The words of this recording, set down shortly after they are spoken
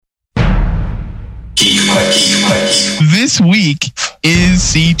This week is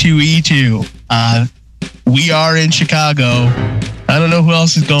C2E2. We are in Chicago. I don't know who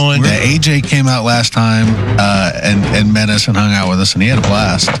else is going. Yeah, AJ came out last time and met us and hung out with us, and he had a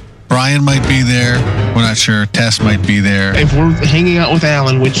blast. Brian might be there. We're not sure. Tess might be there. If we're hanging out with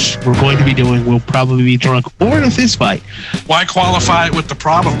Alan, which we're going to be doing, we'll probably be drunk or in a fist fight. Why qualify it with the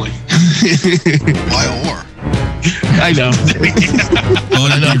probably? Why or? I know.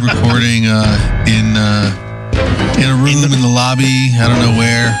 Going to be recording in a room in the lobby, I don't know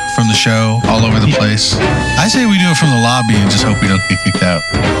where, from the show, all over the place. I say we do it from the lobby and just hope we don't get kicked out.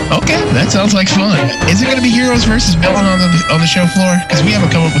 Okay, that sounds like fun. Is it going to be Heroes versus Villains on the show floor? Because we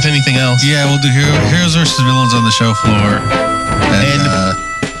haven't come up with anything else. Yeah, we'll do Heroes versus Villains on the show floor. And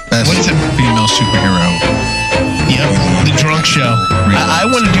best female superhero. Yep, the drunk show. I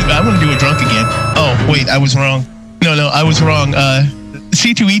want to do a drunk again. Oh wait, I was wrong. No, I was wrong.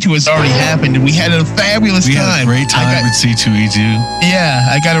 C2E2 has already happened, and we had a fabulous time. We had a great time with C2E2. Yeah,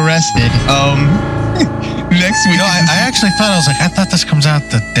 I got arrested. Next week. No, I actually thought, I thought this comes out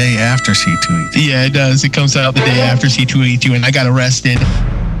the day after C2E2. Yeah, it does. It comes out the day after C2E2, and I got arrested.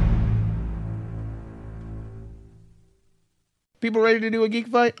 People ready to do a geek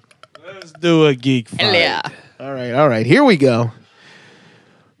fight? Let's do a geek fight. Hell yeah. All right. Here we go.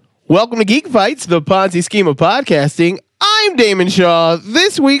 Welcome to Geek Fights, the Ponzi scheme of podcasting. I'm Damon Shaw.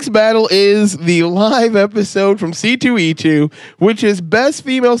 This week's battle is the live episode from C2E2, which is Best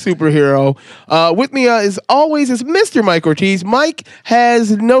Female Superhero. With me, as always, is Mr. Mike Ortiz. Mike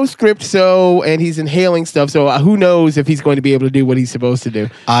has no script, and he's inhaling stuff, so who knows if he's going to be able to do what he's supposed to do.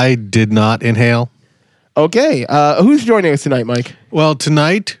 I did not inhale. Okay. Who's joining us tonight, Mike? Well,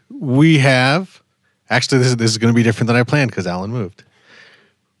 tonight we have... Actually, this is going to be different than I planned because Alan moved.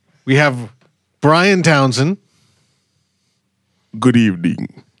 We have Brian Townsend. Good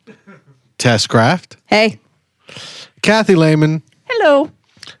evening. Tess Craft. Hey. Kathy Lehman. Hello.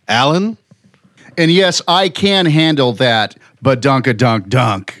 Alan. And yes, I can handle that, but dunk.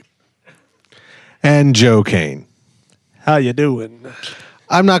 And Joe Kane. How you doing?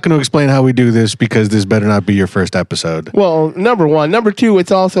 I'm not going to explain how we do this because this better not be your first episode. Well, number one. Number two,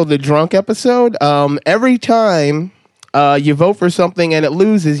 it's also the drunk episode. Every time you vote for something and it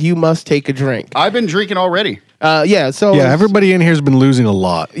loses, you must take a drink. I've been drinking already. Everybody in here has been losing a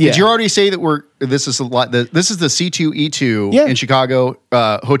lot. Did you already say that this is the C2E2 in Chicago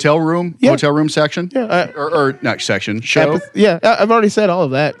hotel room section? Yeah, or not section, show? I've already said all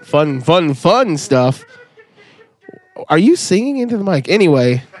of that. Fun stuff. Are you singing into the mic?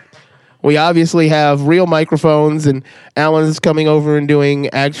 Anyway, we obviously have real microphones, and Alan's coming over and doing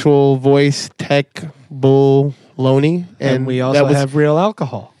actual voice tech bull-loney. And we also have real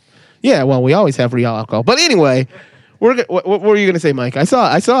alcohol. Yeah, well, we always have real alcohol. But anyway, what were you going to say, Mike? I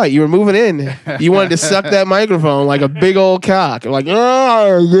saw it. You were moving in. You wanted to suck that microphone like a big old cock. Like,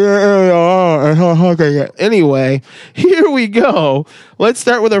 anyway, here we go. Let's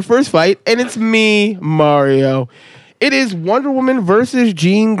start with our first fight, and it's me, Mario. It is Wonder Woman versus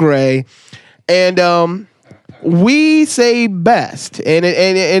Jean Grey, and we say best,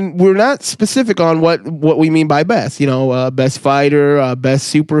 and we're not specific on what we mean by best. Best fighter,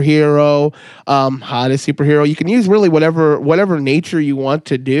 best superhero, hottest superhero. You can use really whatever nature you want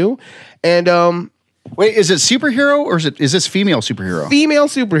to do, and wait, is it superhero or is this female superhero? Female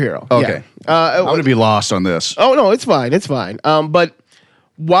superhero. Okay, yeah. I'm gonna be lost on this. Oh no, it's fine. But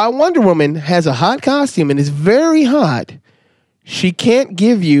while Wonder Woman has a hot costume and is very hot, she can't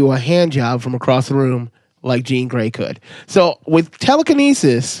give you a hand job from across the room like Jean Grey could. So with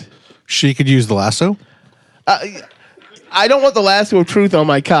telekinesis, she could use the lasso. I don't want the lasso of truth on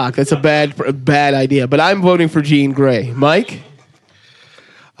my cock. That's a bad idea. But I'm voting for Jean Grey. Mike?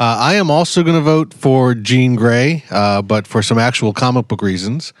 I am also going to vote for Jean Grey, but for some actual comic book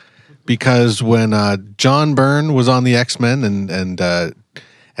reasons. Because when John Byrne was on the X-Men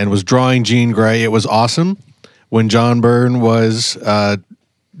and was drawing Jean Grey, it was awesome. When John Byrne was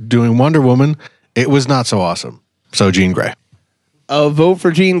doing Wonder Woman, it was not so awesome. So Jean Grey. A vote for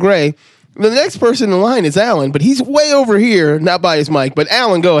Jean Grey. The next person in line is Alan, but he's way over here, not by his mic. But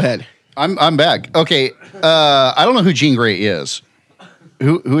Alan, go ahead. I'm back. Okay, I don't know who Jean Grey is.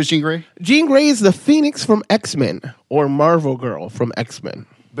 Who is Jean Grey? Jean Grey is the Phoenix from X-Men, or Marvel Girl from X-Men.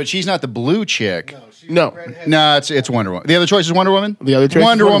 But she's not the blue chick. No, it's Wonder Woman. The other choice is Wonder Woman? The other choice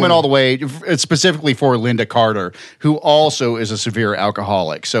Wonder is Woman all the way. It's specifically for Linda Carter, who also is a severe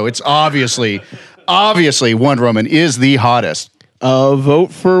alcoholic. So it's obviously Wonder Woman is the hottest.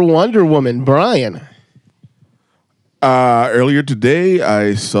 Vote for Wonder Woman. Brian. Earlier today,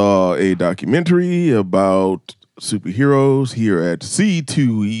 I saw a documentary about superheroes here at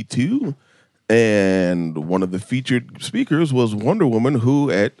C2E2, And one of the featured speakers was Wonder Woman,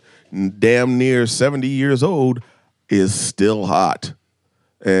 who at damn near 70 years old is still hot.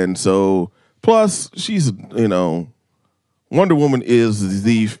 And so, plus, she's, Wonder Woman is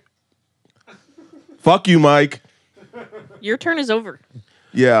the... Fuck you, Mike. Your turn is over.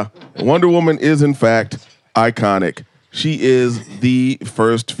 Yeah, Wonder Woman is, in fact, iconic. She is the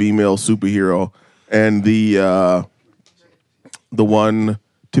first female superhero and the one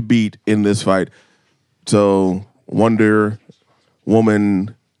to beat in this fight. So Wonder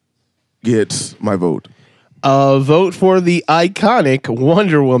Woman gets my vote. Vote for the iconic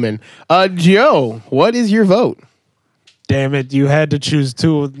Wonder Woman. Joe, what is your vote? Damn it! You had to choose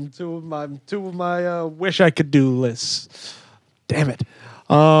two of my wish I could do lists. Damn it!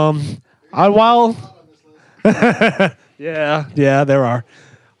 Yeah, there are.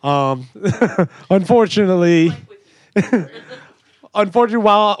 Unfortunately,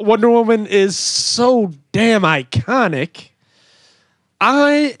 while Wonder Woman is so damn iconic,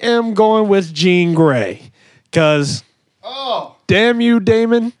 I am going with Jean Grey because, damn you,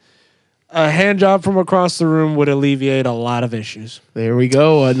 Damon, a hand job from across the room would alleviate a lot of issues. There we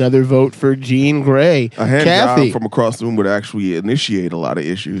go. Another vote for Jean Grey. A hand Kathy. job from across the room would actually initiate a lot of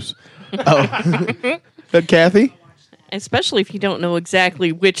issues. Kathy? Especially if you don't know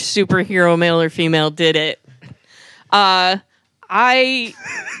exactly which superhero, male or female, did it. My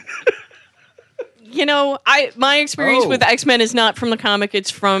experience with X-Men is not from the comic;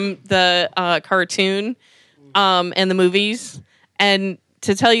 it's from the cartoon and the movies. And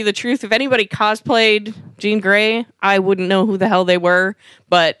to tell you the truth, if anybody cosplayed Jean Grey, I wouldn't know who the hell they were.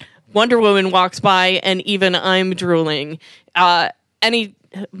 But Wonder Woman walks by, and even I'm drooling.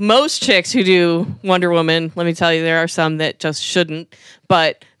 Most chicks who do Wonder Woman, let me tell you, there are some that just shouldn't.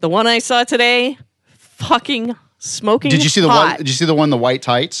 But the one I saw today, fucking smoking. Did you see the hot. one? Did you see the one, the white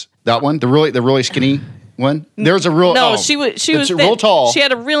tights? That one, the really skinny one. There's a real. No, she was real tall. She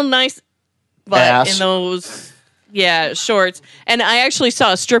had a real nice butt ass in those. Yeah, shorts. And I actually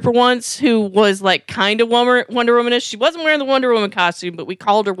saw a stripper once who was like kind of Wonder Womanish. She wasn't wearing the Wonder Woman costume, but we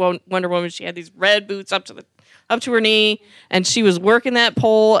called her Wonder Woman. She had these red boots up to her knee, and she was working that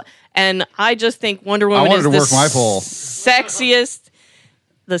pole. And I just think Wonder Woman is the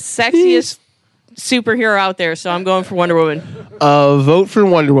sexiest superhero out there. So I'm going for Wonder Woman. Vote for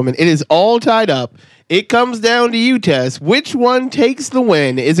Wonder Woman. It is all tied up. It comes down to you, Tess. Which one takes the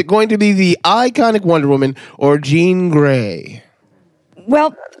win? Is it going to be the iconic Wonder Woman or Jean Grey?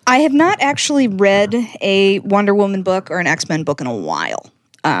 Well, I have not actually read a Wonder Woman book or an X-Men book in a while.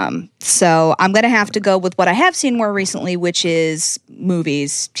 So I'm going to have to go with what I have seen more recently, which is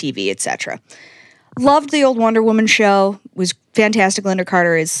movies, TV, etc. Loved the old Wonder Woman show. Was fantastic. Linda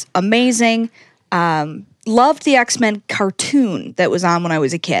Carter is amazing. Loved the X-Men cartoon that was on when I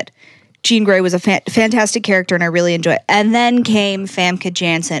was a kid. Jean Grey was a fantastic character, and I really enjoyed it. And then came Famke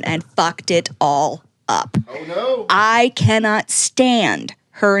Janssen and fucked it all up. Oh, no. I cannot stand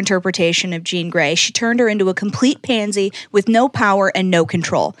her interpretation of Jean Grey. She turned her into a complete pansy with no power and no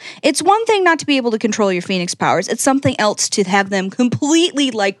control. It's one thing not to be able to control your Phoenix powers. It's something else to have them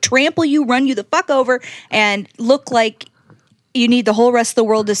completely, trample you, run you the fuck over, and look like you need the whole rest of the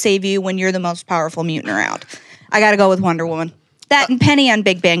world to save you when you're the most powerful mutant around. I gotta go with Wonder Woman. That and Penny on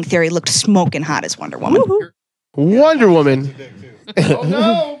Big Bang Theory looked smoking hot as Wonder Woman. Woohoo. Wonder Woman. Oh,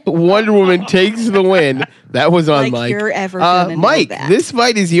 no. Wonder Woman takes the win. That was on Mike. You're ever gonna Mike, know that. This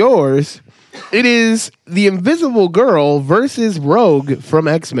fight is yours. It is the Invisible Girl versus Rogue from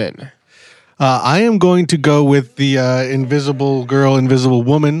X-Men. I am going to go with the Invisible Girl, Invisible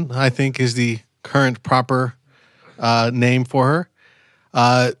Woman, I think is the current proper name for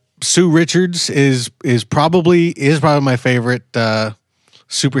her. Sue Richards is probably my favorite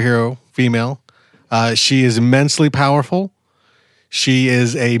superhero female. She is immensely powerful. She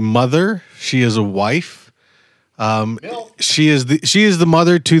is a mother. She is a wife. She is the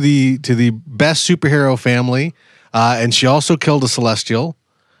mother to the best superhero family, and she also killed a Celestial.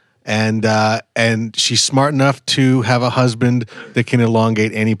 And she's smart enough to have a husband that can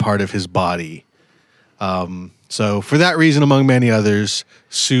elongate any part of his body. So for that reason, among many others,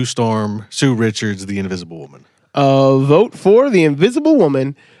 Sue Richards, the Invisible Woman. Vote for the Invisible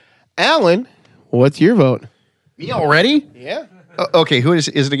Woman. Alan, what's your vote? Me already? Yeah. Okay, who is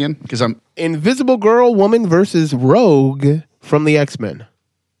it again? Because I'm Invisible Girl Woman versus Rogue from the X-Men.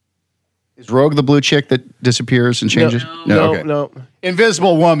 Is Rogue the blue chick that disappears and changes? No.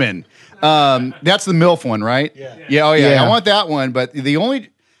 Invisible Woman. That's the MILF one, right? Yeah. Oh, yeah. I want that one, but the only...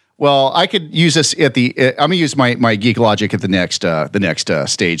 Well, I could use this at the... I'm going to use my geek logic at the next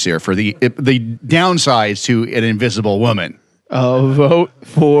stage there for the downsides to an Invisible Woman. A vote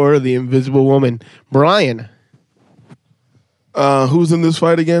for the Invisible Woman. Brian. Who's in this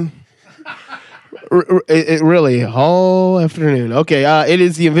fight again? It really all afternoon. Okay, it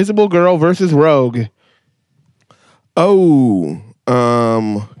is the Invisible Girl versus Rogue. Oh,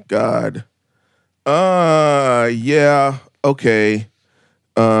 God. Yeah. Okay.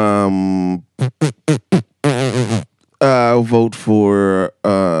 I'll vote for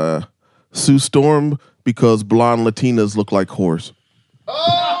Sue Storm because blonde Latinas look like whores.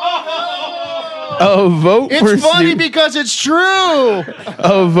 A vote for It's funny Sue. because it's true.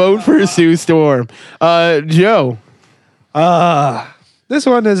 A vote for Sue Storm. Joe. This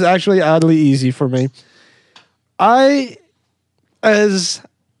one is actually oddly easy for me. As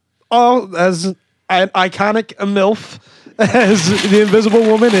iconic a MILF as the Invisible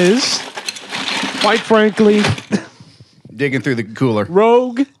Woman is, quite frankly, Digging through the cooler.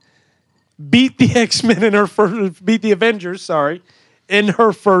 Rogue beat the X-Men in her first, beat the Avengers, sorry, in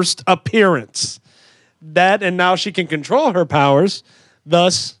her first appearance. That, and now she can control her powers.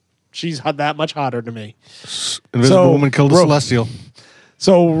 Thus, she's that much hotter to me. Invisible Woman killed a Rogue. Celestial.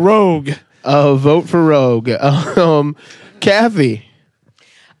 So Rogue. A vote for Rogue. Kathy.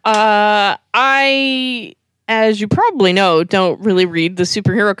 I, as you probably know, don't really read the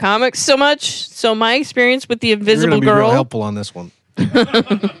superhero comics so much. So my experience with the You're Invisible going to be real Girl, helpful on this one.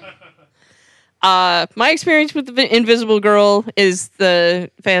 my experience with the Invisible Girl is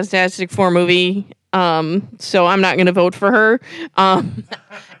the Fantastic Four movie. So I'm not going to vote for her.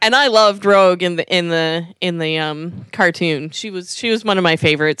 And I loved Rogue in the cartoon. She was one of my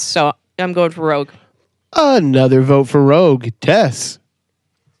favorites. So I'm going for Rogue. Another vote for Rogue. Tess.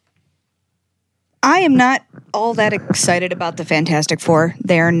 I am not all that excited about the Fantastic Four.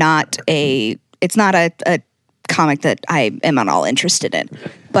 It's not a comic that I am at all interested in.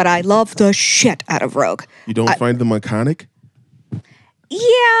 But I love the shit out of Rogue. You don't find them iconic?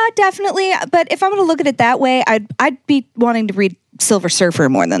 Yeah, definitely. But if I'm going to look at it that way, I'd be wanting to read Silver Surfer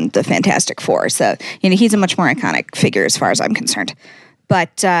more than the Fantastic Four. So, he's a much more iconic figure as far as I'm concerned.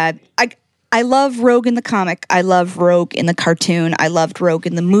 But I love Rogue in the comic. I love Rogue in the cartoon. I loved Rogue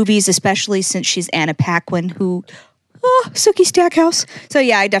in the movies, especially since she's Anna Paquin, Sookie Stackhouse. So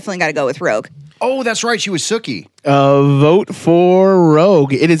yeah, I definitely got to go with Rogue. Oh, that's right. She was Sookie. Vote for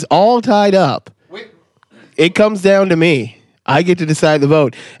Rogue. It is all tied up. It comes down to me. I get to decide the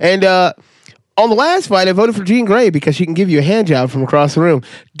vote. And on the last fight, I voted for Jean Grey because she can give you a hand job from across the room.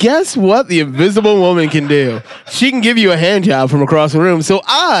 Guess what the Invisible Woman can do? She can give you a hand job from across the room. So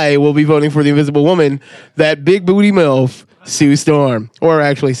I will be voting for the Invisible Woman, that big booty MILF, Sue Storm, or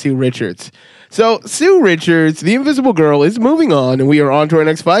actually Sue Richards. So Sue Richards, the Invisible Girl, is moving on, and we are on to our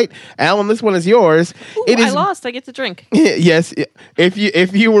next fight. Alan, this one is yours. Ooh, It I is lost. I get to drink. yes.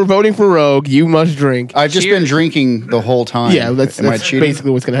 If you were voting for Rogue, you must drink. I've just been drinking the whole time. Yeah, that's Am I cheating?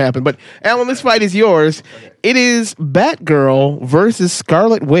 basically what's going to happen. But Alan, this fight is yours. It is Batgirl versus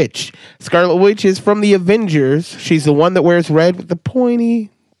Scarlet Witch. Scarlet Witch is from the Avengers. She's the one that wears red with the pointy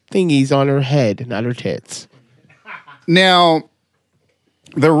thingies on her head, not her tits. Now,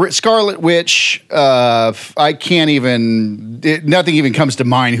 the Scarlet Witch, I can't even, nothing even comes to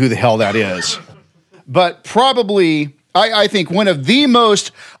mind who the hell that is. But probably, I think one of the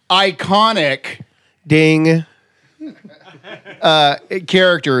most iconic Ding.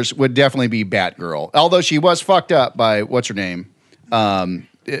 characters would definitely be Batgirl. Although she was fucked up by, what's her name?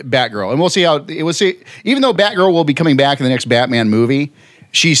 Batgirl. And we'll see even though Batgirl will be coming back in the next Batman movie,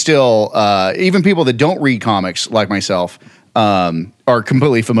 she's still, even people that don't read comics like myself, are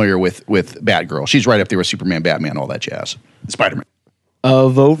completely familiar with Batgirl. She's right up there with Superman, Batman, all that jazz. Spider-Man. A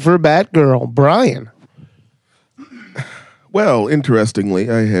vote for Batgirl. Brian. Well, interestingly,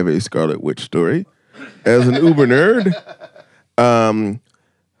 I have a Scarlet Witch story. As an uber nerd,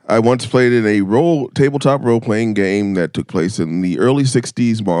 I once played in a tabletop role-playing game that took place in the early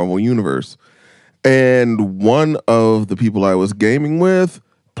 60s Marvel Universe. And one of the people I was gaming with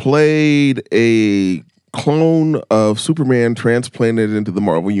played a clone of Superman transplanted into the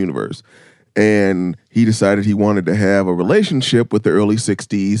Marvel Universe. And he decided he wanted to have a relationship with the early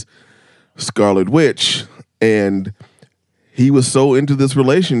 60s Scarlet Witch. And he was so into this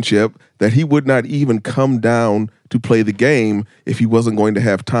relationship that he would not even come down to play the game if he wasn't going to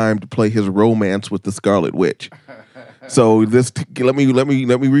have time to play his romance with the Scarlet Witch. So let me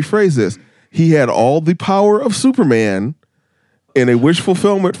rephrase this. He had all the power of Superman in a wish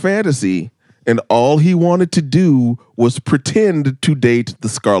fulfillment fantasy, and all he wanted to do was pretend to date the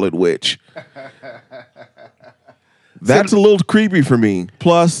Scarlet Witch. That's a little creepy for me.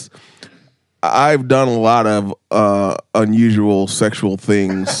 Plus, I've done a lot of unusual sexual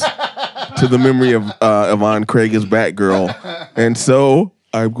things to the memory of Yvonne Craig as Batgirl, and so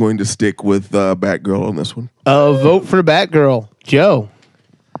I'm going to stick with Batgirl on this one. Vote for Batgirl. Joe.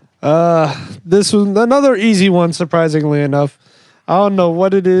 This was another easy one, surprisingly enough. I don't know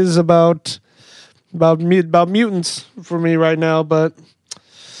what it is about mutants for me right now, but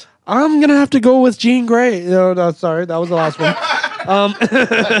I'm gonna have to go with Jean Grey. No, sorry, that was the last one.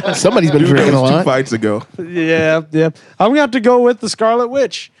 Somebody's been That drinking a was 2 lot. fights ago. Yeah. I'm gonna have to go with the Scarlet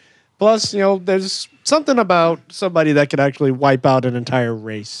Witch. Plus, there's something about somebody that could actually wipe out an entire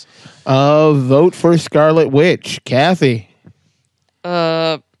race. Vote for Scarlet Witch. Kathy.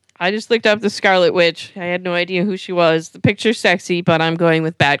 I just looked up the Scarlet Witch. I had no idea who she was. The picture's sexy, but I'm going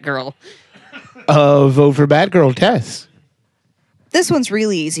with Batgirl. Vote for Batgirl. Tess. This one's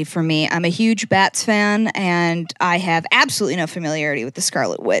really easy for me. I'm a huge Bats fan, and I have absolutely no familiarity with the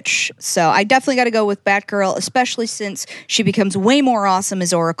Scarlet Witch. So I definitely got to go with Batgirl, especially since she becomes way more awesome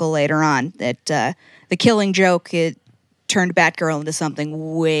as Oracle later on. That the Killing Joke, it turned Batgirl into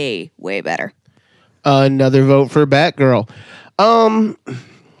something way, way better. Another vote for Batgirl.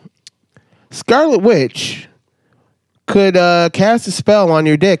 Scarlet Witch could cast a spell on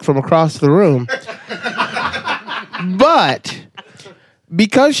your dick from across the room. But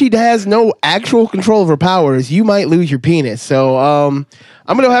because she has no actual control of her powers, you might lose your penis. So I'm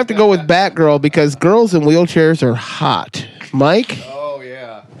going to have to go with Batgirl because girls in wheelchairs are hot. Mike? Oh,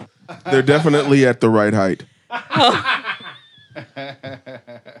 yeah. They're definitely at the right height.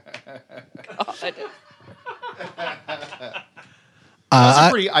 That's a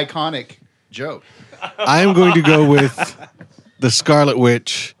pretty iconic joke. I'm going to go with the Scarlet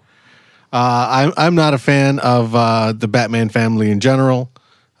Witch. I'm not a fan of the Batman family in general.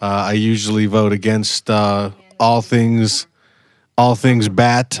 I usually vote against all things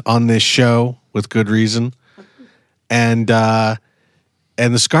Bat on this show with good reason. And the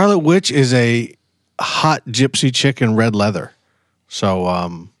Scarlet Witch is a hot gypsy chick in red leather.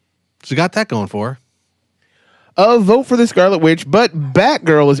 So she got that going for her. Vote for the Scarlet Witch, but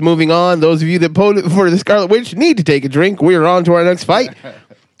Batgirl is moving on. Those of you that voted for the Scarlet Witch need to take a drink. We are on to our next fight.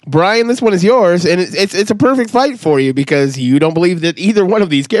 Brian, this one is yours, and it's a perfect fight for you because you don't believe that either one of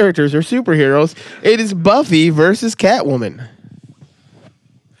these characters are superheroes. It is Buffy versus Catwoman.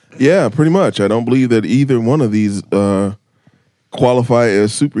 Yeah, pretty much. I don't believe that either one of these qualify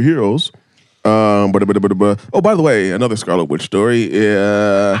as superheroes. Oh, by the way, another Scarlet Witch story.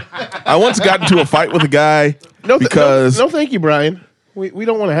 I once got into a fight with a guy because no, thank you, Brian. We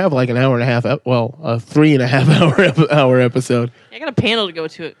don't want to have like an hour and a half. A 3.5 hour episode. I got a panel to go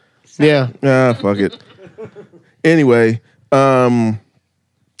to it. Yeah. fuck it. Anyway, yeah,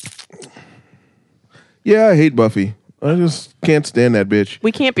 I hate Buffy. I just can't stand that bitch.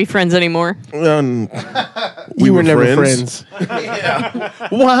 We can't be friends anymore. We were never friends.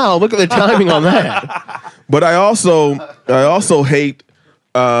 Wow, look at the timing on that. But I also hate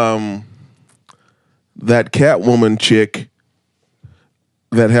that Catwoman chick,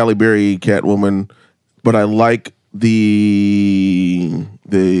 that Halle Berry Catwoman. But I like the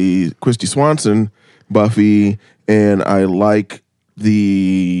Christy Swanson Buffy, and I like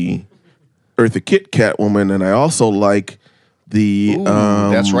the Eartha Kitt Catwoman, and I also like the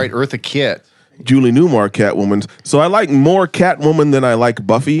That's right, Eartha Kitt. Julie Newmar Catwoman. So I like more Catwoman than I like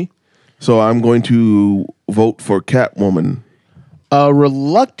Buffy. So I'm going to vote for Catwoman. A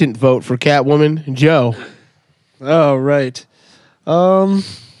reluctant vote for Catwoman, Joe. Oh, right.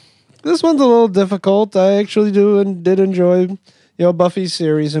 This one's a little difficult. I actually did enjoy, Buffy's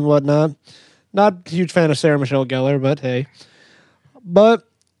series and whatnot. Not a huge fan of Sarah Michelle Gellar, but hey. But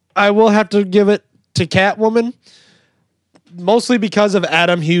I will have to give it to Catwoman, mostly because of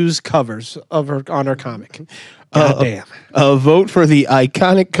Adam Hughes' covers of her on her comic. God damn. A vote for the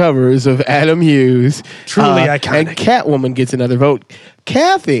iconic covers of Adam Hughes. Truly iconic. And Catwoman gets another vote.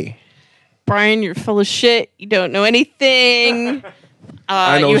 Kathy. Brian, you're full of shit. You don't know anything.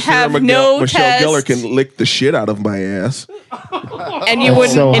 I know you Sarah have no Michelle test, Gellar can lick the shit out of my ass. and you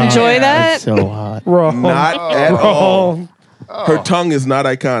wouldn't So hot. enjoy that. That's so hot. Wrong. Not at all. Wrong. Her tongue is not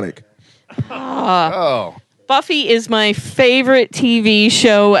iconic. Oh. Buffy is my favorite TV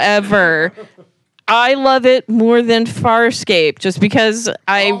show ever. I love it more than Farscape. Just because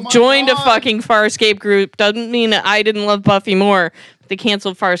I joined a fucking Farscape group doesn't mean that I didn't love Buffy more. They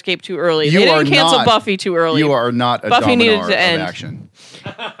canceled Farscape too early. You they are didn't cancel not- Buffy too early. You are not a Buffy needed Dominar to of end. action.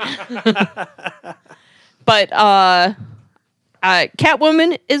 But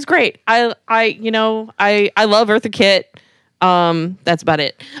Catwoman is great. I love Eartha Kitt. That's about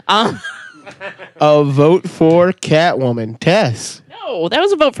it. A vote for Catwoman. Tess. No, No, that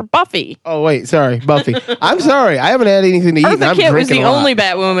was a vote for Buffy. Oh wait, sorry, Buffy. I'm sorry, I haven't had anything to eat. and Eartha I'm Kitt was drinking the a lot. only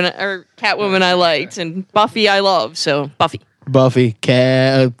Batwoman or Catwoman I liked, and Buffy I love. So Buffy. Buffy,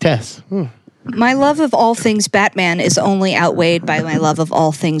 Tess. My love of all things Batman is only outweighed by my love of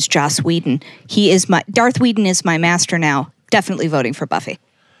all things Joss Whedon. Darth Whedon is my master now. Definitely voting for Buffy.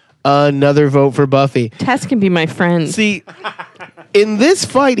 Another vote for Buffy. Tess can be my friend. See, in this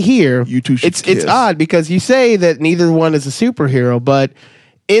fight here, You two should it's kiss. odd because you say that neither one is a superhero, but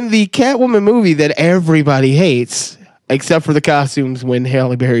in the Catwoman movie that everybody hates, except for the costumes when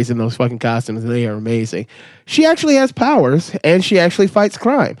Halle Berry's in those fucking costumes, they are amazing. She actually has powers and she actually fights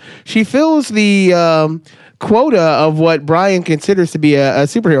crime. She fills the quota of what Brian considers to be a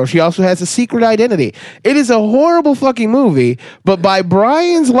superhero. She also has a secret identity. It is a horrible fucking movie, but by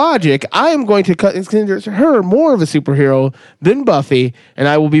Brian's logic, I am going to consider her more of a superhero than Buffy, and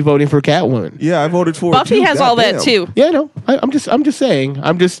I will be voting for Catwoman. Yeah, I voted for it Buffy too. has all that Goddamn. too. Yeah, no, I'm just saying.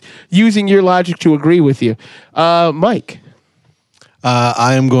 I'm just using your logic to agree with you, Mike.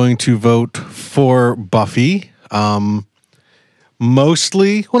 I am going to vote for Buffy.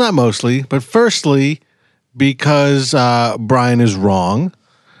 Mostly, well, not mostly, but firstly, because Brian is wrong.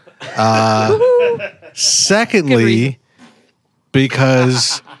 Secondly,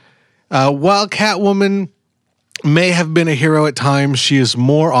 because while Catwoman may have been a hero at times, she is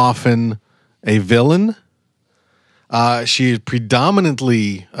more often a villain. She is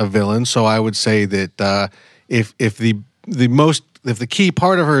predominantly a villain, so I would say that if the key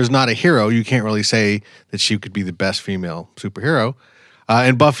part of her is not a hero, you can't really say that she could be the best female superhero.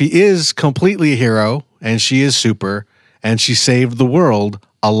 And Buffy is completely a hero, and she is super, and she saved the world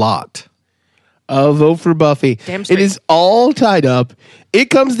a lot. Vote for Buffy. Damn It straight. is all tied up. It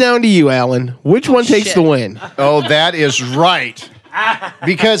comes down to you, Alan. Which one takes shit. the win? Oh, that is right.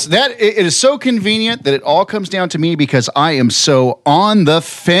 Because it is so convenient that it all comes down to me because I am so on the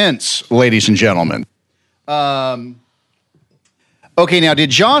fence, ladies and gentlemen. Okay, now did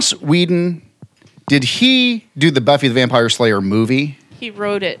Joss Whedon, did he do the Buffy the Vampire Slayer movie? He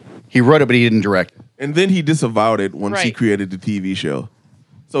wrote it. He wrote it, but he didn't direct it. And then he disavowed it once he Right. created the TV show.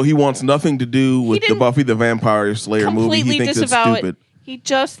 So he wants nothing to do with the didn't Buffy the Vampire Slayer movie. Completely He thinks it's disavow stupid. it. He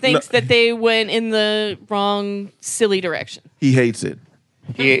just thinks that they went in the wrong, silly direction. He hates it.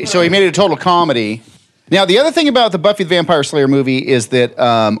 So he made it a total comedy. Now, the other thing about the Buffy the Vampire Slayer movie is that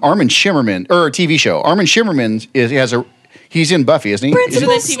Armin Shimmerman, or TV show, Armin Shimmerman he's in Buffy, isn't he?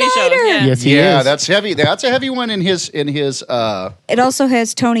 Principal He's in the TV show, Snyder. yeah. Yes, he Yeah, is. that's heavy. That's a heavy one in his. It also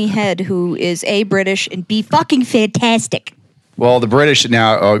has Tony Head, who is A, British, and B, fucking fantastic. Well, the British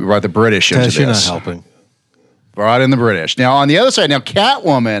now brought the British into Tess, you're not this. helping. Brought in the British. Now on the other side, now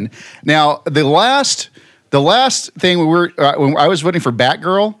Catwoman. Now the last thing when I was voting for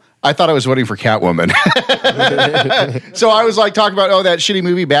Batgirl, I thought I was voting for Catwoman. So I was like talking about that shitty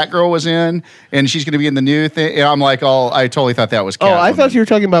movie Batgirl was in, and she's going to be in the new thing. And I'm like, I totally thought that was Catwoman. Oh, I thought you were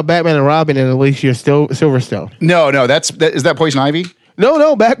talking about Batman and Robin and Alicia Silverstone. No, is that Poison Ivy?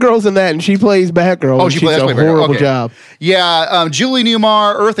 No, Batgirl's in that, and she plays Batgirl. Oh, and she she's plays a Batgirl. horrible Okay. job. Yeah, Julie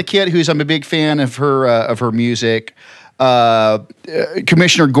Newmar, Eartha Kitt, who's I'm a big fan of her music.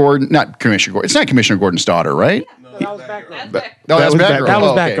 Commissioner Gordon, not Commissioner Gordon. It's not Commissioner Gordon's daughter, right? That was Batgirl. That's was Batgirl. That was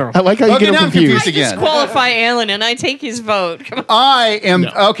Oh, okay. Batgirl. I like how you Okay, get now them I'm confused. confused again. Disqualify Alan, and I take his vote. Come on. I am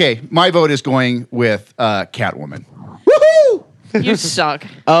okay. My vote is going with Catwoman. Woohoo! You suck.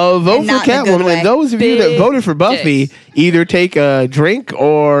 Vote And for not in a good Catwoman. way. And those of you that Big voted for Buffy, dicks. either take a drink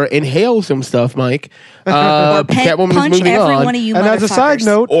or inhale some stuff, Mike. Or Catwoman punch is moving every on. one of you And as a side motherfuckers.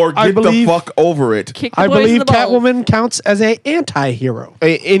 note, Or I get the believe fuck over it. Kick the I boys in believe the balls. Catwoman counts as an anti-hero.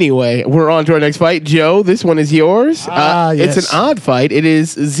 Anyway, we're on to our next fight. Joe, this one is yours. Yes. It's an odd fight. It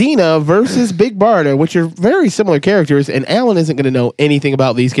is Xena versus Big Barda, which are very similar characters, and Alan isn't going to know anything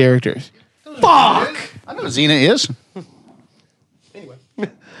about these characters. I know who Xena is.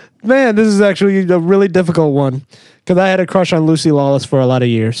 Man, this is actually a really difficult one because I had a crush on Lucy Lawless for a lot of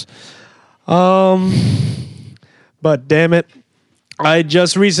years. But damn it, I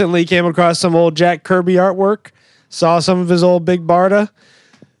just recently came across some old Jack Kirby artwork, saw some of his old Big Barda.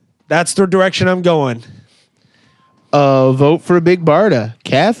 That's the direction I'm going. Vote for Big Barda.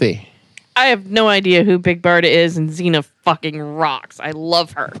 Kathy. I have no idea who Big Barda is, and Xena fucking rocks. I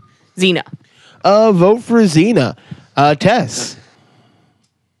love her. Xena. Vote for Xena. Tess.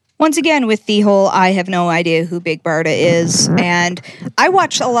 Once again, with the whole I have no idea who Big Barda is, and I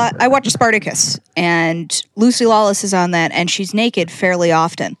watch Spartacus, and Lucy Lawless is on that, and she's naked fairly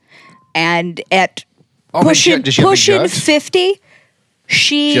often. And at Oh, man, does she have big pushing jugs? 50,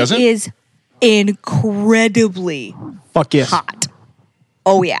 she doesn't? is incredibly Fuck yes. hot.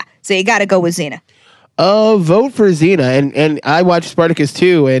 Oh yeah, so you got to go with Xena. Vote for Xena, and I watched Spartacus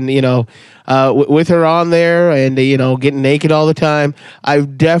too, and with her on there and getting naked all the time,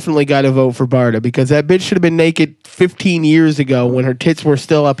 I've definitely got to vote for Barda because that bitch should have been naked 15 years ago when her tits were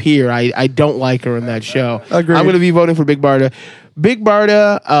still up here. I don't like her in that show. Agreed. I'm going to be voting for Big Barda. Big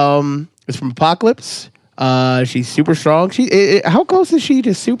Barda is from Apocalypse. She's super strong. How close is she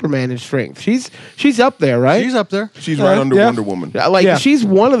to Superman in strength? She's up there, right? She's up there. She's right under Wonder Woman. She's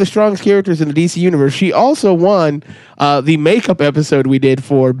one of the strongest characters in the DC universe. She also won the makeup episode we did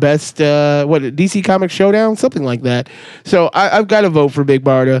for best DC Comics Showdown, something like that. So I've got to vote for Big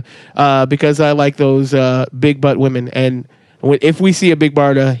Barda because I like those big butt women. And if we see a Big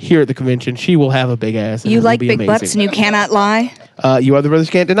Barda here at the convention, she will have a big ass. You like big butts and you cannot lie? You other brothers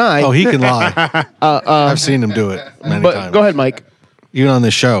can't deny. Oh, he can lie. I've seen him do it many times. Go ahead, Mike. Even on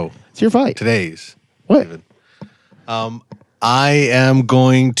this show. It's your fight. Today's. What? Even. I am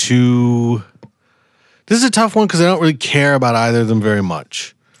going to... This is a tough one because I don't really care about either of them very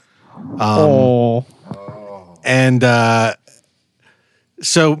much. And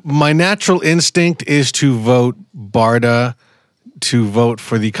so my natural instinct is to vote Barda, to vote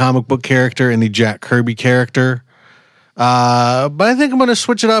for the comic book character and the Jack Kirby character. But I think I'm going to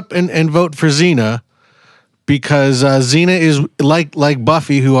switch it up and vote for Xena because Xena is like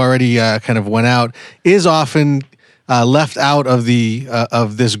Buffy, who already kind of went out, is often left out of the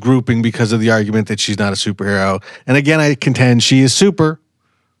of this grouping because of the argument that she's not a superhero. And again, I contend she is super.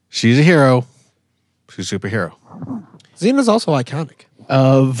 She's a hero. She's a superhero. Xena's also iconic.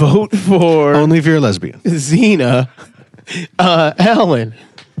 Vote for Only if you're a lesbian. Xena. Alan.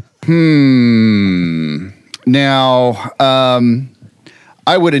 Now,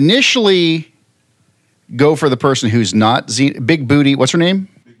 I would initially go for the person who's not Big Booty. What's her name?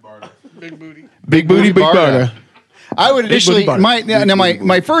 Big Booty Barda. I would initially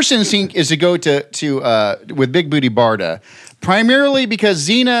my first instinct is to go to with Big Booty Barda, primarily because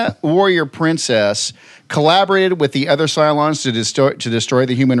Xena, Warrior Princess, collaborated with the other Cylons to destroy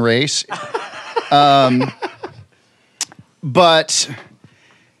the human race. But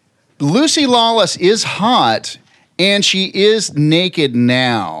Lucy Lawless is hot, and she is naked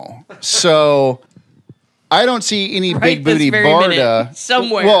now. So I don't see any Big Booty Barda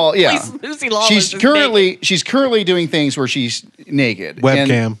somewhere. Well, yeah, Lucy Lawless she's currently doing things where she's naked,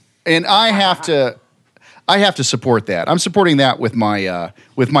 Webcam, and I have to support that. I'm supporting that with my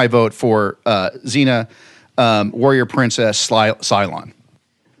vote for Xena, Warrior Princess Cylon.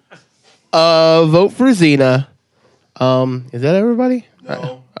 Vote for Xena. Is that everybody?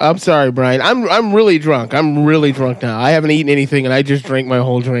 No. I'm sorry, Brian. I'm really drunk. I'm really drunk now. I haven't eaten anything, and I just drank my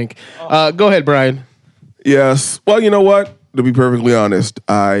whole drink. Go ahead, Brian. Yes. Well, you know what? To be perfectly honest,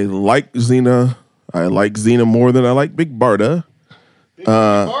 I like Xena. I like Xena more than I like Big Barda.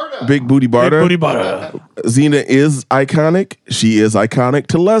 Big Booty Barda. Big Booty Barda. Xena is iconic. She is iconic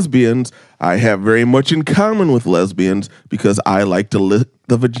to lesbians. I have very much in common with lesbians because I like to lick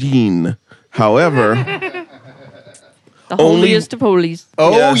the vagine. However... The holiest of holies.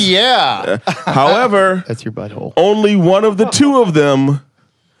 Oh, Yes. yeah. However, That's your butthole. only one of the two of them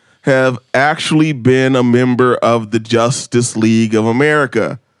have actually been a member of the Justice League of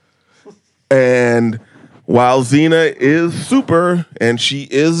America. And while Xena is super and she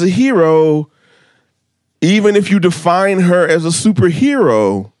is a hero, even if you define her as a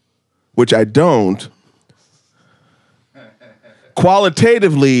superhero, which I don't,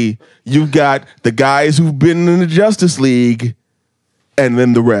 qualitatively, you've got the guys who've been in the Justice League and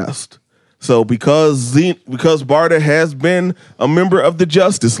then the rest. So because Barda has been a member of the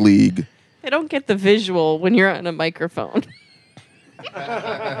Justice League. I don't get the visual when you're on a microphone.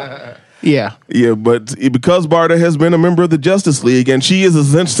 Yeah. Yeah, but because Barda has been a member of the Justice League and she is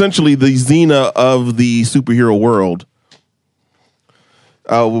essentially the Xena of the superhero world,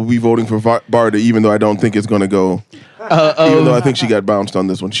 I will be voting for Barda, even though I don't think it's going to go. Even though I think she got bounced on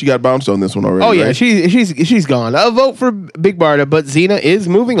this one. She got bounced on this one already. Oh yeah, right? she's gone. I'll vote for Big Barda, but Xena is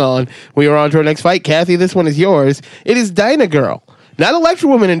moving on. We are on to our next fight. Kathy, this one is yours. It is Dyna Girl, not Electra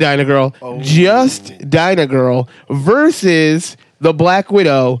Woman and Dyna Girl, just Dyna Girl versus the Black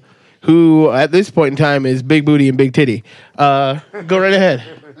Widow, who at this point in time is Big Booty and Big Titty. Go right ahead.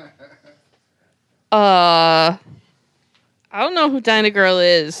 I don't know who Dyna Girl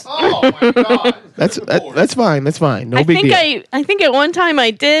is. Oh, my God. That's fine. That's fine. No big deal. I think at one time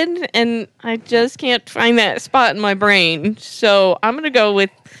I did, and I just can't find that spot in my brain. So I'm going to go with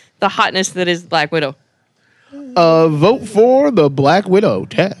the hotness that is Black Widow. Vote for the Black Widow,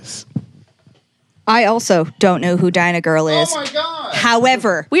 Tess. I also don't know who Dyna Girl is. Oh, my God.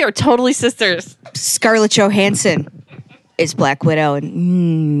 However, We are totally sisters. Scarlett Johansson is Black Widow,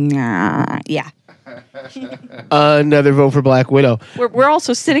 and yeah. Another vote for Black Widow. We're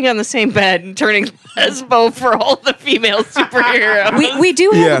also sitting on the same bed and turning lesbo for all the female superheroes. We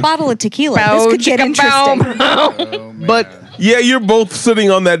do have Yeah. a bottle of tequila. Bow, This could get chicka, bow, interesting. bow. But Yeah, you're both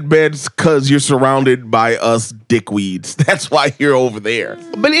sitting on that bed because you're surrounded by us dickweeds. That's why you're over there.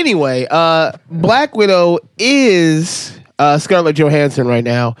 anyway, Black Widow is Scarlett Johansson right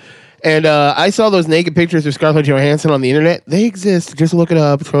now. And I saw those naked pictures of Scarlett Johansson on the internet. They exist. Just look it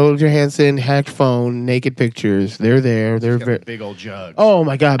up. Scarlett Johansson, hacked phone, naked pictures. They're there. They're very Big old jug. Oh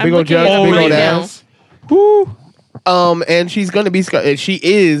my god, big I'm old looking jug, it up big right old now. ass. Woo. And she's gonna be she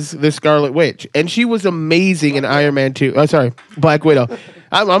is the Scarlet Witch, and she was amazing in Iron Man 2. Oh, sorry, Black Widow.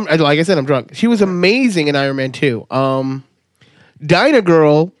 I'm like I said, I'm drunk. She was amazing in Iron Man 2. Dyna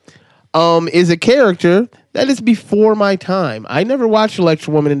Girl is a character that is before my time. I never watched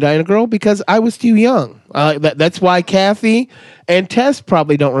Electra Woman and Dyna Girl because I was too young. That's why Kathy and Tess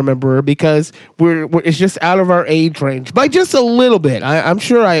probably don't remember her because it's just out of our age range by just a little bit. I'm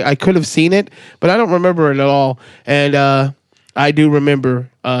sure I could have seen it, but I don't remember it at all. And I do remember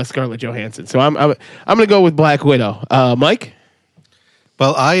Scarlett Johansson, so I'm gonna go with Black Widow. Mike.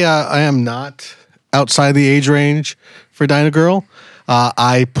 Well, I am not outside the age range for Dyna Girl.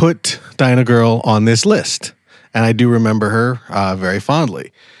 I put Dyna Girl on this list, and I do remember her very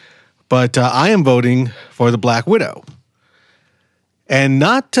fondly. But I am voting for the Black Widow, and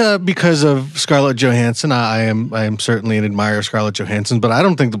not because of Scarlett Johansson. I am certainly an admirer of Scarlett Johansson, but I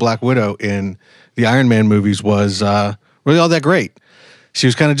don't think the Black Widow in the Iron Man movies was really all that great. She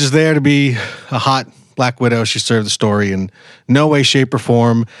was kind of just there to be a hot Black Widow. She served the story in no way, shape, or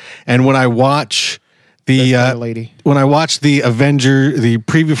form. And when I watch the That's my lady. when I watch the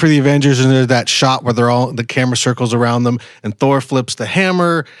preview for the Avengers, and there's that shot where the camera circles around them, and Thor flips the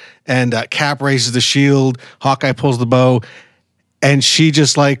hammer, and Cap raises the shield, Hawkeye pulls the bow, and she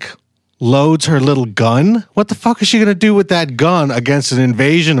just like loads her little gun. What the fuck is she gonna do with that gun against an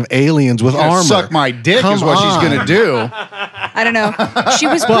invasion of aliens with armor? Suck my dick Come is what she's on. gonna do. I don't know. She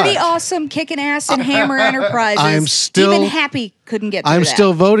was pretty awesome, kicking ass in Hammer Enterprises. I'm still- even Happy couldn't get through I'm that.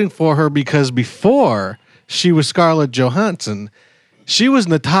 still voting for her because before she was Scarlett Johansson, she was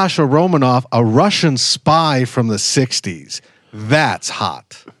Natasha Romanoff, a Russian spy from the 60s. That's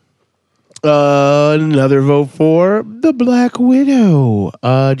hot. Another vote for the Black Widow.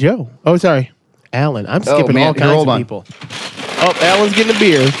 Joe. Oh, sorry, Alan. I'm skipping man, all here, kinds hold of on. people. Oh, Alan's getting a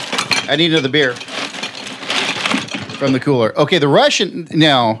beer. I need another beer from the cooler. Okay, the Russian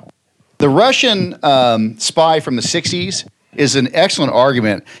spy from the 60s is an excellent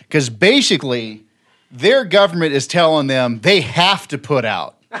argument because basically their government is telling them they have to put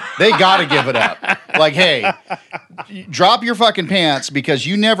out. They got to give it up. Like, hey, drop your fucking pants because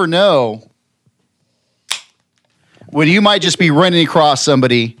you never know when you might just be running across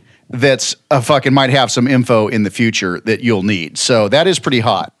somebody that's might have some info in the future that you'll need. So that is pretty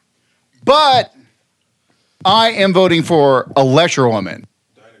hot. But I am voting for Electra Woman.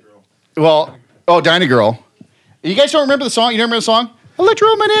 Dyna Girl. You guys don't remember the song? You don't remember the song? Electra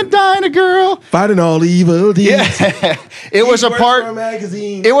Woman and Dyna Girl. Fighting all evil deeds. Yeah, it was a part.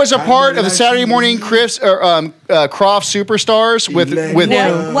 It was a part of the Saturday Morning Croft Superstars with.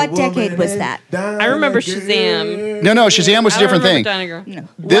 What decade was that? I remember Shazam. No, Shazam was a I don't different remember thing. Dyna Girl. No.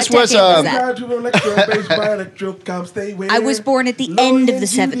 This What was, decade that? I was born at the end of the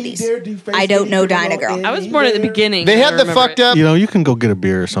 70s. I don't know Dyna Girl. I was born at the beginning. They I had the remember fucked it. up. You know, you can go get a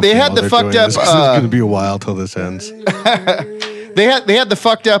beer or something. They had while the they're fucked doing up, this, 'cause it's going to be a while till this ends. They had the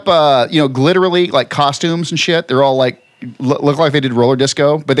fucked up, glitterly like costumes and shit. They're all like look like they did roller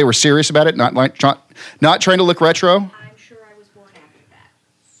disco, but they were serious about it, not trying to look retro. I'm sure I was born after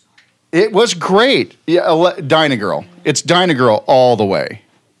that. It was great. Yeah, Dyna Girl. It's Dyna Girl all the way.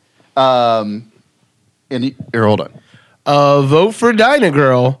 Here, hold on. Vote for Dyna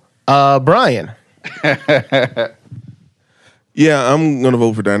Girl. Brian. Yeah, I'm gonna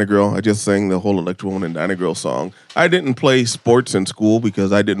vote for Dyna Girl. I just sang the whole Electra Woman and Dyna Girl song. I didn't play sports in school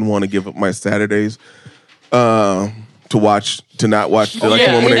because I didn't want to give up my Saturdays to not watch the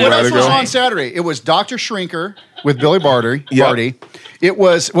Electra Woman and What Dyna else was Girl. on Saturday? It was Dr. Shrinker with Billy Barty. Yep. Barty. It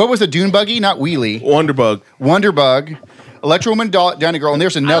was what was the Dune Buggy? Not Wheelie. Wonderbug. Wonderbug. Electra Woman, Dyna Girl, and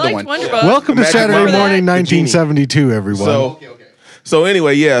there's another I one. liked Wonderbug. Welcome to Magic Saturday Mike. morning, The Genie. 1972, everyone. So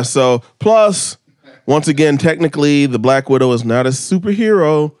anyway, yeah. So plus, once again, technically, the Black Widow is not a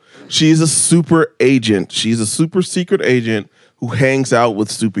superhero. She's a super agent. She's a super secret agent who hangs out with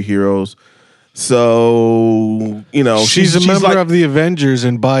superheroes. So she's a member like, of the Avengers,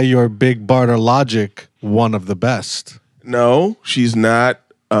 and by your big barter logic, one of the best. No, she's not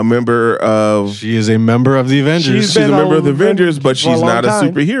a member of. She is a member of the Avengers. She's She's a been member of the on Avengers, but for a she's long not a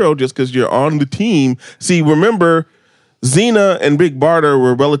time. superhero just because you're on the team. See, remember, Xena and Big Barda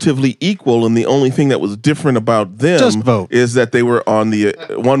were relatively equal, and the only thing that was different about them Just vote. is that they were on the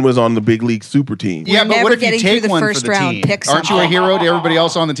one was on the big league super team. Yeah, We're but what never if you getting through take the one first for the round. team? Pick Aren't you a someone. hero to everybody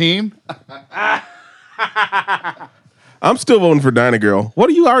else on the team? I'm still voting for Dyna Girl. What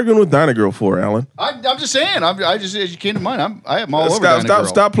are you arguing with Dyna Girl for, Alan? I'm just saying. I just as you came to mind. I am all over Dyna Girl.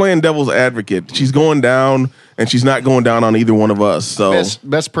 Stop playing devil's advocate. She's going down, and she's not going down on either one of us. So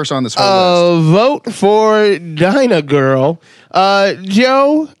Best person on this whole list. Vote for Dyna Girl.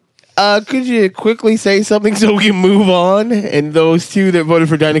 Joe, could you quickly say something so we can move on, and those two that voted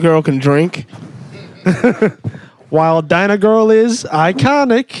for Dyna Girl can drink? While Dyna Girl is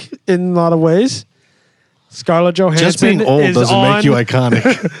iconic in a lot of ways, Scarlett Johansson Just being old is doesn't on, make you iconic.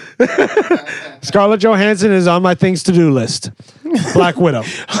 Scarlett Johansson is on my things to do list. Black Widow.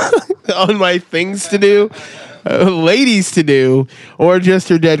 On my things to do, ladies to do, or just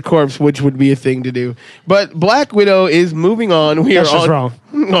her dead corpse, which would be a thing to do. But Black Widow is moving on. We That's are just on,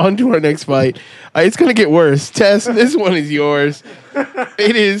 wrong. on to our next fight. It's going to get worse. Tess, this one is yours.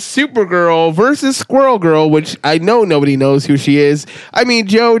 It is Supergirl versus Squirrel Girl, which I know nobody knows who she is. I mean,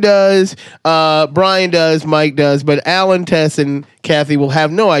 Joe does, Brian does, Mike does, but Alan, Tess, and Kathy will have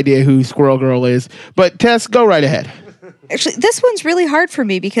no idea who Squirrel Girl is. But Tess, go right ahead. Actually, this one's really hard for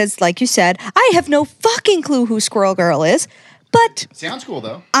me because, like you said, I have no fucking clue who Squirrel Girl is. But Sounds cool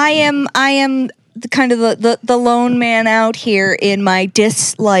though. I am the kind of the lone man out here in my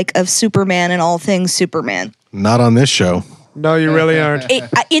dislike of Superman and all things Superman. Not on this show. No, you really aren't.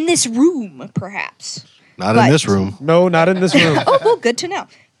 In this room, perhaps. Not But- in this room. No, not in this room. Oh, well, good to know.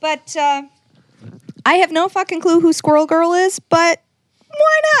 But I have no fucking clue who Squirrel Girl is, but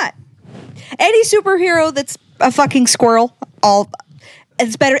why not? Any superhero that's a fucking squirrel,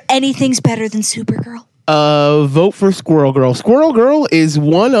 it's better. Anything's better than Supergirl. Vote for Squirrel Girl. Squirrel Girl is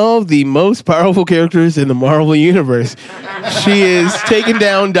one of the most powerful characters in the Marvel Universe. She is taken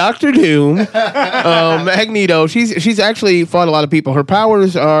down Doctor Doom, Magneto. She's actually fought a lot of people. Her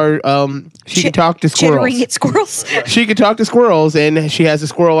powers are she can talk to Chittering squirrels. at squirrels. She can talk to squirrels, and she has a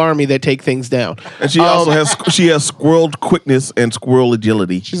squirrel army that take things down. and she also has squirreled quickness and squirrel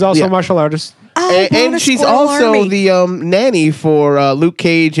agility. She's also Yeah. a martial artist. And she's also the nanny for Luke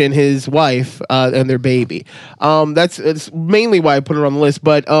Cage and his wife and their baby. That's mainly why I put her on the list.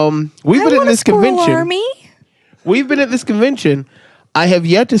 But we've been at this convention. Army? We've been at this convention. I have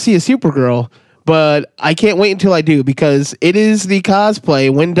yet to see a Supergirl, but I can't wait until I do because it is the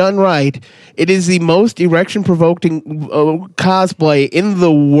cosplay, when done right, it is the most erection-provoking cosplay in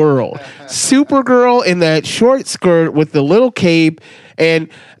the world. Supergirl in that short skirt with the little cape, and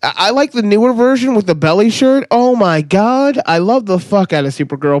I like the newer version with the belly shirt. Oh my God, I love the fuck out of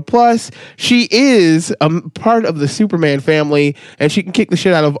Supergirl. Plus, she is a part of the Superman family, and she can kick the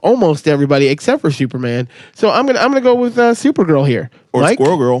shit out of almost everybody except for Superman. So I'm gonna go with Supergirl here. Or Mike?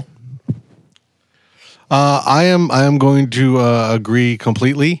 Squirrel Girl. I am going to agree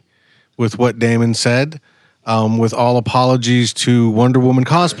completely with what Damon said. With all apologies to Wonder Woman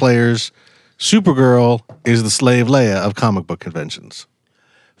cosplayers, Supergirl is the slave Leia of comic book conventions.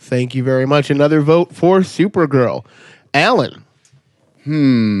 Thank you very much. Another vote for Supergirl. Alan.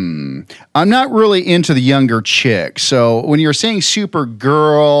 I'm not really into the younger chick. So when you're saying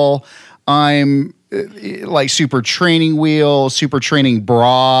Supergirl, I'm like Super Training Wheel, Super Training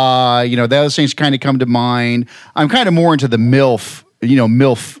Bra. You know, those things kind of come to mind. I'm kind of more into the MILFer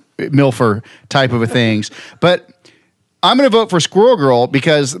type of things. But I'm going to vote for Squirrel Girl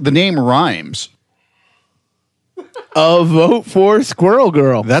because the name rhymes. A vote for Squirrel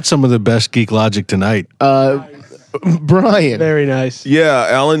Girl. That's some of the best geek logic tonight. Brian. Very nice. Yeah,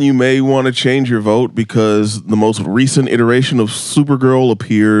 Alan, you may want to change your vote because the most recent iteration of Supergirl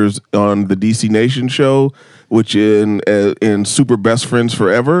appears on the DC Nation show, which in Super Best Friends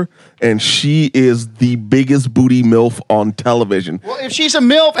Forever, and she is the biggest booty MILF on television. Well, if she's a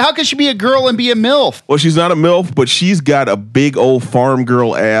MILF, how can she be a girl and be a MILF? Well, she's not a MILF, but she's got a big old farm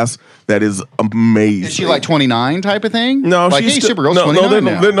girl ass that is amazing. Is she like 29 type of thing? No, like, she's hey, still- Supergirl's no, 29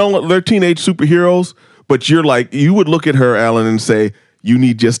 now. they're teenage superheroes. But you're like, you would look at her, Alan, and say, you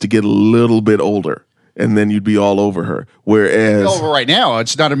need just to get a little bit older, and then you'd be all over her. Whereas, Over right now,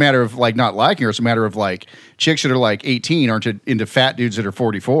 it's not a matter of like not liking her. It's a matter of like chicks that are like 18 aren't into fat dudes that are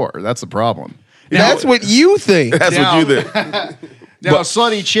 44. That's the problem. That's what you think. that's Now- what you think. Now,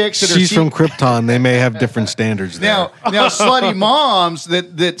 slutty chicks that She's are from Krypton. They may have different standards there. now slutty moms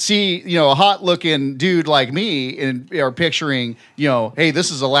that see a hot looking dude like me and are picturing hey, this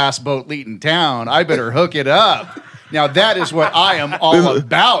is the last boat lead in town. I better hook it up. Now that is what I am all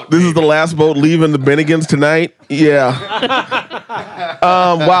about. This is the last boat leaving the Bennigans tonight. Yeah.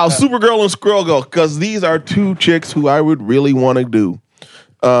 Wow, Supergirl and Squirrel Girl, because these are two chicks who I would really want to do.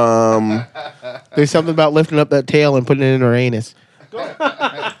 There's something about lifting up that tail and putting it in her anus.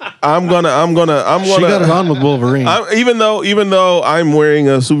 I'm gonna. She got it on with Wolverine. Even though I'm wearing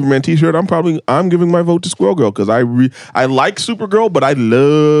a Superman T-shirt, I'm giving my vote to Squirrel Girl because I like Supergirl, but I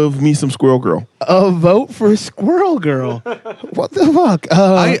love me some Squirrel Girl. A vote for Squirrel Girl. What the fuck?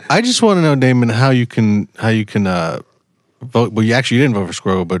 I just want to know, Damon, how you can vote. Well, you didn't vote for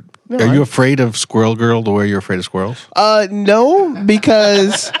Squirrel, but are you afraid of Squirrel Girl the way you're afraid of squirrels? No,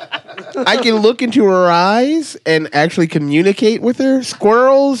 because I can look into her eyes and actually communicate with her.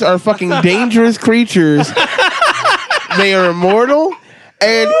 Squirrels are fucking dangerous creatures. They are immortal.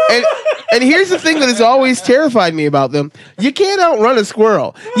 And here's the thing that has always terrified me about them. You can't outrun a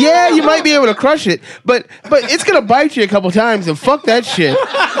squirrel. Yeah, you might be able to crush it, but it's going to bite you a couple times, and fuck that shit.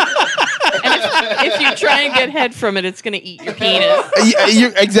 If you try and get head from it, it's going to eat your penis.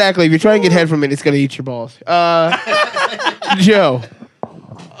 Exactly. If you try and get head from it, it's going to eat your balls. Joe.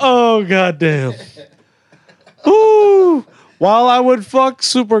 Oh, goddamn. Ooh. While I would fuck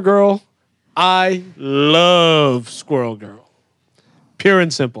Supergirl, I love Squirrel Girl. Pure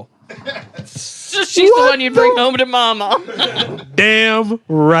and simple. She's the one you'd bring home to mama. Damn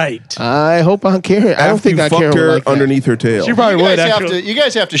right. I hope I'm Karen. I don't think I fucked Karen her would like that. underneath her tail. She probably would, actually. You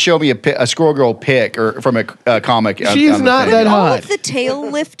guys have to show me a Squirrel Girl pic or from a comic. She's on the not thing. that All hot. of the tail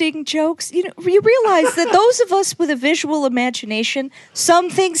lifting jokes, you realize that those of us with a visual imagination, some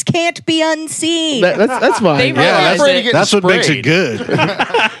things can't be unseen. That's fine. They realize afraid it. of getting That's what makes it sprayed. good.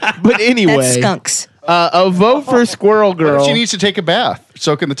 But anyway, That's skunks. a vote for Squirrel Girl. She needs to take a bath,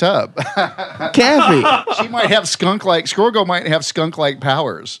 soak in the tub. Kathy. She might have Squirrel Girl might have skunk-like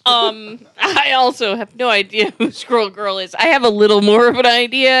powers. I also have no idea who Squirrel Girl is. I have a little more of an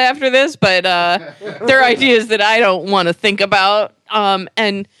idea after this, but they're ideas that I don't want to think about.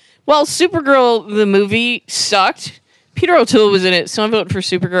 And while Supergirl, the movie, sucked, Peter O'Toole was in it, so I'm voting for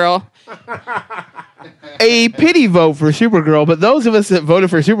Supergirl. A pity vote for Supergirl, but those of us that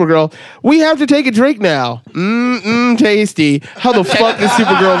voted for Supergirl, we have to take a drink now. Tasty. How the fuck did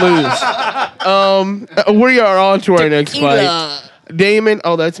Supergirl lose? We are on to our next fight. Damon,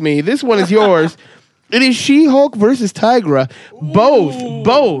 oh, that's me. This one is yours. It is She-Hulk versus Tigra.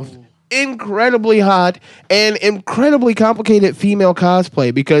 Both incredibly hot and incredibly complicated female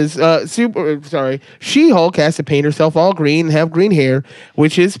cosplay because She-Hulk has to paint herself all green and have green hair,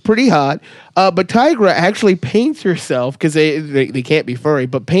 which is pretty hot. But Tigra actually paints herself because they can't be furry,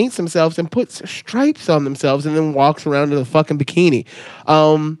 but paints themselves and puts stripes on themselves and then walks around in a fucking bikini.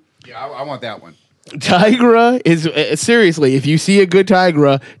 Yeah, I want that one. Tigra is seriously, if you see a good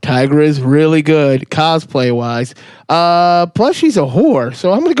Tigra is really good cosplay wise. Plus she's a whore,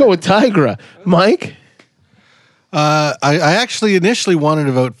 so I'm gonna go with Tigra. Mike? I actually initially wanted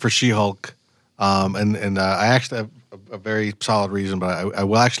to vote for She-Hulk, and I actually have a very solid reason, but I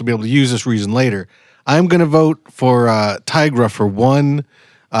will actually be able to use this reason later. I'm going to vote for Tigra for one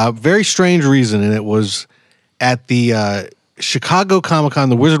very strange reason, and it was at the Chicago Comic-Con,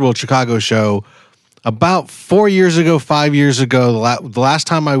 the Wizard World Chicago show, about 5 years ago, the last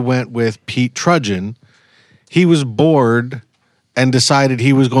time I went with Pete Trudgeon. He was bored and decided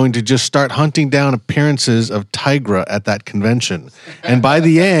he was going to just start hunting down appearances of Tigra at that convention. And by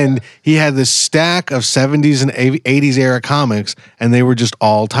the end, he had this stack of 70s and 80s era comics, and they were just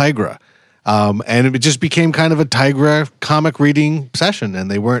all Tigra. And it just became kind of a Tigra comic reading session,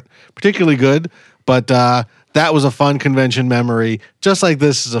 and they weren't particularly good, but that was a fun convention memory, just like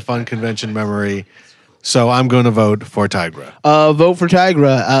this is a fun convention memory. So I'm going to vote for Tigra. Vote for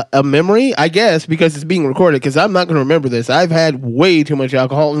Tigra. A memory, I guess, because it's being recorded, because I'm not going to remember this. I've had way too much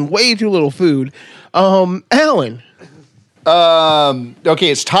alcohol and way too little food. Alan? Okay,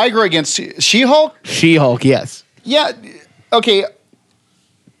 it's Tigra against She-Hulk? She-Hulk, yes. Yeah, okay.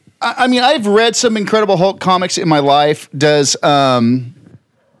 I mean, I've read some Incredible Hulk comics in my life.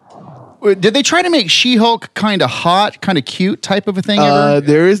 Did they try to make She-Hulk kind of hot, kind of cute type of a thing ever?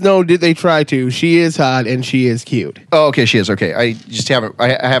 There is no did they try to. She is hot and she is cute. Oh, okay, she is. Okay. I just haven't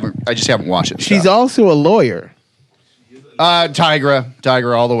watched it. She's also a lawyer.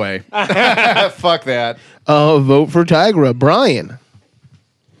 Tigra all the way. Fuck that. Vote for Tigra. Brian.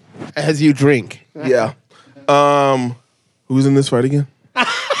 As you drink. Yeah. Who's in this fight again?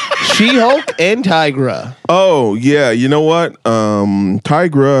 She-Hulk and Tigra. Oh, yeah. You know what?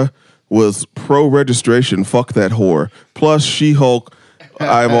 Tigra was pro-registration. Fuck that whore. Plus, She-Hulk,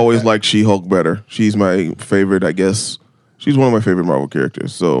 I've always liked She-Hulk better. She's my favorite, I guess. She's one of my favorite Marvel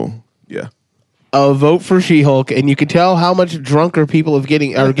characters. So, yeah. A vote for She-Hulk, and you can tell how much drunker people are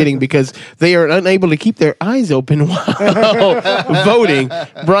getting because they are unable to keep their eyes open while voting.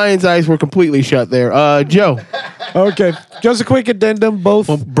 Brian's eyes were completely shut there. Joe. Okay, just a quick addendum. Both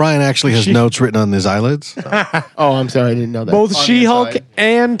Well, Brian actually has notes written on his eyelids. Oh, I'm sorry, I didn't know that. both On the She-Hulk inside.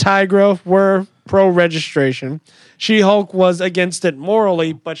 and Tigra were pro-registration. She-Hulk was against it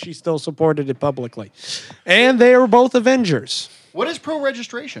morally, but she still supported it publicly. And they were both Avengers. What is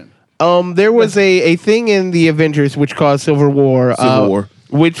pro-registration? There was a thing in the Avengers which caused Civil War. Civil War.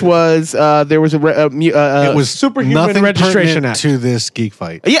 Which was there was It was Superhuman nothing Registration pertinent Act. to this geek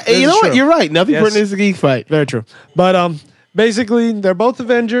fight. yeah. You know what? true. You're right. Nothing Yes. pertinent is a geek fight. Very true. But basically, they're both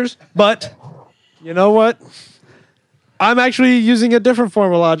Avengers. But you know what? I'm actually using a different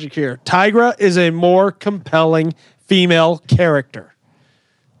form of logic here. Tigra is a more compelling female character.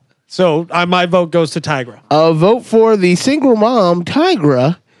 So my vote goes to Tigra. Vote for the single mom,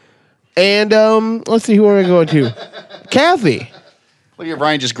 Tigra. And let's see who are we going to. Kathy. Look at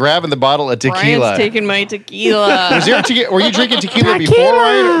Brian just grabbing the bottle of tequila. Brian's taking my tequila. Was there were you drinking tequila before,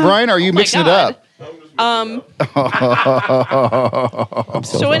 Brian? Or are you mixing it God. up?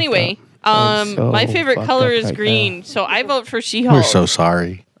 So anyway, so my favorite fucked color up is right green, so I vote for She-Hulk. We're so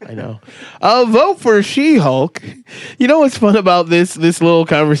sorry. I know. Vote for She-Hulk. You know what's fun about this little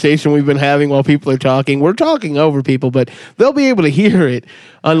conversation we've been having while people are talking? We're talking over people, but they'll be able to hear it,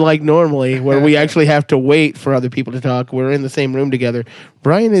 unlike normally where we actually have to wait for other people to talk. We're in the same room together.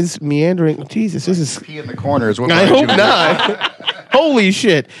 Brian is meandering. Jesus, this is... Pee in the corner is what I Brian's hope doing. not. Holy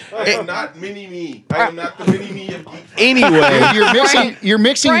shit. I am not mini-me. I am not the mini-me of geek. Anyway. You're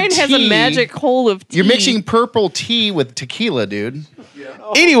mixing Brian has a tea. magic hole of tea. You're mixing purple tea with tequila, dude.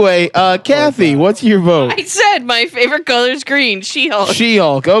 Anyway, Kathy, what's your vote? I said my favorite color is green. She-Hulk.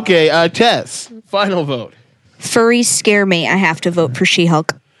 She-Hulk. Okay, Tess, final vote. Furries scare me. I have to vote for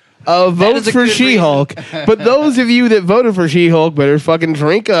She-Hulk. Vote is a for good She-Hulk. But those of you that voted for She-Hulk better fucking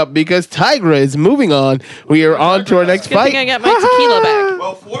drink up because Tigra is moving on. We are on to our next Good thing I fight. got my tequila back.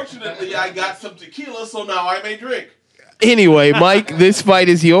 Well, fortunately, I got some tequila, so now I may drink. Anyway, Mike, this fight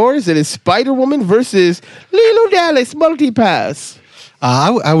is yours. It is Spider-Woman versus Lilo Dallas Multipass.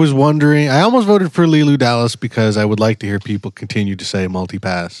 I was wondering. I almost voted for Lilu Dallas because I would like to hear people continue to say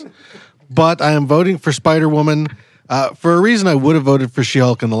multipass. But I am voting for Spider-Woman for a reason. I would have voted for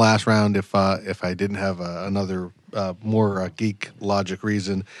She-Hulk in the last round if I didn't have another more geek logic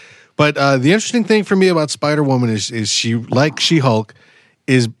reason. But the interesting thing for me about Spider-Woman is she, like She-Hulk,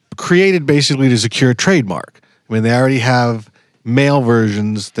 is created basically to secure a trademark. I mean, they already have male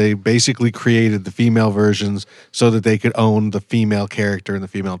versions. They basically created the female versions so that they could own the female character and the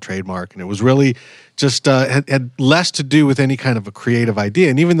female trademark. And it was really just had less to do with any kind of a creative idea.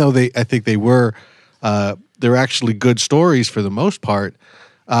 And even though I think they're actually good stories for the most part,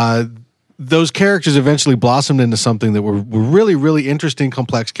 those characters eventually blossomed into something that were really, really interesting,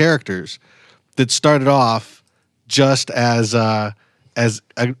 complex characters that started off just as an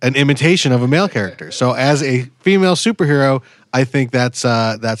imitation of a male character. So as a female superhero, I think that's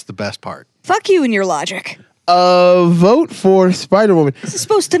the best part. Fuck you and your logic. Vote for Spider-Woman. This is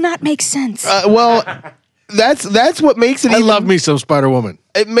supposed to not make sense. Well, that's what makes it I even, love me some Spider-Woman.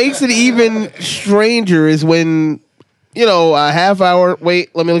 it makes it even stranger is when, you know, a half hour,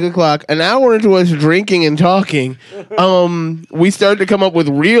 wait, let me look at the clock, an hour into us drinking and talking, we start to come up with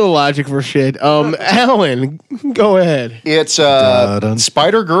real logic for shit. Alan, go ahead. It's Dun-dun.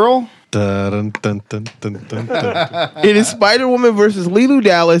 Spider Girl. Dun, dun, dun, dun, dun, dun. It is Spider-Woman versus Lilu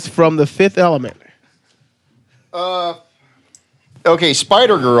Dallas from The Fifth Element. Okay,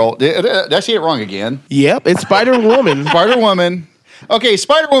 Spider Girl. Did I say it wrong again? Yep, it's Spider-Woman. Spider Woman. Okay,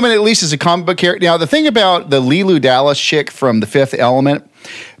 Spider Woman at least is a comic book character. Now, the thing about the Lilu Dallas chick from The Fifth Element,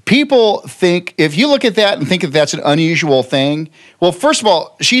 people think, if you look at that and think that that's an unusual thing, well, first of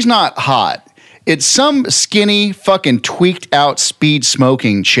all, she's not hot. It's some skinny, fucking tweaked out speed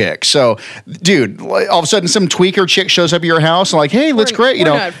smoking chick. So, dude, all of a sudden some tweaker chick shows up at your house and like, hey, let's create, you We're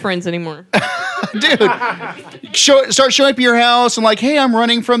know, not friends anymore. dude, start showing up at your house and like, hey, I'm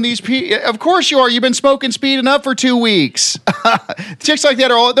running from these people. Of course you are. You've been smoking speed enough for 2 weeks. Chicks like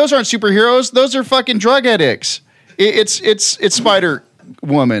that those aren't superheroes. Those are fucking drug addicts. It's Spider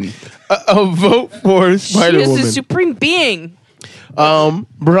Woman. A vote for She Spider-Woman. is a supreme being.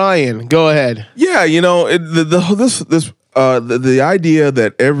 Brian, go ahead. Yeah, you know, the idea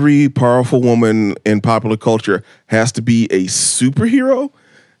that every powerful woman in popular culture has to be a superhero.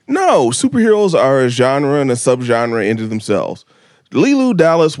 No, superheroes are a genre and a subgenre into themselves. Lilu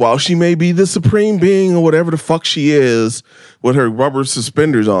Dallas, while she may be the supreme being or whatever the fuck she is, with her rubber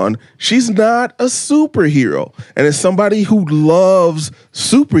suspenders on, she's not a superhero. And as somebody who loves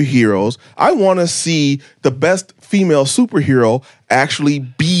superheroes, I want to see the best female superhero actually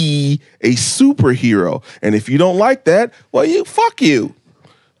be a superhero. And if you don't like that, well, fuck you.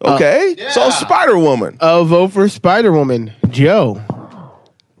 Okay? So Spider-Woman. A vote for Spider-Woman. Joe.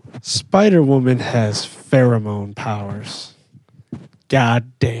 Spider-Woman has pheromone powers.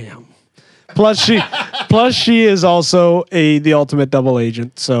 God damn. Plus she is also the ultimate double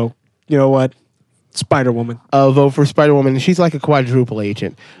agent. So, you know what? Spider-Woman. A vote for Spider-Woman. She's like a quadruple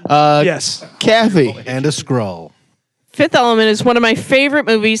agent. Yes. Kathy. And a Skrull. Fifth Element is one of my favorite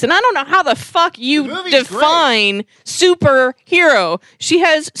movies, and I don't know how the fuck you define superhero. She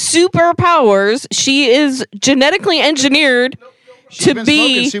has superpowers. She is genetically engineered to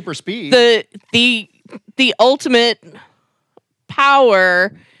be super speed. the ultimate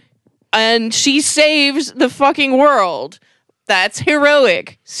power, and she saves the fucking world. That's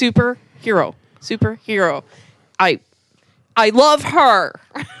heroic. Superhero. I love her.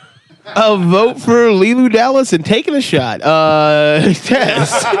 A vote for Leeloo Dallas and taking a shot.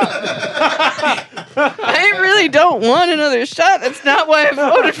 Tess. I really don't want another shot. That's not why I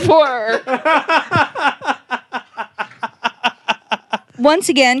voted for her. Once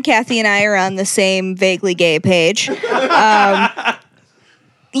again, Kathy and I are on the same vaguely gay page.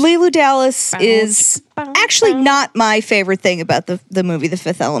 Leeloo Dallas is actually not my favorite thing about the movie The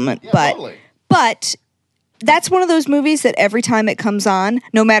Fifth Element, but that's one of those movies that every time it comes on,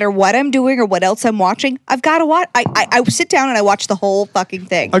 no matter what I'm doing or what else I'm watching, I've got to watch. I sit down and I watch the whole fucking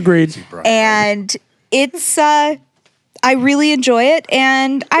thing. Agreed. And it's I really enjoy it,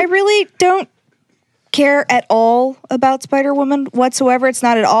 and I really don't care at all about Spider-Woman whatsoever. It's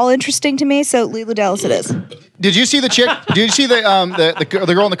not at all interesting to me. So Leeloo Dallas it is. Did you see the chick? Did you see the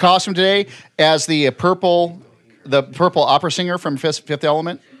girl in the costume today as the purple opera singer from Fifth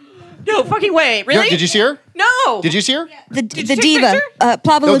Element? No fucking way. Really? Did you see her? No. Did you see her? The you take a diva, picture?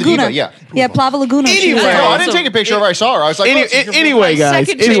 Plava No, the Laguna. diva, yeah. Yeah, Plava Laguna. She was Anyway. No, there. I didn't take a picture of her. I saw her. I was like, Anyway, guys.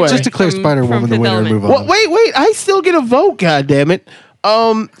 Second Anyway. favorite Just declare from Spider-Woman the Fifth winner and Element. move on. Well, wait. I still get a vote, goddammit.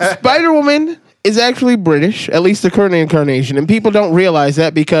 Spider-Woman is actually British, at least the current incarnation. And people don't realize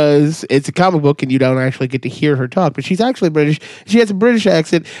that because it's a comic book and you don't actually get to hear her talk. But she's actually British. She has a British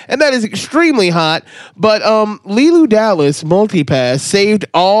accent, and that is extremely hot. But Leeloo Dallas, Multipass, saved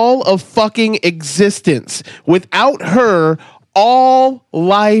all of fucking existence. Without her, all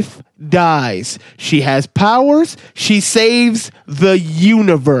life dies. She has powers. She saves the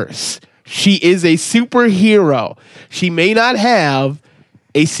universe. She is a superhero. She may not have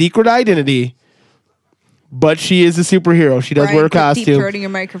a secret identity, but she is a superhero. She does Brian, wear a quit deep costume. throating your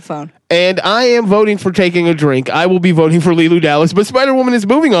microphone. And I am voting for taking a drink. I will be voting for Leeloo Dallas, but Spider-Woman is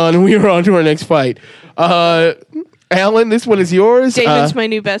moving on, and we are on to our next fight. Alan, this one is yours. David's my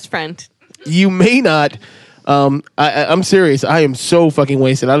new best friend. You may not. I'm serious. I am so fucking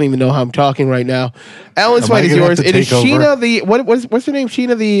wasted. I don't even know how I'm talking right now. Alan's Am I fight is gonna yours. have to It is take over? Sheena the what's her name?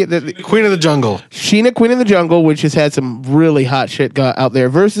 Sheena the Queen of the Jungle. Sheena, Queen of the Jungle, which has had some really hot shit out there,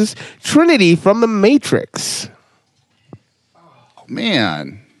 versus Trinity from The Matrix.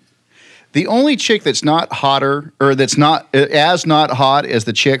 man, the only chick that's not hotter or that's not as not hot as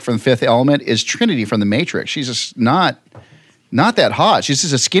the chick from Fifth Element is Trinity from The Matrix. She's just not that hot. She's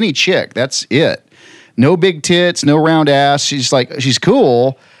just a skinny chick. That's it. No big tits, no round ass. She's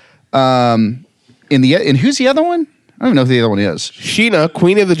cool. And who's the other one? I don't even know who the other one is. Sheena,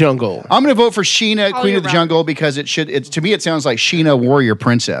 Queen of the Jungle. I'm going to vote for Sheena, Queen of the Route. Jungle, because to me it sounds like Sheena, Warrior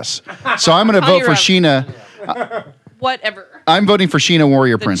Princess. So I'm going to vote for Route. Sheena. Whatever. I'm voting for Sheena,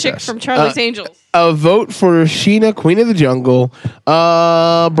 Warrior The Princess. chick from Charlie's Angels. A vote for Sheena, Queen of the Jungle.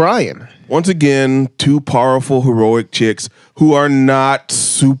 Brian. Once again, two powerful, heroic chicks who are not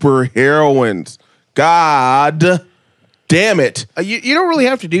super heroines. God damn it. You don't really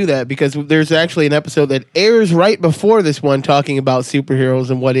have to do that because there's actually an episode that airs right before this one talking about superheroes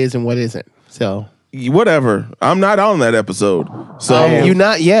and what is and what isn't. So Whatever. I'm not on that episode. So you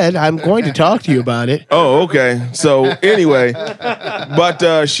not yet. I'm going to talk to you about it. Oh, okay. So anyway, but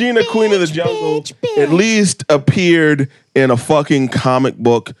Sheena, Queen of the Jungle, at least appeared in a fucking comic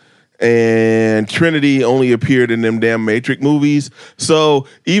book, and Trinity only appeared in them damn Matrix movies. So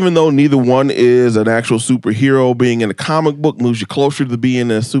even though neither one is an actual superhero, being in a comic book moves you closer to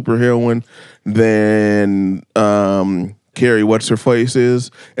being a superheroine than Carrie What's-Her-Face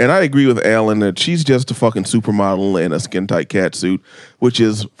is. And I agree with Alan that she's just a fucking supermodel in a skin-tight catsuit, which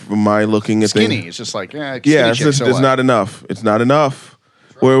is, from my looking at Skinny. things... It's just like, Yeah, it's it's not enough. It's not enough.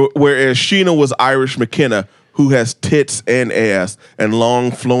 Whereas Sheena was Irish McKenna, who has tits and ass and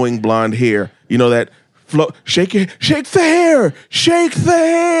long flowing blonde hair. You know, that Shake the hair. Shake the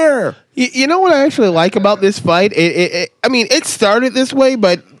hair. You know what I actually like about this fight? I mean, it started this way,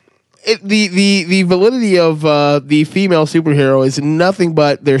 but the validity of the female superhero is nothing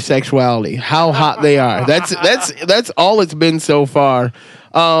but their sexuality, how hot they are. That's all it's been so far.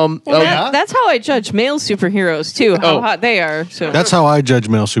 That's how I judge male superheroes too. How hot they are. So That's how I judge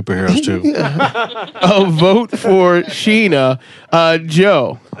male superheroes too. A vote for Sheena.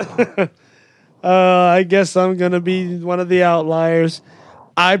 Joe. I guess I'm going to be one of the outliers.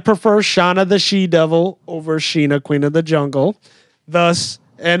 I prefer Shauna the She-Devil over Sheena, Queen of the Jungle. Thus,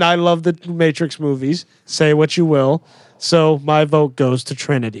 and I love the Matrix movies. Say what you will. So my vote goes to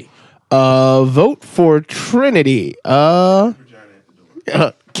Trinity. Vote for Trinity.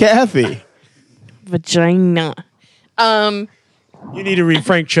 Kathy. vagina. You need to read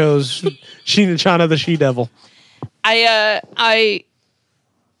Frank Cho's Shauna the She-Devil. I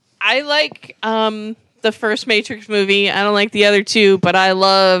like the first Matrix movie. I don't like the other two, but I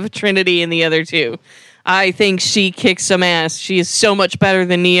love Trinity in the other two. I think she kicks some ass. She is so much better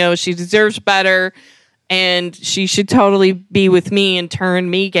than Neo. She deserves better, and she should totally be with me and turn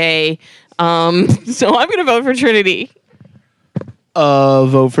me gay. So I'm going to vote for Trinity.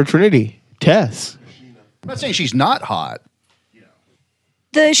 Vote for Trinity. Tess. I'm not saying she's not hot.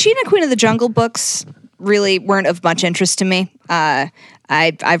 The Sheena Queen of the Jungle books really weren't of much interest to me.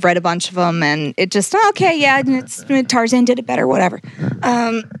 I've read a bunch of them, and it just Tarzan did it better, whatever.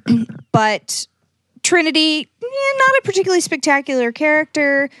 But Trinity, not a particularly spectacular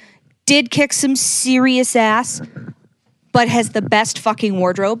character, did kick some serious ass, but has the best fucking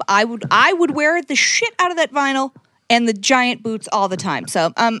wardrobe. I would wear the shit out of that vinyl and the giant boots all the time.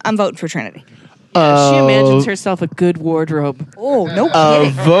 So I'm voting for Trinity. She imagines herself a good wardrobe. Oh, no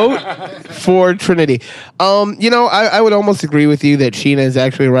kidding. Vote for Trinity. I would almost agree with you that Sheena is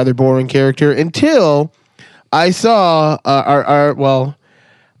actually a rather boring character until I saw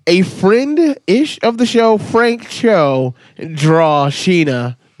a friend-ish of the show, Frank Cho, draw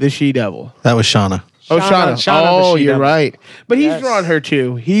Sheena the She-Devil. That was Shauna. Oh, Shauna. Shauna the Oh, you're She-Devil. right. But he's Yes. drawn her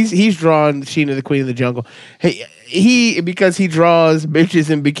too. He's drawn Sheena the Queen of the Jungle. Because he draws bitches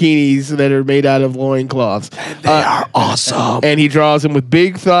in bikinis that are made out of loincloths. They are awesome. And he draws them with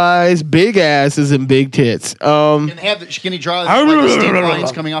big thighs, big asses, and big tits. Can he draw like, the stink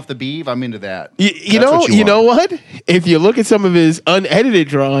lines coming off the beeve? I'm into that. You That's what you know want. what? If you look at some of his unedited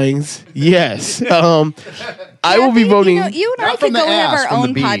drawings, yes. I will be voting. You and I Not from could the go have ass, our from the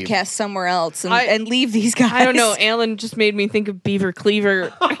own beeve. podcast somewhere else I- and leave these guys. I don't know. Alan just made me think of Beaver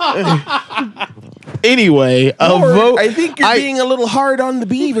Cleaver. Anyway, vote. I think you're being a little hard on the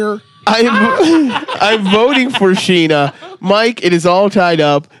beaver. I'm voting for Sheena. Mike, it is all tied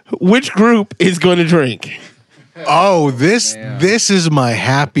up. Which group is going to drink? Oh, this is my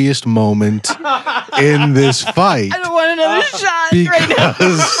happiest moment in this fight I don't want another shot right now.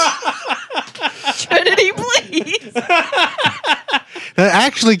 because Trinity, please.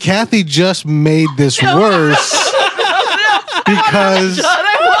 actually Kathy just made this worse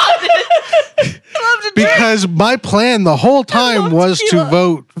because my plan the whole time love was to tequila.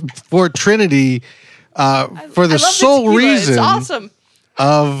 vote for Trinity for the sole reason It's awesome.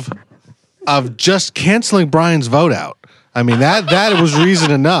 of just canceling Brian's vote out. I mean that was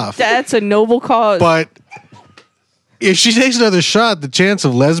reason enough. That's a noble cause. But if she takes another shot, the chance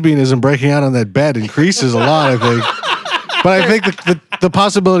of lesbianism breaking out on that bed increases a lot, I think. But I think the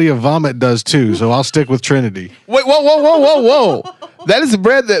possibility of vomit does too, so I'll stick with Trinity. Wait, whoa. That is the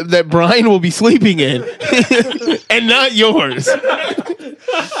bed that Brian will be sleeping in, and not yours.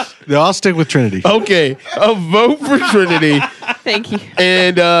 No, I'll stick with Trinity. Okay, a vote for Trinity. Thank you.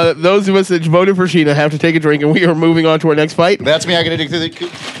 And those of us that voted for Sheena have to take a drink, and we are moving on to our next fight. That's me. I got to dig through the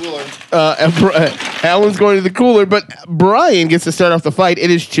cooler. Alan's going to the cooler, but Brian gets to start off the fight. It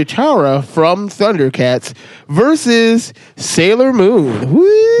is Chitara from Thundercats versus Sailor Moon.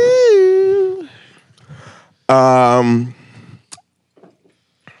 Woo!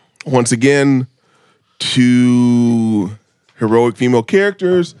 Once again, two heroic female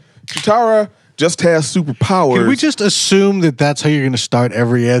characters. Chitara just has superpowers. Can we just assume that that's how you're going to start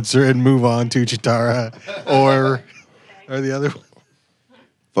every answer and move on to Chitara or the other one?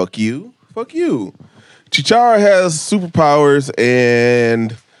 Fuck you. Chitara has superpowers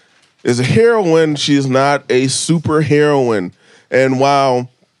and is a heroine. She is not a super heroine. And while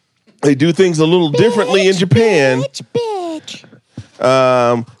they do things a little differently in Japan,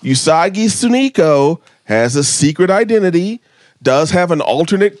 Usagi Tsuneko has a secret identity, does have an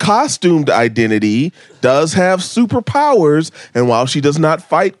alternate costumed identity, does have superpowers, and while she does not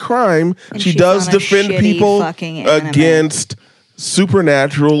fight crime, And she she's does on a defend shitty people fucking anime. against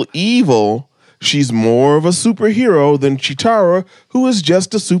supernatural evil. she's more of a superhero than Chitara, who is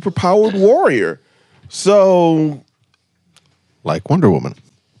just a superpowered warrior. So, Like Wonder Woman.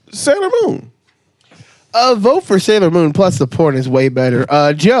 Sailor Moon. Vote for Sailor Moon, plus the porn is way better.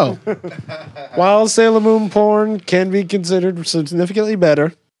 Joe. While Sailor Moon porn can be considered significantly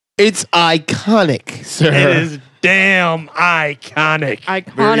better, It's iconic, sir. it is damn iconic.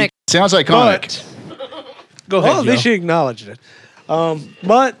 Iconic. Sounds iconic. Go Well, at least she acknowledged it.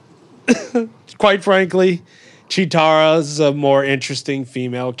 But quite frankly, Chitara's a more interesting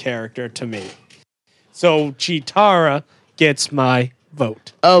female character to me. So Chitara gets my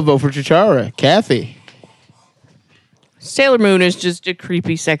vote. Vote for Chitara. Kathy. Sailor Moon is just a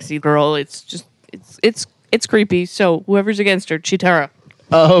creepy, sexy girl. It's creepy. So whoever's against her, Chitara.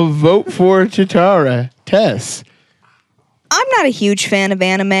 Vote for Chitara. Tess. I'm not a huge fan of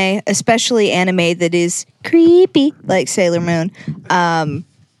anime, especially anime that is creepy like Sailor Moon.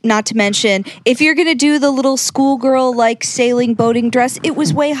 Not to mention, if you're gonna do the little schoolgirl like sailing boating dress, it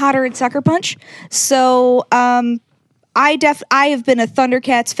was way hotter in Sucker Punch. So I have been a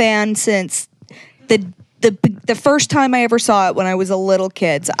Thundercats fan since the first time I ever saw it when I was a little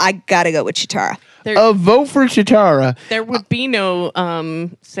kid. So I gotta go with Chitara. Vote for Chitara. There would be no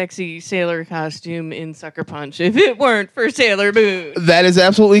sexy sailor costume in Sucker Punch if it weren't for Sailor Moon. That is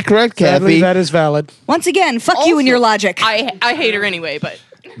absolutely correct, Sadly, Kathy. that is valid. Once again, fuck you and your logic. I hate her anyway, but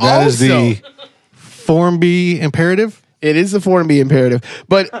That is Also- the Formby imperative. It is the Formby imperative.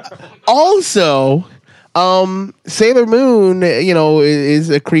 But also, Sailor Moon, is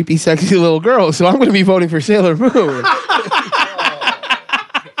a creepy, sexy little girl. So I'm going to be voting for Sailor Moon.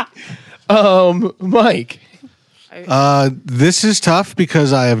 Mike. This is tough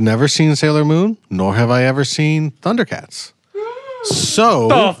because I have never seen Sailor Moon, nor have I ever seen Thundercats. So,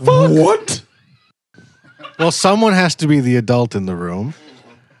 What? well, someone has to be the adult in the room.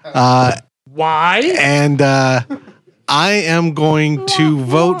 Why? And I am going to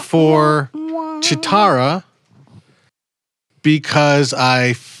vote for Chitara because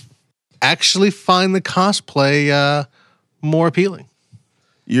I actually find the cosplay more appealing.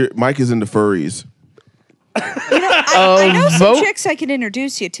 Mike is into furries. I know some vote- chicks I can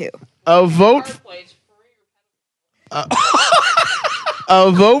introduce you to. Vote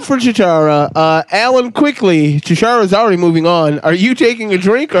for Chitara. Alan, quickly. Chitara's already moving on. Are you taking a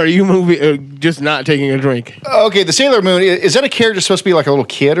drink or are you just not taking a drink? Okay, the Sailor Moon, is that a character supposed to be like a little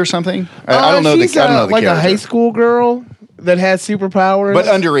kid or something? I don't know. She's I don't know the like character. a high school girl that has superpowers. But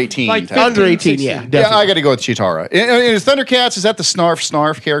under 18. Like type. Under 18, 16. yeah. Yeah, Definitely. I got to go with Chitara. And is Thundercats, is that the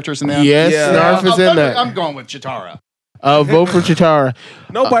Snarf characters in that? Yes, Yeah. Snarf is in that. I'm going with Chitara. Vote for Chitara.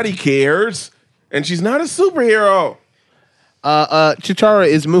 Nobody cares. And she's not a superhero. Chitara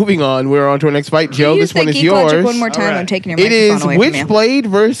is moving on. We're on to our next fight. Joe, Use this one that is geek logic yours. one more time. All right. I'm taking your It microphone is away from you. Witchblade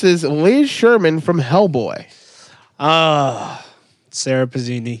versus Liz Sherman from Hellboy. Sarah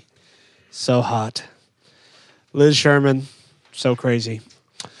Pazzini, so hot. Liz Sherman, so crazy.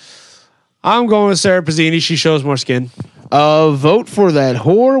 I'm going with Sarah Pazzini. She shows more skin. Vote for that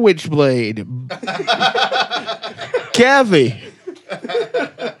whore Witchblade. Kathy.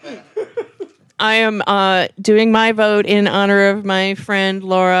 I am doing my vote in honor of my friend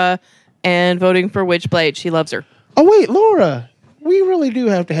Laura and voting for Witchblade. She loves her. Oh, wait, Laura. We really do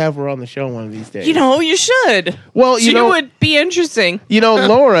have to have her on the show one of these days. You should. Well, she would be interesting.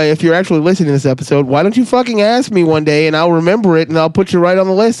 Laura, if you're actually listening to this episode, why don't you fucking ask me one day and I'll remember it and I'll put you right on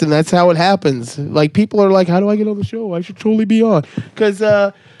the list, and that's how it happens. Like, people are like, how do I get on the show? I should totally be on. Because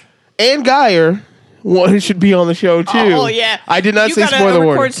Ann Geyer should be on the show, too. Oh, yeah. I did not say You gotta spoiler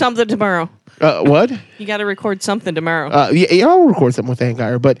record warning. something tomorrow. What? You got to record something tomorrow. Yeah, I'll record something with Ann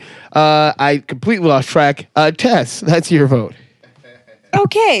Geyer, but I completely lost track. Tess, that's your vote.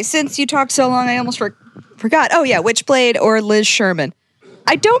 Okay, since you talked so long, I almost forgot. Oh yeah, Witchblade or Liz Sherman.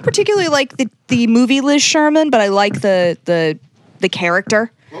 I don't particularly like the movie Liz Sherman, but I like the character.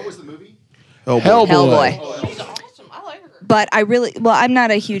 What was the movie? Hellboy. But I'm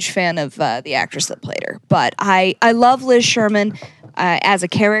not a huge fan of the actress that played her. But I love Liz Sherman as a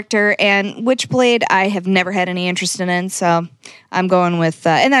character, and Witchblade I have never had any interest in, so I'm going with,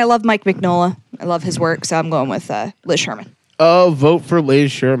 and I love Mike Mignola. I love his work, so I'm going with Liz Sherman. Vote for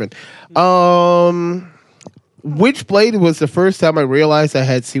Liz Sherman. Witchblade was the first time I realized I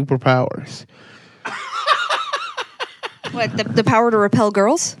had superpowers. What, the power to repel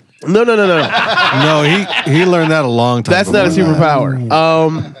girls? No. No, he learned that a long time That's not a before that.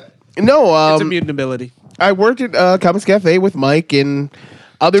 superpower. It's a mutant ability. I worked at Comics Cafe with Mike and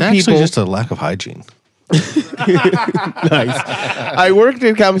other It's actually people. just a lack of hygiene. Nice. I worked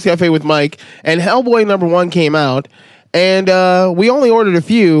at Comics Cafe with Mike, and Hellboy #1 came out, And we only ordered a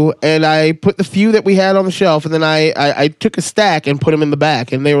few, and I put the few that we had on the shelf, and then I took a stack and put them in the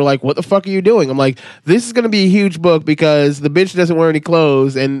back. And they were like, "What the fuck are you doing?" I'm like, "This is going to be a huge book because the bitch doesn't wear any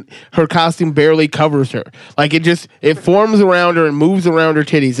clothes, and her costume barely covers her. Like it forms around her and moves around her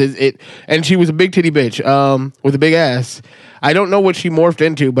titties. And she was a big titty bitch with a big ass. I don't know what she morphed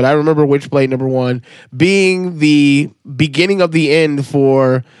into, but I remember Witchblade #1 being the beginning of the end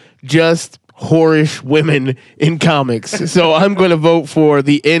for just whorish women in comics. So I'm going to vote for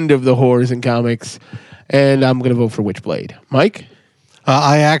the end of the whores in comics, and I'm going to vote for Witchblade. Mike?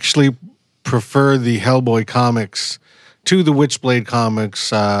 I actually prefer the Hellboy comics to the Witchblade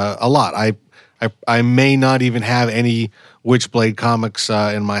comics a lot. I may not even have any Witchblade comics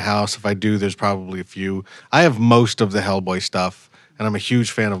in my house. If I do, there's probably a few. I have most of the Hellboy stuff, and I'm a huge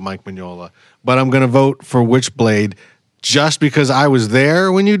fan of Mike Mignola. But I'm going to vote for Witchblade just because I was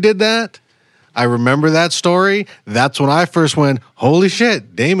there when you did that. I remember that story. That's when I first went, holy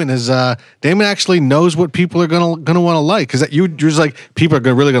shit, Damon actually knows what people are gonna want to like. Because you're just like, people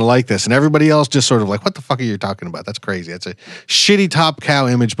are really gonna like this, and everybody else just sort of like, what the fuck are you talking about? That's crazy. That's a shitty Top Cow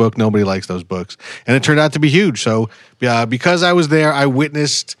Image book. Nobody likes those books, and it turned out to be huge. So because I was there, I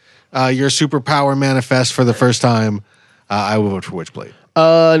witnessed your superpower manifest for the first time. I will vote for Witchblade.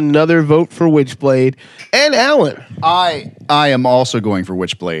 Another vote for Witchblade. And Alan. I am also going for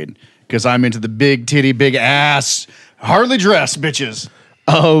Witchblade because I'm into the big titty, big ass, hardly dressed bitches.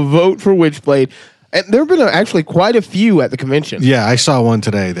 Vote for Witchblade. And there have been actually quite a few at the convention. Yeah, I saw one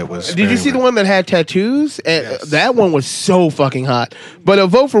today that was. Did you see the one that had tattoos? Yes. That one was so fucking hot. But a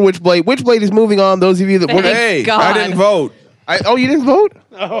vote for Witchblade. Witchblade is moving on. Those of you that were. Hey, God. I didn't vote. You didn't vote?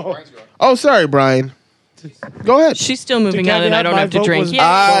 Oh, sorry, Brian. Go ahead. She's still moving on, and I don't have to drink.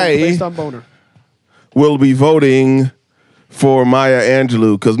 Based on boner. Will be voting for Maya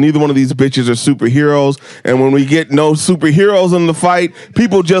Angelou because neither one of these bitches are superheroes, and when we get no superheroes in the fight,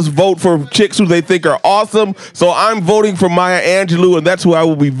 people just vote for chicks who they think are awesome. So I'm voting for Maya Angelou, and that's who I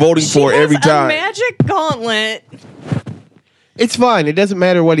will be voting for every time. A magic gauntlet. It's fine. It doesn't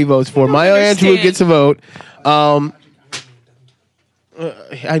matter what he votes for. Maya understand. Angelou gets a vote. I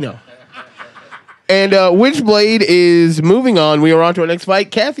know. And Witchblade is moving on. We are on to our next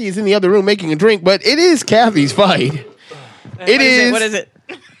fight. Kathy is in the other room making a drink, but it is Kathy's fight. What is it?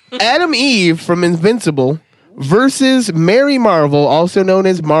 Adam Eve from Invincible versus Mary Marvel, also known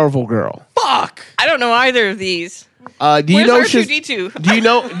as Marvel Girl. Fuck! I don't know either of these. Do you Where's know R2D2? Do you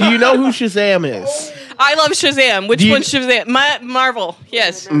know who Shazam is? I love Shazam. Which one's Shazam? Marvel.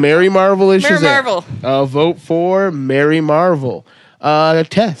 Yes. Mary Marvel is Mary Shazam. Marvel. Vote for Mary Marvel.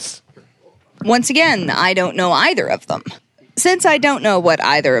 Tess. Once again, I don't know either of them. Since I don't know what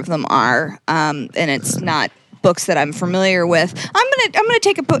either of them are, and it's not books that I'm familiar with, I'm gonna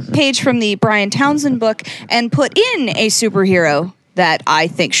take a page from the Brian Townsend book and put in a superhero that I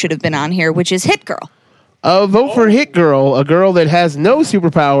think should have been on here, which is Hit Girl. Vote for Hit Girl, a girl that has no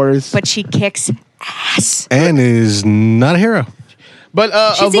superpowers, But she kicks ass. And is not a hero. But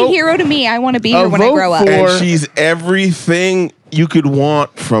She's a hero to me. I want to be her when I vote grow up. for- And she's everything you could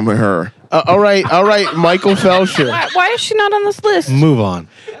want from her. all right, Michael Felsher. Why is she not on this list? Move on.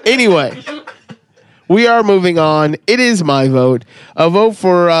 Anyway, we are moving on. It is my vote. A vote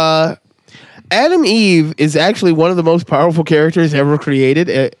for Adam Eve is actually one of the most powerful characters ever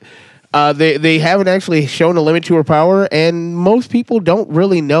created. They haven't actually shown a limit to her power, and most people don't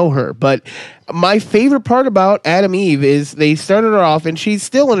really know her. But my favorite part about Adam Eve is they started her off, and she's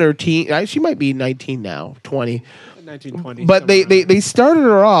still in her teen. She might be 19 now, 20. 1920. But they started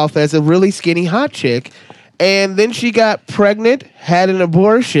her off as a really skinny hot chick, and then she got pregnant, had an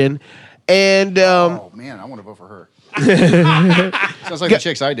abortion, and Oh man, I want to vote for her. Sounds like the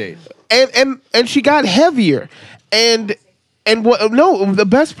chicks I date. and she got heavier, and what? No, the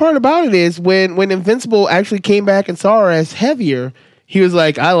best part about it is when Invincible actually came back and saw her as heavier, he was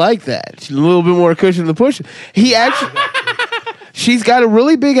like, I like that. She's a little bit more cushion to push. He actually. She's got a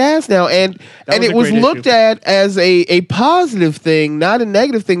really big ass now, and it was looked at as a positive thing, not a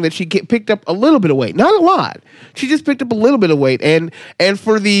negative thing, that she picked up a little bit of weight. Not a lot. She just picked up a little bit of weight. And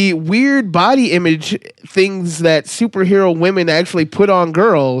for the weird body image things that superhero women actually put on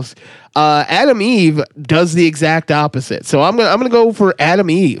girls, Adam Eve does the exact opposite. So I'm gonna go for Adam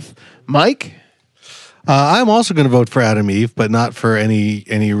Eve. Mike? I'm also going to vote for Adam Eve, but not for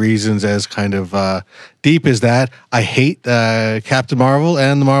any reasons as kind of deep as that. I hate Captain Marvel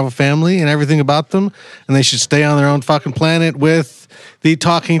and the Marvel family and everything about them, and they should stay on their own fucking planet with the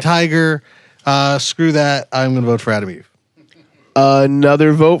talking tiger. Screw that. I'm going to vote for Adam Eve.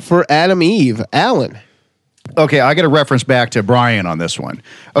 Another vote for Adam Eve. Alan? Okay, I got to reference back to Brian on this one.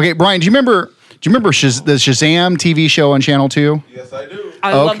 Okay, Brian, do you remember Do you remember the Shazam TV show on Channel 2? Yes, I do.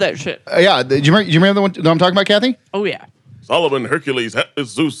 I love that shit. Yeah. Do you remember the one that I'm talking about, Kathy? Oh yeah. Solomon, Hercules,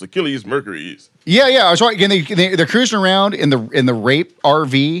 Zeus, Achilles, Mercury. Yeah, yeah. I was right. Again, they're cruising around in the rape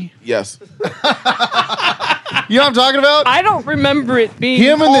RV. Yes. You know what I'm talking about? I don't remember it being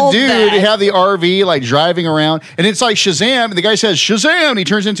Him and the called dude that. have the RV like driving around, and it's like Shazam. And the guy says Shazam, and he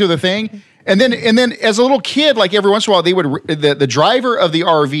turns into the thing. And then as a little kid, like every once in a while, they would the driver of the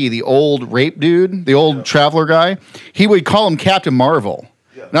RV, the old rape dude, the old traveler guy, he would call him Captain Marvel.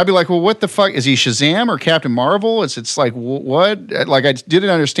 And I'd be like, well, what the fuck? Is he Shazam or Captain Marvel? It's like, what? Like, I didn't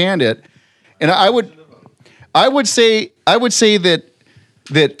understand it. And I would say that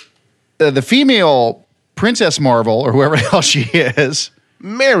the female Princess Marvel, or whoever the hell she is,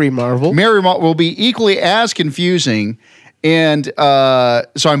 Mary Marvel. will be equally as confusing. And so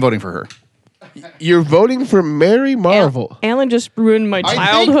I'm voting for her. You're voting for Mary Marvel. Alan just ruined my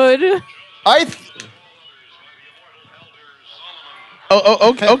I think- childhood.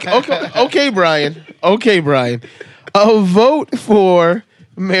 Okay, Brian. Okay, Brian. A vote for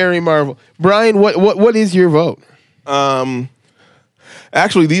Mary Marvel. Brian, what is your vote?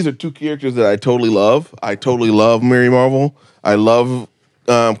 Actually, these are two characters that I totally love. I totally love Mary Marvel. I love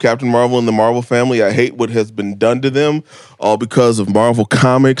Captain Marvel and the Marvel family. I hate what has been done to them, all because of Marvel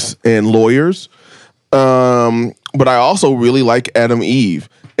Comics and lawyers. But I also really like Adam Eve.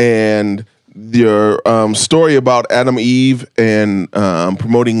 And your story about Adam Eve and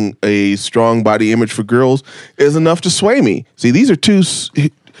promoting a strong body image for girls is enough to sway me. See, these are two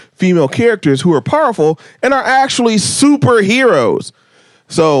female characters who are powerful and are actually superheroes.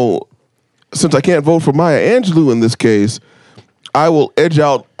 So, since I can't vote for Maya Angelou in this case, I will edge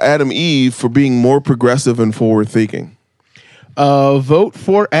out Adam Eve for being more progressive and forward-thinking. Vote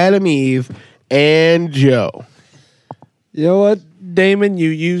for Adam Eve and Joe. You know what, Damon? You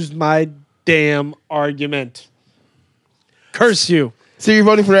used my damn argument. Curse you. So you're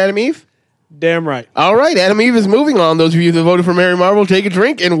voting for Adam Eve? Damn right. All right, Adam Eve is moving on. Those of you that voted for Mary Marvel, take a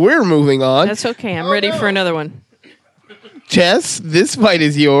drink, and we're moving on. That's okay. I'm ready for another one. Chess, this fight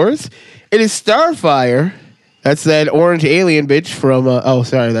is yours. It is Starfire. That's that orange alien bitch from.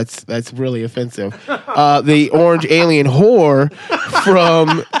 That's really offensive. The orange alien whore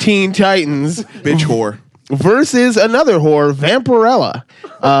from Teen Titans Bitch whore. versus another whore, Vampirella.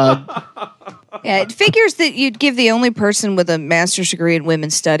 Yeah, it figures that you'd give the only person with a master's degree in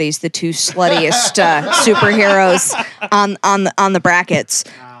women's studies the two sluttiest superheroes on the brackets.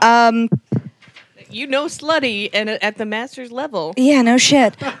 You know, slutty and at the master's level. Yeah, no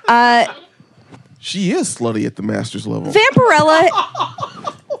shit. She is slutty at the master's level. Vampirella.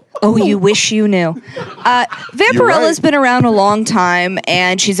 Oh, you wish you knew. Vampirella's right. been around a long time,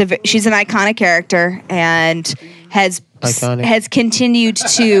 and she's an iconic character, and has continued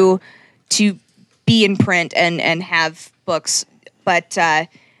to be in print and have books. But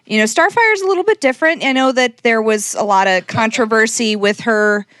Starfire's a little bit different. I know that there was a lot of controversy with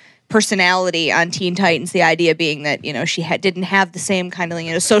her personality on Teen Titans. The idea being that she didn't have the same kind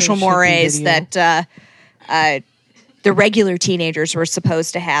of social mores that the regular teenagers were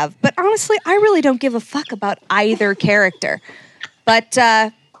supposed to have. But honestly, I really don't give a fuck about either character. But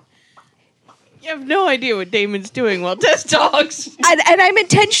You have no idea what Damon's doing while test dogs. and I'm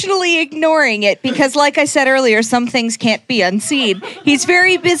intentionally ignoring it because, like I said earlier, some things can't be unseen. He's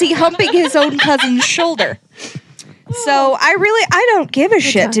very busy humping his own cousin's shoulder. So I don't give a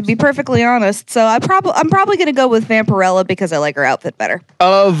shit, to be perfectly honest. So I'm probably going to go with Vampirella because I like her outfit better.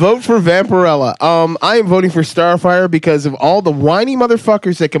 Vote for Vampirella. I am voting for Starfire because of all the whiny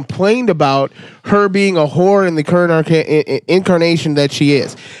motherfuckers that complained about her being a whore in the current incarnation that she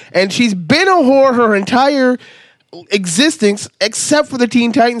is. And she's been a whore her entire existence except for the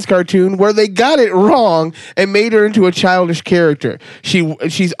Teen Titans cartoon where they got it wrong and made her into a childish character.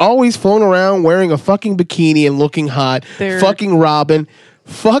 She's always flown around wearing a fucking bikini and looking hot. Fucking Robin.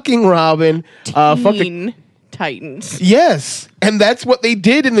 Teen Titans. Yes. And that's what they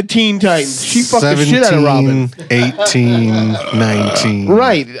did in the Teen Titans. She fucked the shit out of Robin. 18, 19.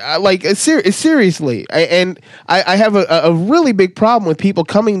 Right. Seriously. I have a really big problem with people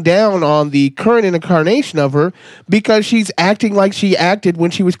coming down on the current incarnation of her because she's acting like she acted when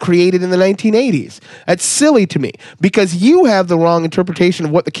she was created in the 1980s. That's silly to me because you have the wrong interpretation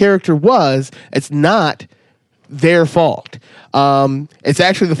of what the character was. It's not their fault. It's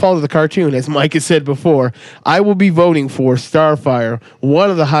actually the fault of the cartoon, as Mike has said before. I will be voting for Starfire,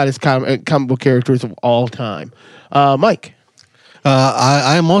 one of the hottest comic book characters of all time. Mike?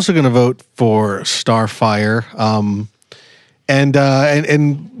 I'm also going to vote for Starfire. And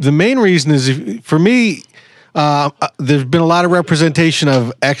the main reason is, for me, There's been a lot of representation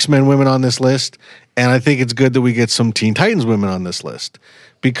of X-Men women on this list, and I think it's good that we get some Teen Titans women on this list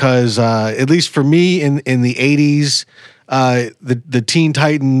because, at least for me, in the 80s, the Teen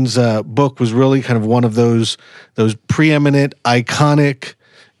Titans book was really kind of one of those preeminent, iconic,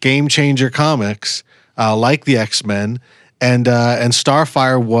 game changer comics like the X-Men. And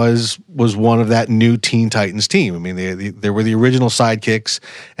Starfire was one of that new Teen Titans team. I mean, they were the original sidekicks,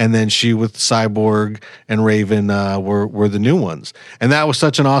 and then she with Cyborg and Raven were the new ones. And that was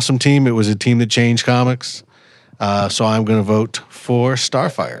such an awesome team. It was a team that changed comics. So I'm going to vote for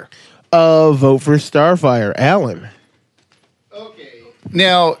Starfire. Vote for Starfire. Alan. Okay.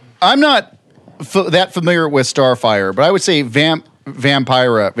 Now, I'm not that familiar with Starfire, but I would say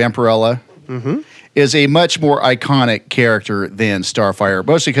Vampirella. Is a much more iconic character than Starfire,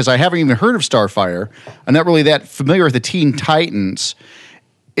 mostly because I haven't even heard of Starfire. I'm not really that familiar with the Teen Titans.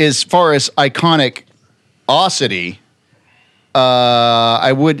 As far as iconic-ocity,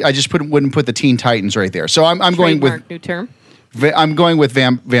 I just wouldn't put the Teen Titans right there. So I'm going with new term. I'm going with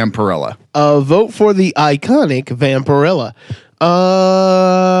Vampirella. Vote for the iconic Vampirella.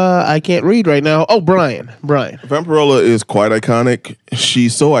 I can't read right now. Oh, Brian. Vampirella is quite iconic.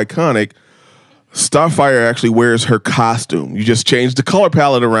 She's so iconic. Starfire actually wears her costume. You just change the color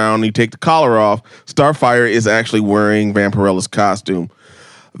palette around, you take the collar off. Starfire is actually wearing Vampirella's costume.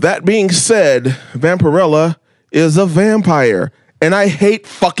 That being said, Vampirella is a vampire. And I hate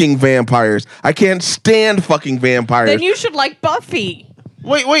fucking vampires. I can't stand fucking vampires. Then you should like Buffy.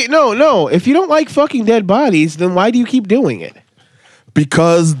 Wait, no. If you don't like fucking dead bodies, then why do you keep doing it?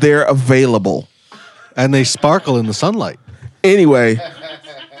 Because they're available. And they sparkle in the sunlight. Anyway.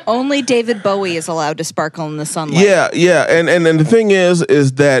 Only David Bowie is allowed to sparkle in the sunlight. Yeah. And the thing is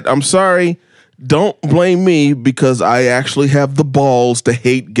that I'm sorry, don't blame me because I actually have the balls to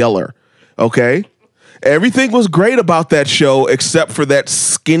hate Geller. Okay? Everything was great about that show except for that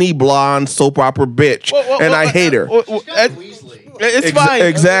skinny blonde soap opera bitch. And I hate her. It's fine.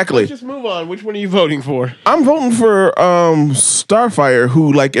 Exactly. Let's just move on. Which one are you voting for? I'm voting for Starfire,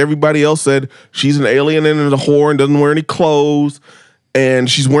 who, like everybody else said, she's an alien and a whore and doesn't wear any clothes. And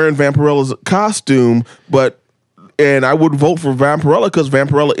she's wearing Vampirella's costume. And I would vote for Vampirella because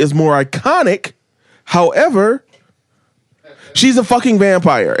Vampirella is more iconic. However, she's a fucking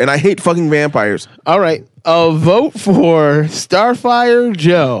vampire, and I hate fucking vampires. All right. Vote for Starfire,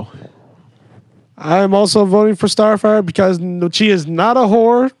 Joe. I'm also voting for Starfire because she is not a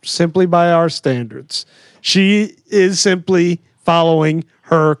whore simply by our standards. She is simply following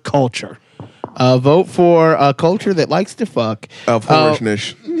her culture. Vote for a culture that likes to fuck. Of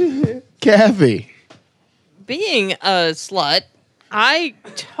whorishness. Kathy. Being a slut, I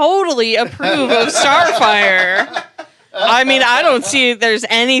totally approve of Starfire. I mean, I don't see there's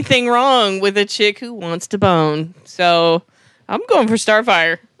anything wrong with a chick who wants to bone. So I'm going for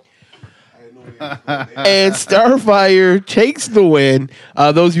Starfire. And Starfire takes the win.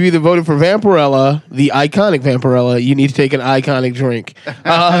 Those of you that voted for Vampirella, the iconic Vampirella, you need to take an iconic drink.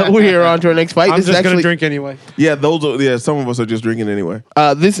 We're on to our next fight. I'm just going to drink anyway. Yeah, some of us are just drinking anyway.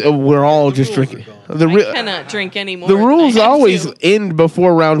 We're all just drinking. I cannot drink anymore. The rules than I have always to. end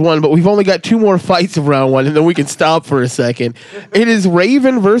before round one, but we've only got 2 more fights of round one, and then we can stop for a second. It is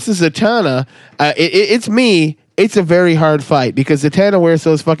Raven versus Zatanna. It's me. It's a very hard fight because Zatanna wears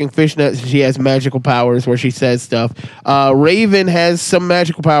those fucking fishnets and she has magical powers where she says stuff. Raven has some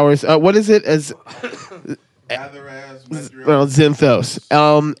magical powers. What is it?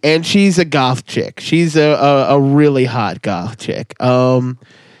 Zinthos. And she's a goth chick. She's a really hot goth chick.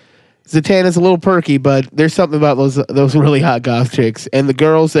 Zatanna's a little perky, but there's something about those really hot goth chicks. And the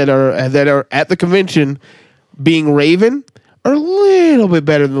girls that are at the convention being Raven are a little bit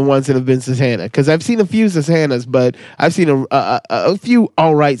better than the ones that have been Zatanna. Because I've seen a few Zatannas, but I've seen a few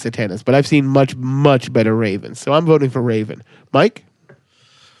all right Zatannas, but I've seen much, much better Ravens. So I'm voting for Raven. Mike?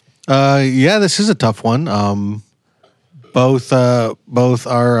 Yeah, this is a tough one. Both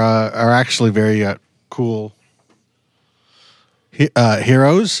are actually very cool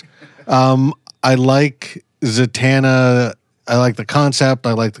heroes. I like Zatanna. I like the concept.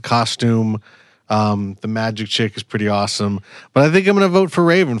 I like the costume. The magic chick is pretty awesome. But I think I'm going to vote for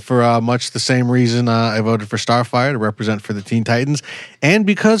Raven for much the same reason I voted for Starfire to represent for the Teen Titans. And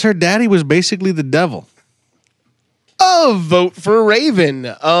because her daddy was basically the devil. Vote for Raven.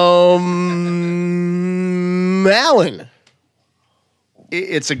 Alan.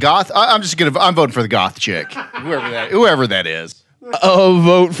 It's a goth. I'm voting for the goth chick, whoever that is.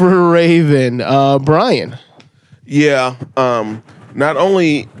 Vote for Raven. Brian. Yeah. Not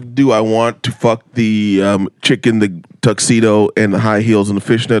only do I want to fuck the chick in the tuxedo and the high heels and the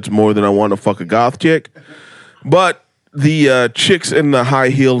fishnets more than I want to fuck a goth chick, But the chicks in the high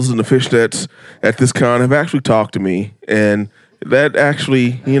heels and the fishnets at this con have actually talked to me, and that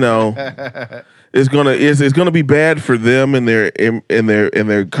actually, is gonna be bad for them and their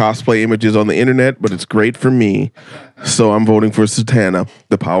cosplay images on the internet, but it's great for me. So I'm voting for Zatanna,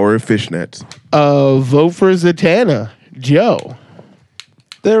 the power of fishnets. Vote for Zatanna. Joe.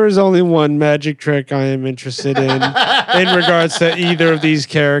 There is only one magic trick I am interested in regards to either of these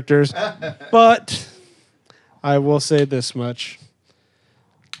characters. But I will say this much.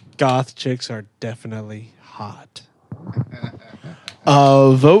 Goth chicks are definitely hot.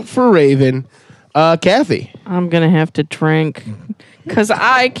 Vote for Raven. Kathy. I'm gonna have to drink because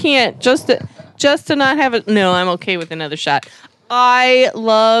I can't just to not have it. No, I'm okay with another shot. I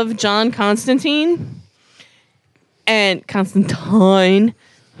love John Constantine and Constantine,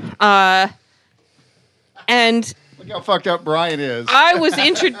 and Look how fucked up Brian is. I was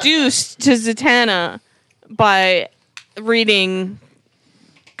introduced to Zatanna by reading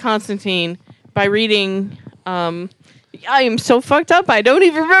Constantine. By reading, I am so fucked up. I don't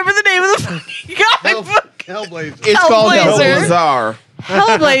even remember the name of the fucking comic book. Hellblazer. It's called Hellblazer. Bizarre.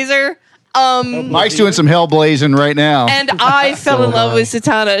 Hellblazer. Mike's doing some hellblazing right now. And I fell in love with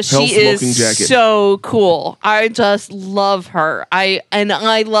Zatanna. She Hell-smoking is jacket. so cool. I just love her. I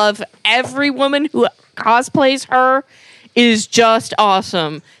love every woman who cosplays her. Is just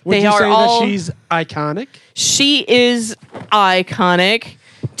awesome. Would They you are say all. that she's iconic? She is iconic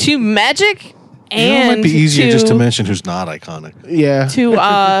to magic and It might be easier to, just to mention who's not iconic. Yeah. to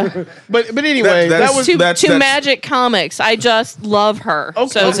But anyway, That's- that was to Magic Comics. I just love her. Okay.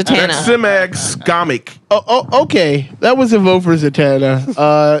 So That's Zatanna. Simag's comic. okay. That was a vote for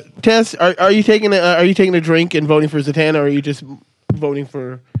Zatanna. Tess, are you taking a drink and voting for Zatanna, or are you just voting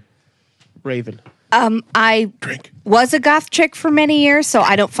for Raven? I was a goth chick for many years, so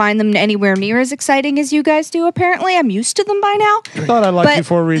I don't find them anywhere near as exciting as you guys do, apparently. I'm used to them by now. Thought I liked you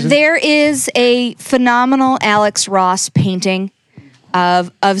for a reason. There is a phenomenal Alex Ross painting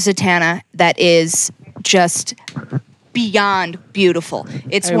of Zatanna that is just beyond beautiful.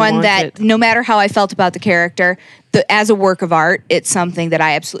 It's I one want that, it. no matter how I felt about the character, as a work of art, it's something that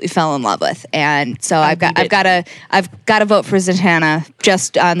I absolutely fell in love with. And so I've got to vote for Zatanna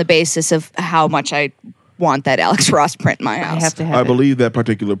just on the basis of how much I want that Alex Ross print in my house. I have to have I it. believe that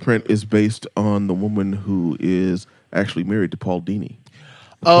particular print is based on the woman who is actually married to Paul Dini.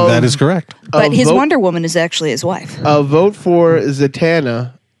 That is correct. But his vote- Wonder Woman is actually his wife. Vote for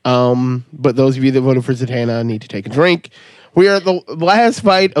Zatanna. But those of you that voted for Zatanna need to take a drink. We are at the last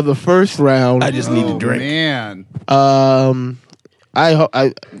fight of the first round. I just need to drink. Man.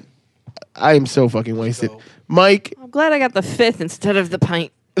 I am so fucking wasted. Mike, I'm glad I got the fifth instead of the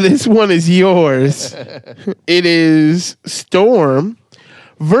pint. this one is yours. It is Storm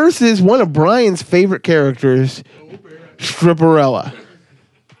versus one of Brian's favorite characters, Stripperella.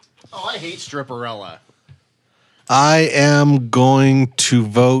 Oh, I hate Stripperella. I am going to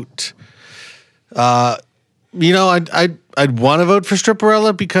vote. I'd want to vote for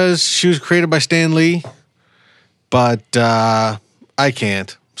Stripperella because she was created by Stan Lee, but I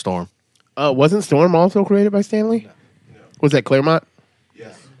can't. Storm. Wasn't Storm also created by Stanley? No. Was that Claremont?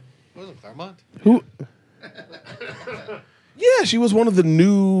 Was it Claremont? Who? Yeah, she was one of the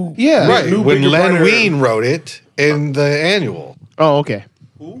new. Yeah. Right. new When bigger Len writer- Wein wrote it in the annual. Oh, okay.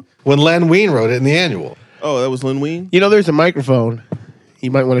 When Len Wein wrote it in the annual. Oh, that was Len Wein? You know, there's a microphone.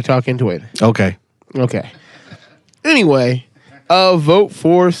 You might want to talk into it. Okay. Okay. Anyway, vote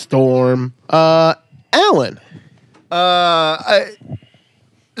for Storm. Alan.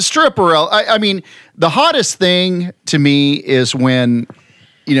 Stripperella. I mean, the hottest thing to me is when,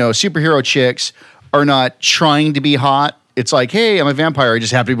 superhero chicks are not trying to be hot. It's like, hey, I'm a vampire. I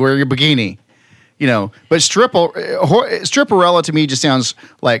just have to be wearing a bikini. But Stripperella to me just sounds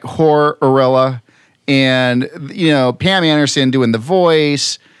like Horrorella. And, Pam Anderson doing the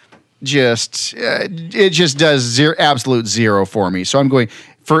voice, it just does absolute zero for me. So I'm going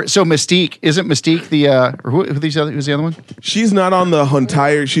so Mystique, isn't Mystique who's the other one? She's not on the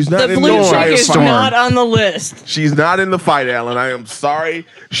entire. She's not The in blue the chick entire is fight. not on the list. She's not in the fight, Alan. I am sorry.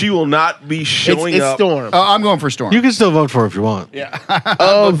 She will not be showing It's up. Storm. I'm going for Storm. You can still vote for her if you want.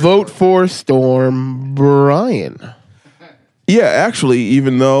 Vote for Storm. Brian. Yeah, actually,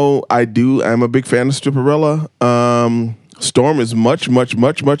 even though I'm a big fan of Stripperella. Storm is much, much,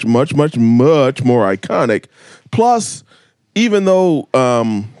 much, much, much, much, much more iconic. Plus, even though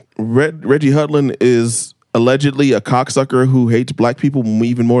Reggie Hudlin is allegedly a cocksucker who hates black people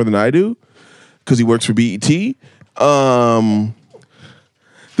even more than I do, because he works for BET,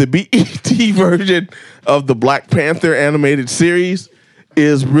 the BET version of the Black Panther animated series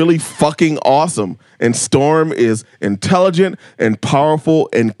is really fucking awesome. And Storm is intelligent and powerful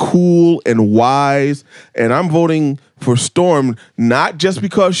and cool and wise. And I'm voting for Storm not just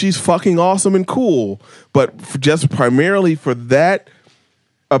because she's fucking awesome and cool, but just primarily for that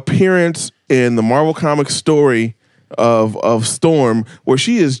appearance in the Marvel Comics story of Storm, where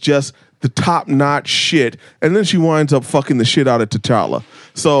she is just the top-notch shit, and then she winds up fucking the shit out of T'Challa.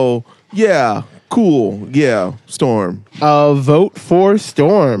 So, yeah, cool. Yeah, Storm. Vote for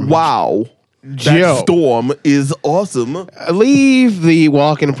Storm. Wow. Joe. That Storm is awesome. Leave the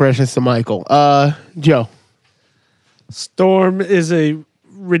walk-in impressions to Michael. Joe. Storm is a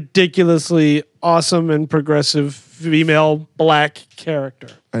ridiculously awesome and progressive female black character.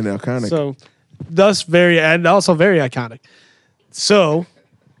 And iconic. So, thus very iconic. So,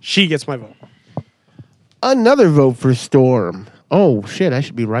 she gets my vote. Another vote for Storm. Oh, shit, I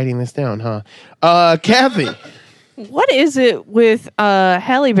should be writing this down, huh? Kathy. What is it with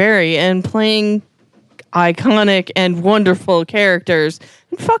Halle Berry and playing iconic and wonderful characters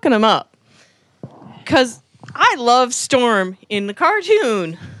and fucking them up? Because I love Storm in the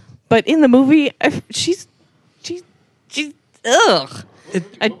cartoon, but in the movie, she's ugh.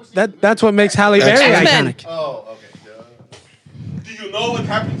 That's what makes Halle Berry X-Men. iconic. Oh, okay. Do you know what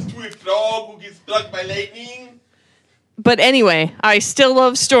happens to a frog who gets struck by lightning? But anyway, I still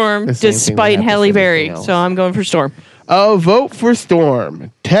love Storm The same thing that despite happens Halle to Berry, everything else. so I'm going for Storm. Vote for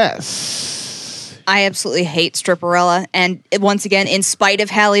Storm. Tess. I absolutely hate Stripperella. And once again, in spite of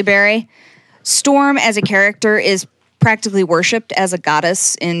Halle Berry, Storm as a character is practically worshipped as a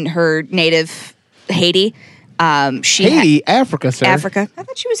goddess in her native Haiti. Haiti, Africa, sir. Africa. I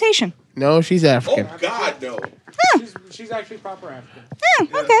thought she was Haitian. No, she's African. Oh, God, no. She's actually proper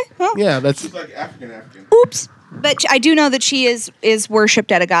African. Okay. Well, Yeah, that's She's like African. oops. But I do know that she is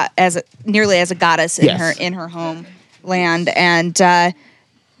worshipped nearly as a goddess in Yes. her homeland, and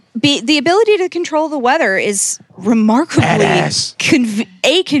the ability to control the weather is remarkably Badass.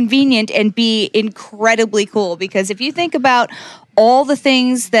 convenient and B, incredibly cool. Because if you think about all the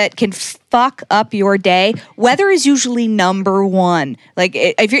things that can fuck up your day, weather is usually number one. Like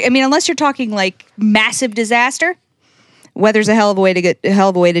unless you're talking like massive disaster, weather's a hell of a way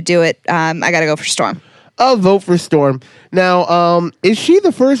to do it. I got to go for Storm. I'll vote for Storm. Now, is she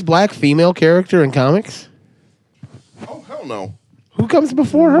the first black female character in comics? Oh, hell no. Who comes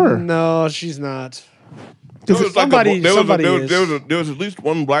before her? No, she's not. There was Somebody is. there was at least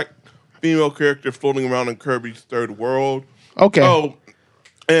one black female character floating around in Kirby's Third World. Okay. Oh,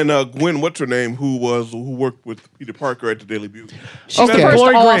 and Gwen, what's her name, who worked with Peter Parker at the Daily Bugle. She's Okay. the first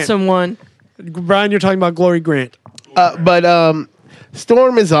Glory Grant. awesome one. Brian, you're talking about Glory Grant. But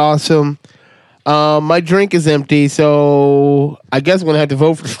Storm is awesome. My drink is empty, so I guess I'm going to have to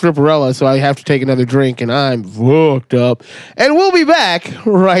vote for Stripperella, so I have to take another drink, and I'm fucked up. And we'll be back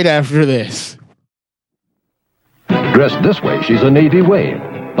right after this. Dressed this way, she's a Navy Wave.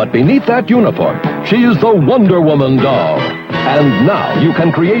 But beneath that uniform, she is the Wonder Woman doll. And now you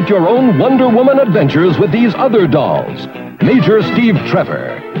can create your own Wonder Woman adventures with these other dolls. Major Steve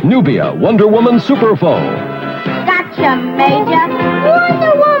Trevor, Nubia, Wonder Woman Super Foe. Gotcha, Major.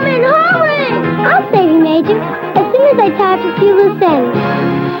 Wonder Woman, hurry! I'll save you, Major, as soon as I tie up a few loose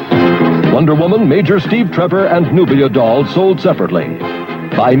ends. Wonder Woman, Major Steve Trevor, and Nubia dolls sold separately.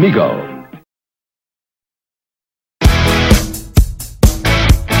 By Mego.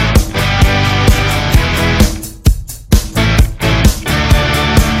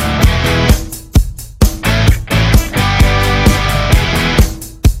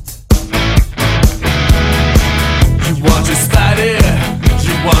 You want your Spidey,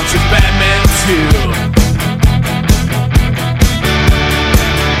 you want your Batman too.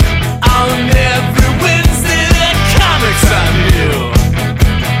 On every Wednesday, the comics are new.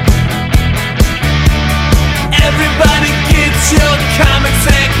 Everybody gets your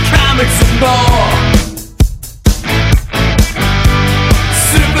comics and more.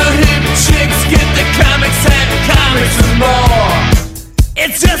 Super hip chicks get the comics and more.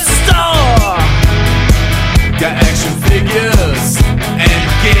 It's a store. Got action figures and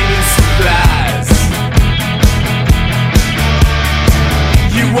gaming supplies.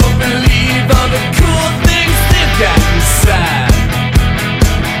 You won't believe all the cool things they've got inside.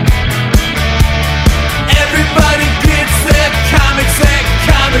 Everybody gets their comics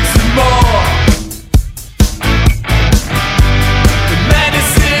and more. The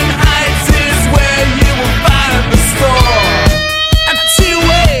Madison Heights is where you will find the store. A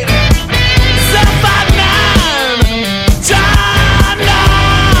two-way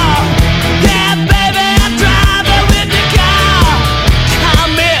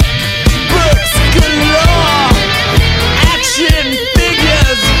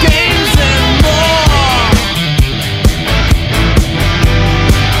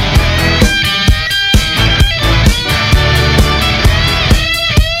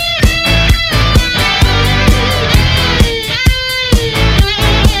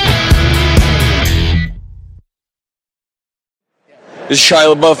This is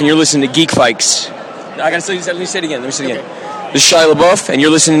Shia LaBeouf, and you're listening to Geek Fights. I gotta say, let me say it again. This is Shia LaBeouf, and you're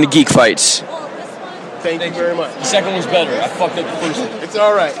listening to Geek Fights. Thank you very much. The second one's better. I fucked up the first one. It's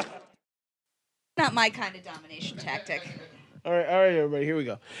all right. Not my kind of domination tactic. All right, everybody, here we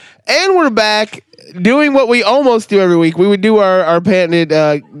go. And we're back doing what we almost do every week. We would do our patented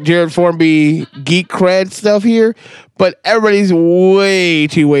Jared Formby geek cred stuff here, but everybody's way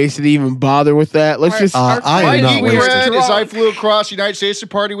too wasted to even bother with that. Let's just... I am not geek wasted. cred is I flew across the United States to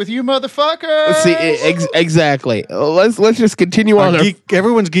party with you, motherfucker. See, exactly. Let's just continue on.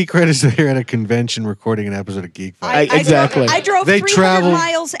 Everyone's geek cred is there at a convention recording an episode of Geek Fight. Exactly. I drove They 300 travel-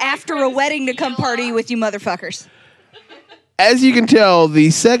 miles after a wedding to come party with you motherfuckers. As you can tell,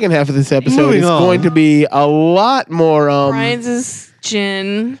 the second half of this episode Moving is on. going to be a lot more... Brian's is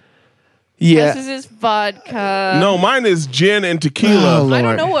gin. yeah. This is vodka. No, mine is gin and tequila. Oh, I don't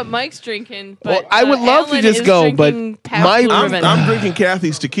Lord. know what Mike's drinking, Well, but I would love to Alan just is go, but drinking my- Pabst Blue Ribbon. I'm drinking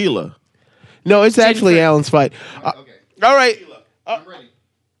Kathy's tequila. No, it's actually free. Alan's fight. All right.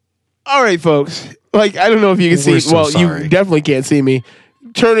 All right, folks. Like, I don't know if you can see. We're so Well, sorry. you definitely can't see me.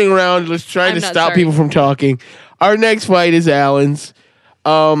 Turning around, just trying I'm to not stop sorry. people from talking. Our next fight is Alan's.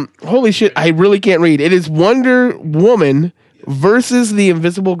 Holy shit, I really can't read. It is Wonder Woman versus the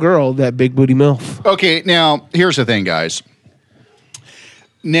Invisible Girl, that big booty MILF. Okay, now here's the thing, guys.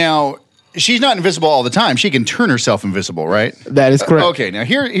 Now she's not invisible all the time. She can turn herself invisible, right? That is correct. Okay, now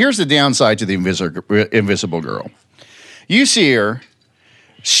here's the downside to the invisible girl. You see her,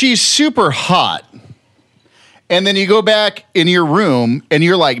 she's super hot, and then you go back in your room and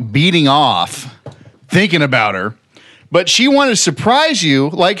you're like beating off, thinking about her, but she wanted to surprise you,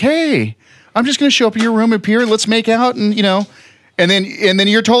 like, hey, I'm just going to show up in your room, appear, let's make out, and and then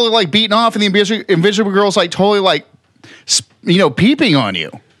you're totally like beating off, and the invisible girl's like totally like, peeping on you.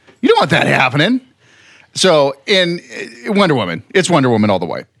 You don't want that happening. So in Wonder Woman, it's Wonder Woman all the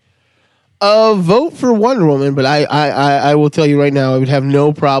way. Vote for Wonder Woman, but I will tell you right now, I would have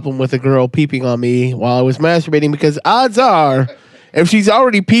no problem with a girl peeping on me while I was masturbating, because odds are, if she's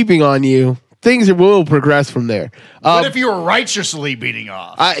already peeping on you, things will progress from there. What if you were righteously beating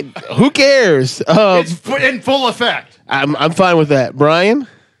off? Who cares? It's in full effect. I'm fine with that. Brian?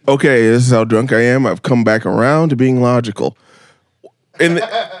 Okay, this is how drunk I am. I've come back around to being logical. And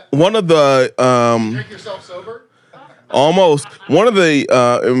one of the Drink yourself sober? almost one of the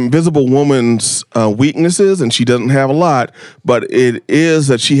Invisible Woman's weaknesses, and she doesn't have a lot, but it is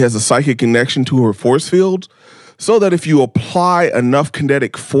that she has a psychic connection to her force fields. So that if you apply enough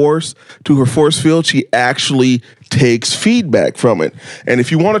kinetic force to her force field, she actually takes feedback from it. And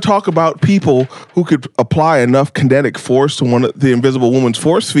if you want to talk about people who could apply enough kinetic force to one of the Invisible Woman's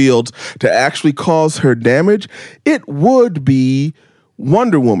force fields to actually cause her damage, it would be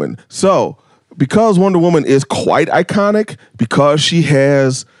Wonder Woman. So, because Wonder Woman is quite iconic, because she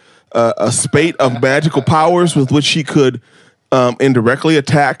has a spate of magical powers with which she could indirectly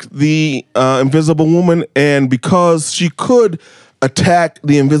attack the Invisible Woman, and because she could attack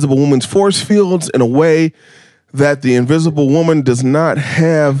the Invisible Woman's force fields in a way that the Invisible Woman does not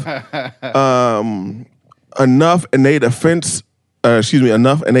have enough innate defense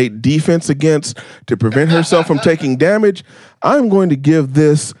against to prevent herself from taking damage, I'm going to give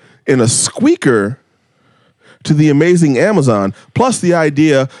this in a squeaker to the amazing Amazon. Plus the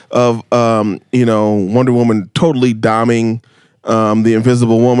idea of Wonder Woman totally doming the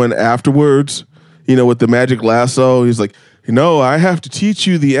Invisible Woman afterwards, with the magic lasso. He's like, I have to teach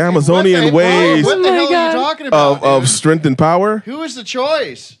you the Amazonian ways What the hell are you talking about? of strength and power. Who is the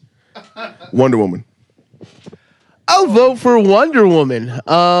choice? Wonder Woman. I'll vote for Wonder Woman.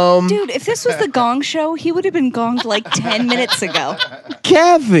 Dude, if this was the Gong Show, he would have been gonged like 10 minutes ago.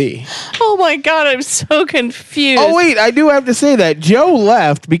 Kathy. Oh my god, I'm so confused. Oh, wait, I do have to say that. Joe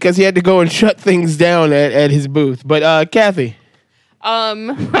left because he had to go and shut things down at his booth. But, Kathy.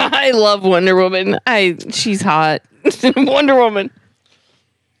 I love Wonder Woman. She's hot. Wonder Woman.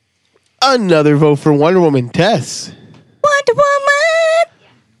 Another vote for Wonder Woman. Tess. Wonder Woman!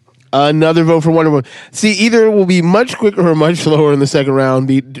 Another vote for Wonder Woman. See, either it will be much quicker or much slower in the second round.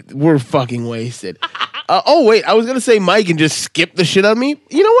 We're fucking wasted. Wait, I was going to say Mike and just skip the shit out of me.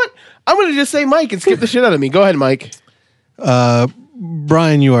 You know what? I'm going to just say Mike and skip the shit out of me. Go ahead, Mike.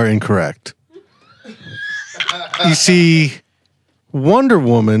 Brian, you are incorrect. You see, Wonder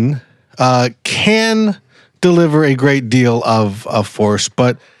Woman can deliver a great deal of force,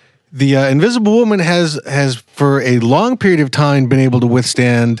 but the Invisible Woman has for a long period of time been able to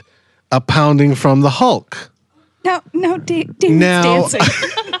withstand a pounding from the Hulk. No, Damon's dancing.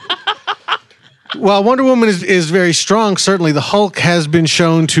 While Wonder Woman is very strong, certainly the Hulk has been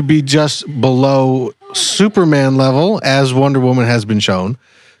shown to be just below Superman level as Wonder Woman has been shown.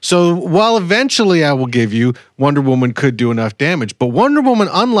 So while eventually I will give you Wonder Woman could do enough damage, but Wonder Woman,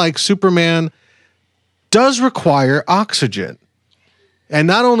 unlike Superman, does require oxygen. And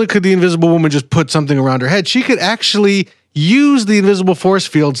not only could the Invisible Woman just put something around her head, she could actually use the invisible force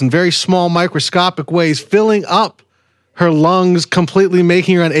fields in very small microscopic ways, filling up her lungs, completely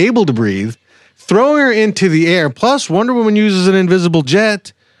making her unable to breathe, throwing her into the air. Plus, Wonder Woman uses an invisible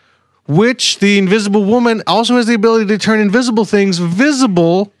jet, which the Invisible Woman also has the ability to turn invisible things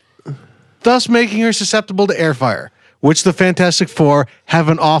visible, thus making her susceptible to air fire, which the Fantastic Four have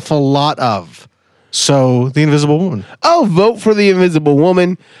an awful lot of. So, the Invisible Woman. I'll vote for the Invisible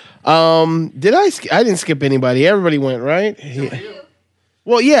Woman. Did I? I didn't skip anybody. Everybody went, right? Yeah.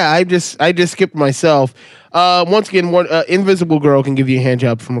 Well, yeah. I just skipped myself. Once again, Invisible Girl can give you a hand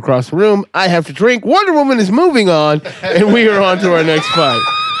job from across the room. I have to drink. Wonder Woman is moving on, and we are on to our next fight.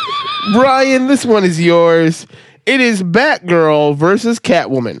 Brian, this one is yours. It is Batgirl versus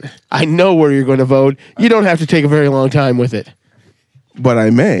Catwoman. I know where you're going to vote. You don't have to take a very long time with it. But I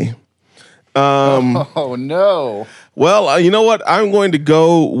may. Oh, no. Well, you know what? I'm going to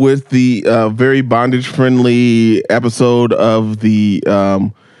go with the very bondage-friendly episode of the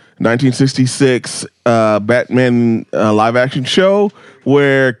 1966 Batman live-action show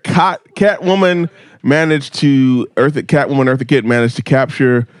where Catwoman Eartha Kitt managed to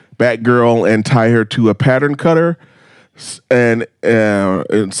capture Batgirl and tie her to a pattern cutter. And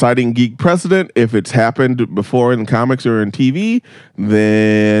citing geek precedent, if it's happened before in comics or in TV,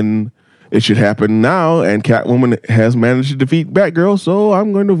 then it should happen now, and Catwoman has managed to defeat Batgirl, so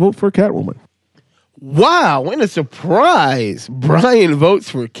I'm going to vote for Catwoman. Wow, what a surprise. Brian votes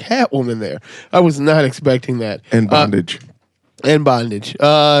for Catwoman there. I was not expecting that. And bondage.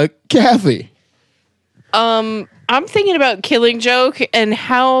 Kathy. I'm thinking about Killing Joke and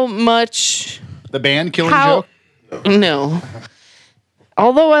how much... The band Killing Joke? No.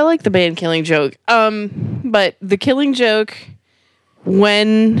 Although I like the band Killing Joke. But the Killing Joke,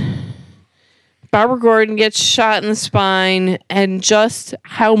 when Barbara Gordon gets shot in the spine, and just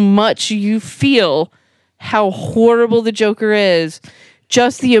how much you feel how horrible the Joker is.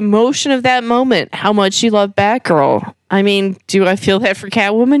 Just the emotion of that moment, how much you love Batgirl. I mean, do I feel that for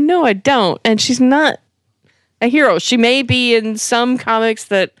Catwoman? No, I don't. And she's not a hero. She may be in some comics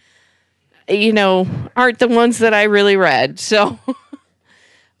that, you know, aren't the ones that I really read. So,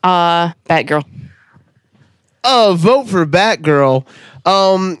 Batgirl. Vote for Batgirl.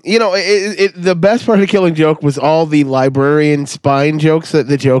 You know, the best part of Killing Joke was all the librarian spine jokes that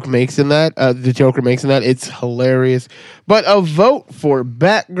the Joker makes in that. It's hilarious. But a vote for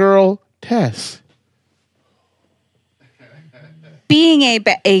Batgirl. Tess. Being a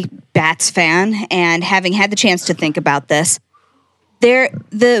Bats fan and having had the chance to think about this, the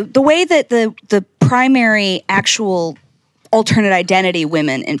way that the primary actual alternate identity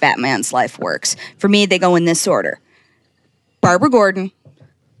women in Batman's life works, for me, they go in this order: Barbara Gordon,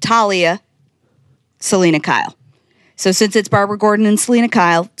 Talia, Selena Kyle. So since it's Barbara Gordon and Selena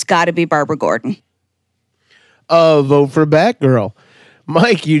Kyle, it's got to be Barbara Gordon. Vote for Batgirl.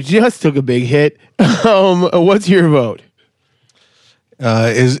 Mike, you just took a big hit. What's your vote?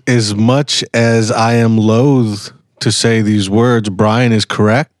 As much as I am loath to say these words, Brian is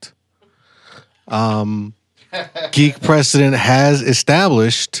correct. Geek precedent has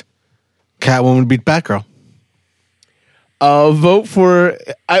established Catwoman beat Batgirl. Vote for...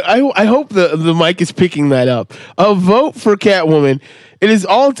 I hope the mic is picking that up. Vote for Catwoman. It is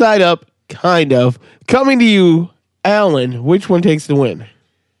all tied up, kind of. Coming to you, Alan. Which one takes the win?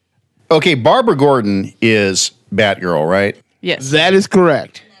 Okay, Barbara Gordon is Batgirl, right? Yes. That is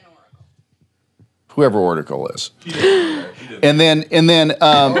correct. Whoever Oracle is. And then,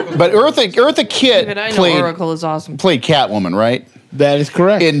 but Eartha Kitt Even I know Oracle is awesome. played Catwoman, right? That is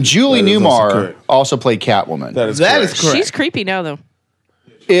correct. And Julie Newmar also played Catwoman. That is correct. She's creepy now, though.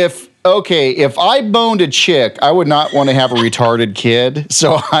 If I boned a chick, I would not want to have a retarded kid,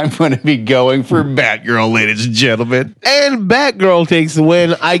 so I'm going to be going for Batgirl, ladies and gentlemen. And Batgirl takes the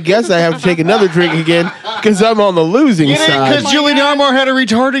win. I guess I have to take another drink again because I'm on the losing side. Because Julie Newmar had a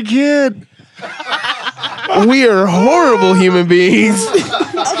retarded kid. We are horrible human beings.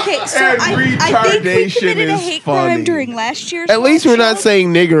 Okay, so I think we committed a hate crime during last year's. At least we're not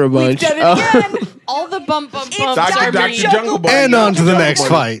saying nigger a bunch. We've done it again. All the bumps Dr. Jungle Bunny. And on to the next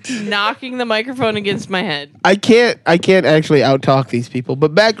fight. knocking the microphone against my head. I can't actually out-talk these people.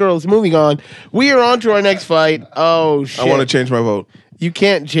 But Batgirl's moving on. We are on to our next fight. Oh, shit. I want to change my vote. You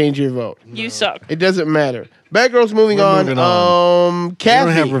can't change your vote. You suck. It doesn't matter. Batgirl's moving on. Moving on. Kathy.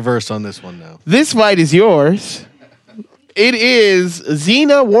 We don't have reverse on this one now. This fight is yours. It is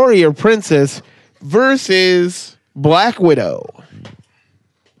Xena Warrior Princess versus Black Widow.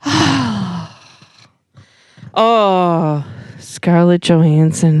 Oh, Scarlett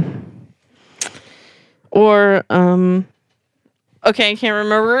Johansson. Or, okay, I can't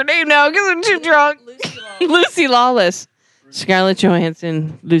remember her name now because I'm too drunk. Lucy Lawless. Scarlett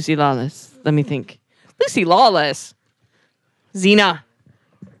Johansson, Lucy Lawless. Let me think. Lucy Lawless. Xena.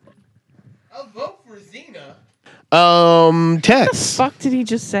 I'll vote for Xena. Tess. Fuck did he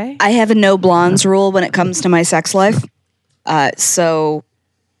just say? I have a no blondes rule when it comes to my sex life. So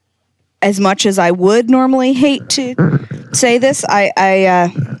as much as I would normally hate to say this,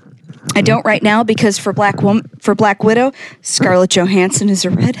 I don't right now because for Black Widow, Scarlett Johansson is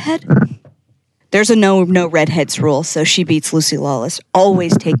a redhead. There's a no redheads rule, so she beats Lucy Lawless.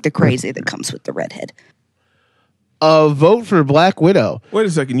 Always take the crazy that comes with the redhead. Vote for Black Widow. Wait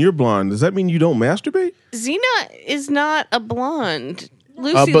a second, you're blonde. Does that mean you don't masturbate? Xena is not a blonde.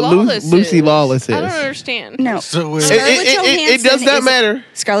 But Lucy Lawless is. Lucy Lawless is. I don't understand. No. So It does not matter.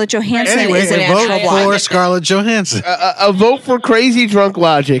 Scarlett Johansson anyway, is an a actual vote blonde. for Scarlett Johansson. A vote for Crazy Drunk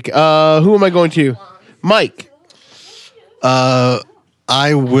Logic. Who am I going to? Mike. I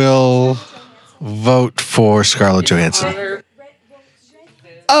will vote for Scarlett Johansson.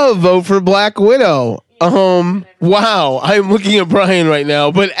 A vote for Black Widow. Wow. I'm looking at Brian right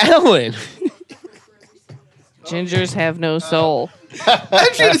now, but Alan. Gingers have no soul.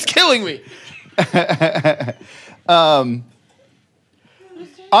 That shit is killing me. I'm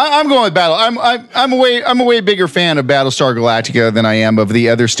going with Battle. I'm a way bigger fan of Battlestar Galactica than I am of the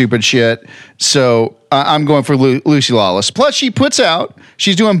other stupid shit. So I'm going for Lucy Lawless. Plus, she's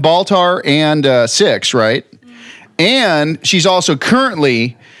doing Baltar and Six, right? And she's also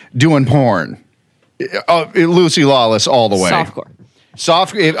currently doing porn. Lucy Lawless all the way. Softcore.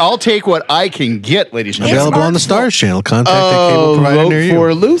 I'll take what I can get, ladies and gentlemen. Available on the Stars channel. Contact the cable provider near Vote you.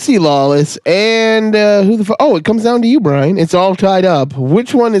 for Lucy Lawless and who the fuck? Oh, it comes down to you, Brian. It's all tied up.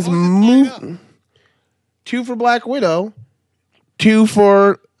 Which one is two for Black Widow, two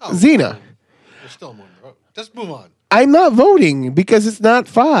for Xena? There's still more to vote. Just move on. I'm not voting because it's not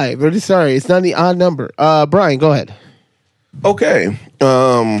 5. Or sorry, it's not the odd number. Brian, go ahead. Okay.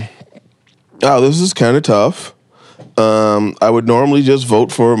 This is kind of tough. I would normally just vote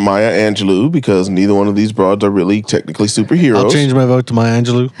for Maya Angelou because neither one of these broads are really technically superheroes. I'll change my vote to Maya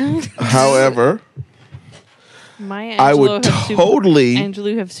Angelou. However, Maya Angelou I would totally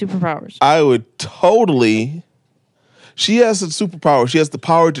Angelou have superpowers. I would totally. She has a superpower. She has the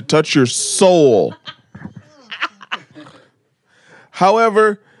power to touch your soul.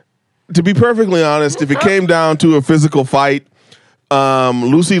 However, to be perfectly honest, if it came down to a physical fight,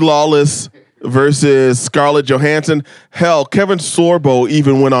 Lucy Lawless versus Scarlett Johansson. Hell, Kevin Sorbo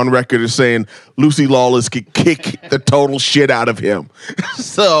even went on record as saying Lucy Lawless could kick the total shit out of him.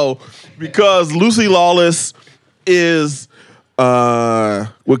 So, because Lucy Lawless would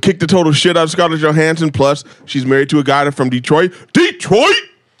kick the total shit out of Scarlett Johansson, plus she's married to a guy from Detroit. Detroit!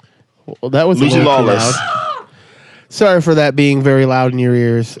 Well, that was Lucy Lawless. loud. Sorry for that being very loud in your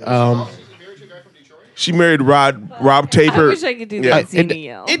ears. She married Rob Taper. I wish I could do that Xena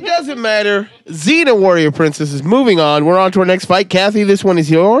yell. It doesn't matter. Xena Warrior Princess is moving on. We're on to our next fight. Kathy, this one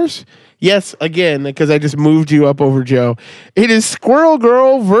is yours. Yes, again, because I just moved you up over Joe. It is Squirrel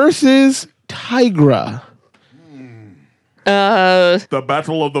Girl versus Tigra. The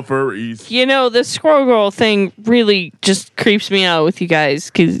Battle of the Furries. You know, the Squirrel Girl thing really just creeps me out with you guys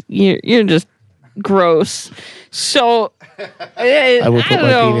because you're just gross. So I will put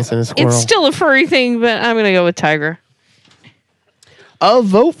my penis in a squirrel. It's still a furry thing, but I'm gonna go with Tigra. I'll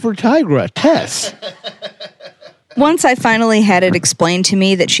vote for Tigra. Tess. Once I finally had it explained to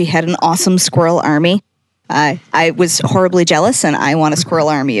me that she had an awesome squirrel army, I was horribly jealous, and I want a squirrel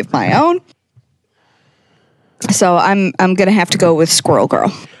army of my own. So I'm gonna have to go with Squirrel Girl.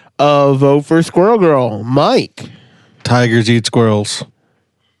 Vote for Squirrel Girl. Mike. Tigers eat squirrels.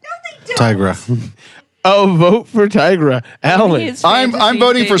 Tigra. Vote for Tigra. Alan. I'm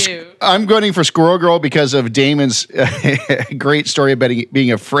voting for Squirrel Girl because of Damon's great story about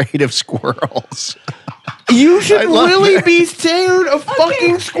being afraid of squirrels. You should really be scared of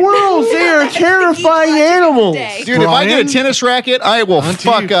fucking squirrels. They are terrifying animals. Dude, if I get a tennis racket, I will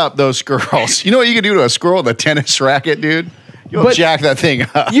fuck up those squirrels. You know what you can do to a squirrel with a tennis racket, dude? You'll jack that thing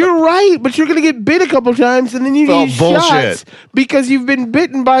up. You're right, but you're going to get bit a couple times and then you need shots because you've been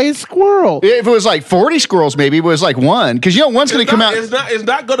bitten by a squirrel. If it was like 40 squirrels, maybe it was like one. Because you know one's going to come out. It's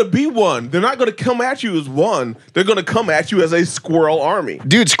not going to be one. They're not going to come at you as one. They're going to come at you as a squirrel army.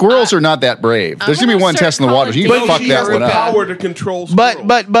 Dude, squirrels are not that brave. There's going to be one test in the water. You can fuck that one up. Power to control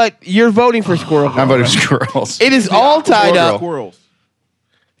squirrels. But you're voting for Squirrel Girl. I'm voting for squirrels. It is all tied up. Squirrels.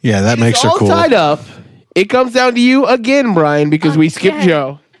 Yeah, that makes It's her all cool. tied up. It comes down to you again, Brian, because we skipped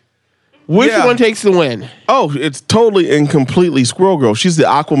Joe. Which Yeah. one takes the win? Oh, it's totally and completely Squirrel Girl. She's the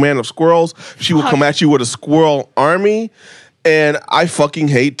Aquaman of squirrels. She will come at you with a squirrel army, and I fucking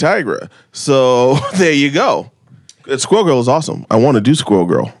hate Tigra. So there you go. Squirrel Girl is awesome. I want to do Squirrel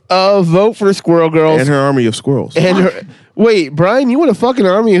Girl Vote for Squirrel Girls. and her army of squirrels. And her, wait, Brian, you want a fucking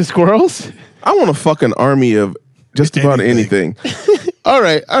army of squirrels? I want a fucking army of just about anything. All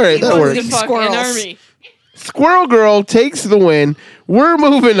right, that works. The fucking army. Squirrel Girl takes the win. We're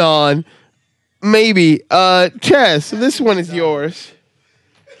moving on. Maybe. Chess, this one is yours.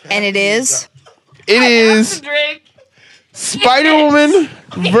 And it is. It is Drink. Spider-Woman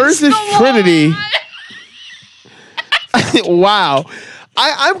versus Trinity. Wow.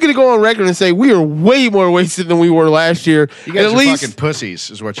 I'm going to go on record and say we are way more wasted than we were last year. You guys At are least fucking pussies,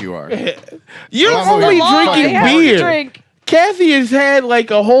 is what you are. you're I'm only moving. drinking I have to beer. drink. Kathy has had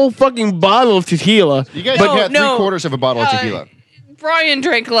like a whole fucking bottle of tequila. You guys No, had no. 3/4 of a bottle of tequila. Brian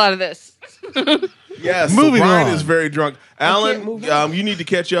drank a lot of this. Yes, Moving so Brian on. is very drunk. Alan, you need to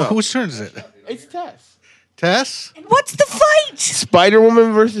catch up. Whose turn is it? It's Tess. Tess? What's the fight?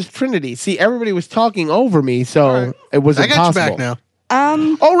 Spider-Woman versus Trinity. See, everybody was talking over me, so it was I got impossible. you back now.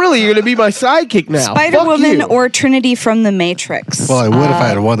 Oh, really? You're going to be my sidekick now? Spider Fuck Woman you. or Trinity from the Matrix? Well, I would if I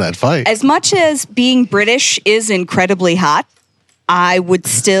had won that fight. As much as being British is incredibly hot, I would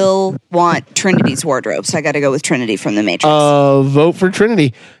still want Trinity's wardrobe. So I got to go with Trinity from the Matrix. Vote for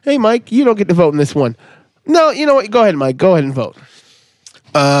Trinity. Hey, Mike, you don't get to vote in this one. No, you know what? Go ahead, Mike. Go ahead and vote.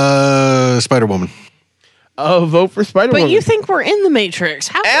 Spider-Woman. Vote for Spider-Woman. But you think we're in the Matrix?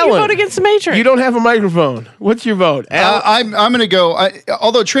 How can Alan, you vote against the Matrix? You don't have a microphone. What's your vote? I'm going to go.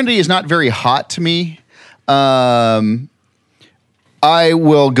 Although Trinity is not very hot to me, I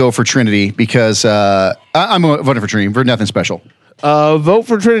will go for Trinity because I'm voting for Trinity for nothing special. Vote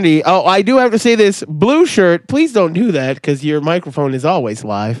for Trinity. Oh, I do have to say this. Blue shirt, please don't do that because your microphone is always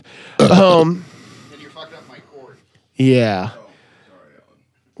live. Then you're fucking up my cord. Yeah.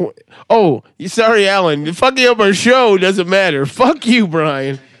 Oh, sorry, Alan. Fucking up our show doesn't matter. Fuck you,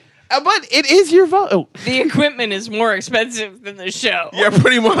 Brian. But it is your vote. Oh. The equipment is more expensive than the show. Yeah,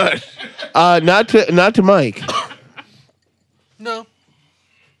 pretty much. Not to Mike. No.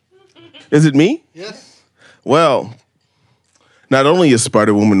 Is it me? Yes. Well, not only is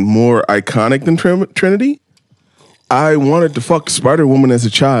Spider-Woman more iconic than Trinity, I wanted to fuck Spider-Woman as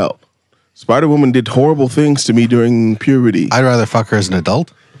a child. Spider-Woman did horrible things to me during puberty. I'd rather fuck her as an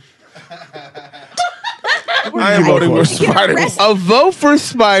adult. I am voting for Spider-Woman. A vote for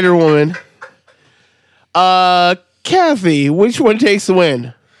Spider-Woman. Kathy, which one takes the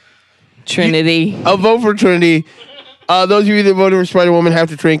win? Trinity. A vote for Trinity. Those of you that voted for Spider-Woman have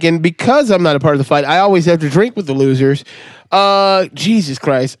to drink. And because I'm not a part of the fight, I always have to drink with the losers. Jesus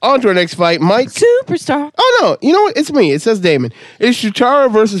Christ. On to our next fight. Mike. Superstar. Oh, no. You know what? It's me. It says Damon. It's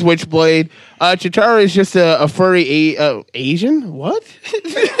Chitara versus Witchblade. Chitara is just a furry Asian? What?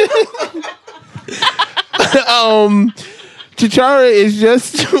 Chitara is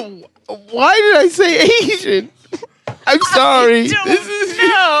just... Why did I say Asian? I'm sorry. This is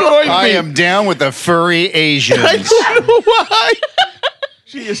destroying me. I am down with the furry Asians. I don't know why.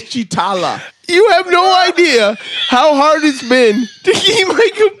 She is Chitala. You have no idea how hard it's been to keep my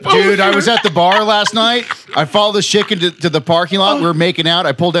composure. Dude, I was at the bar last night. I followed this chick into to the parking lot. We were making out.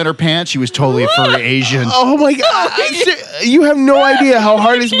 I pulled down her pants. She was totally a furry Asian. Oh my God. You have no idea how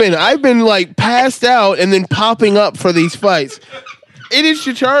hard it's been. I've been like passed out and then popping up for these fights. It is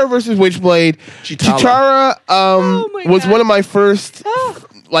Chitara versus Witchblade. Chitara was one of my first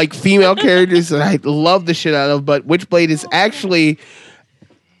like female characters that I love the shit out of, but Witchblade is actually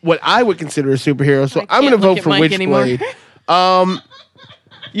what I would consider a superhero. So I'm going to vote for Witchblade.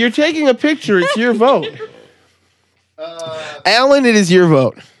 You're taking a picture. It's your vote. Alan, it is your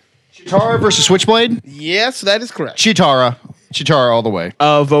vote. Chitara versus Switchblade? Yes, that is correct. Chitara. Chitara all the way.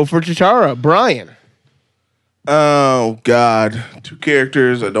 Vote for Chitara. Brian. Oh, God. Two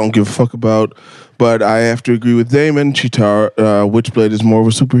characters I don't give a fuck about, but I have to agree with Damon. Chitara, Witchblade is more of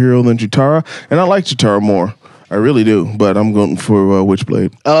a superhero than Chitara, and I like Chitara more. I really do, but I'm going for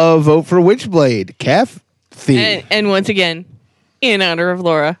Witchblade. Vote for Witchblade. Kathy. And once again, in honor of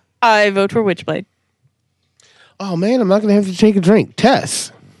Laura, I vote for Witchblade. Oh, man, I'm not going to have to take a drink.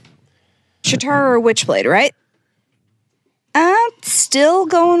 Tess. Chitara or Witchblade, right? Still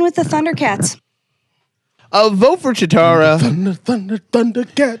going with the Thundercats. Vote for Chitara.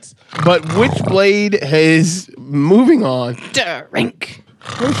 Thundercats. But Witchblade is moving on. Drink.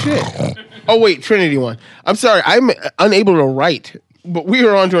 Oh, shit. Oh, wait, Trinity won. I'm sorry, I'm unable to write. But we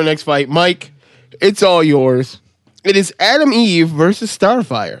are on to our next fight. Mike, it's all yours. It is Adam Eve versus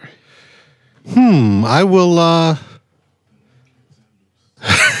Starfire. I will.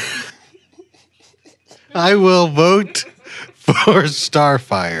 I will vote for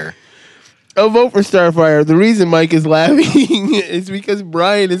Starfire. A vote for Starfire. The reason Mike is laughing is because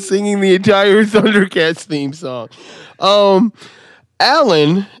Brian is singing the entire Thundercats theme song.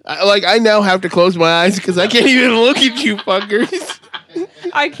 Alan, I now have to close my eyes because I can't even look at you fuckers.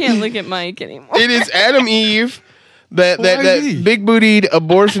 I can't look at Mike anymore. It is Adam Eve, that big bootied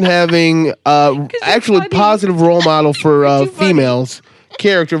abortion having actually positive role model for females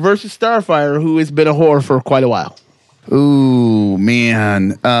character versus Starfire, who has been a whore for quite a while. Ooh,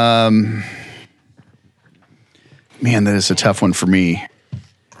 man. Man, that is a tough one for me.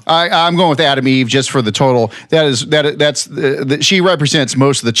 I'm going with Adam Eve just for the total. She represents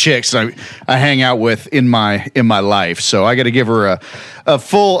most of the chicks I hang out with in my life. So I got to give her a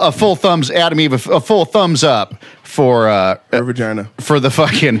full thumbs. Adam Eve, a full thumbs up for her vagina, for the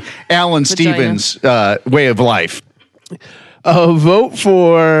fucking Alan Stevens way of life. A vote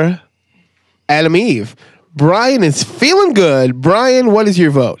for Adam Eve. Brian is feeling good. Brian, what is your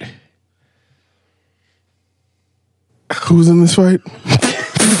vote? Who's in this fight?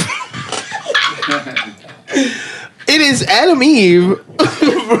 It is Adam Eve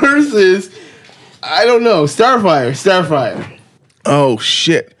versus, I don't know, Starfire. Oh,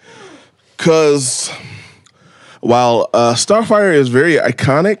 shit. Because while Starfire is very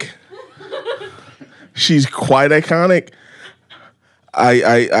iconic, she's quite iconic,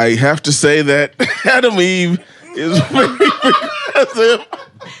 I have to say that Adam Eve is very progressive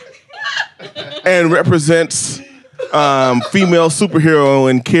and represents female superhero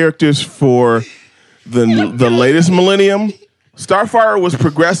and characters for the latest millennium. Starfire was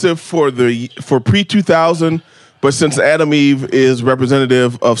progressive for pre-2000, but since Adam Eve is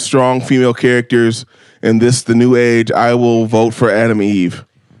representative of strong female characters in the new age, I will vote for Adam Eve.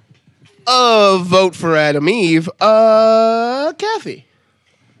 Vote for Adam Eve. Kathy.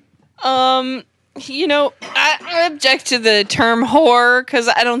 I object to the term whore because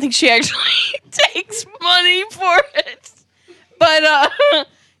I don't think she actually takes money for it. But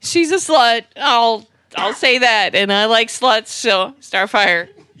she's a slut. I'll say that, and I like sluts. So Starfire.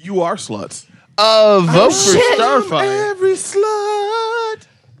 You are sluts. Vote for Starfire. Every slut.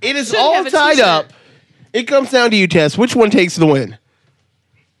 It is all tied up. It comes down to you, Tess. Which one takes the win?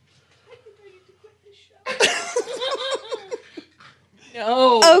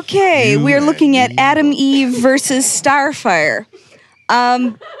 No. Okay, we're looking at Adam Eve versus Starfire.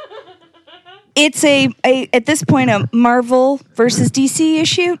 It's at this point a Marvel versus DC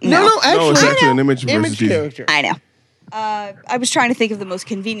issue. No, actually, it's actually an Image versus DC. character. I know. I was trying to think of the most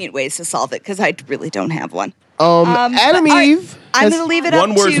convenient ways to solve it because I really don't have one. Adam Eve. I'm going to leave it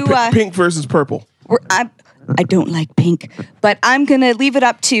One up word: to pink versus purple. I don't like pink, but I'm going to leave it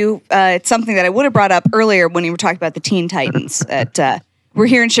up to it's something that I would have brought up earlier when you were talking about the Teen Titans. We're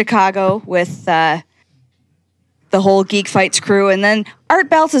here in Chicago with the whole Geek Fights crew, and then Art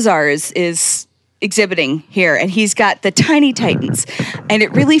Baltazar is exhibiting here, and he's got the Tiny Titans, and it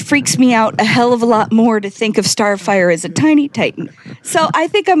really freaks me out a hell of a lot more to think of Starfire as a Tiny Titan. So I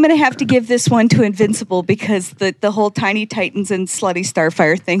think I'm going to have to give this one to Invincible because the whole Tiny Titans and slutty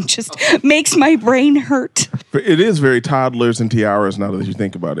Starfire thing just makes my brain hurt. It is very toddlers and tiaras now that you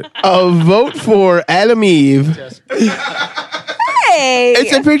think about it. A vote for Adam Eve. Hey!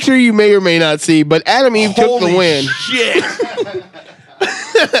 It's a picture you may or may not see, but Adam Eve took the win. Shit.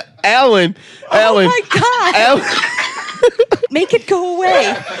 Alan. Oh my God. Make it go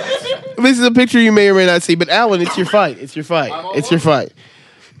away. This is a picture you may or may not see, but Alan, it's your fight. It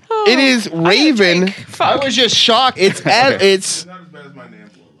is Raven. I was just shocked. It's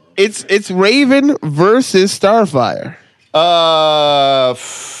Raven versus Starfire.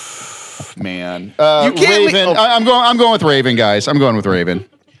 Man. You can't Raven. I'm going with Raven, guys. I'm going with Raven.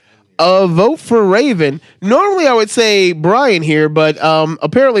 A vote for Raven. Normally I would say Brian here, but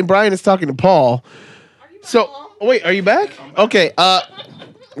apparently Brian is talking to Paul. Wait, are you back? Okay.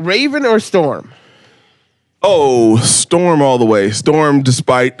 Raven or Storm? Oh, Storm all the way. Storm,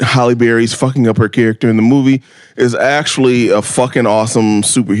 despite Halle Berry's fucking up her character in the movie, is actually a fucking awesome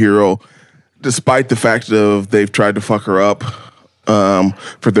superhero, despite the fact of they've tried to fuck her up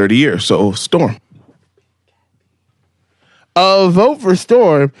for 30 years. So, Storm. A vote for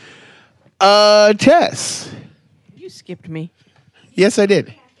Storm. Tess. You skipped me. Yes, I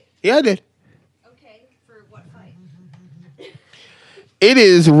did. Yeah, I did. Okay, for what fight? It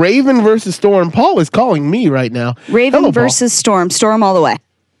is Raven versus Storm. Paul is calling me right now. Raven Hello, versus Storm. Storm all the way.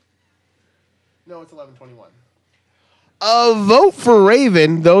 No, it's 11:21. A vote for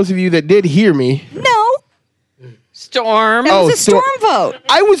Raven. Those of you that did hear me. No. Storm. That was a Storm. Storm vote.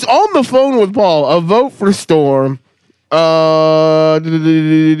 I was on the phone with Paul. A vote for Storm. Oh,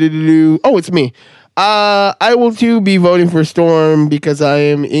 it's me. I will too be voting for Storm because I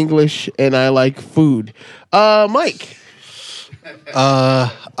am English and I like food. Mike.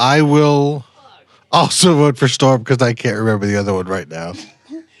 I will also vote for Storm because I can't remember the other one right now.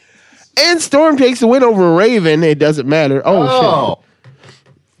 And Storm takes the win over Raven. It doesn't matter. Oh. Shit.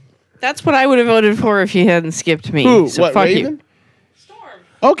 That's what I would have voted for if you hadn't skipped me. Who? So What, fuck Raven? you.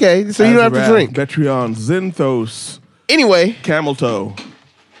 Okay, so you don't have to drink. Betreon, Zinthos, Anyway, Camel Toe.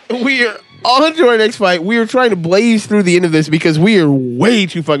 we are on to our next fight. We are trying to blaze through the end of this because we are way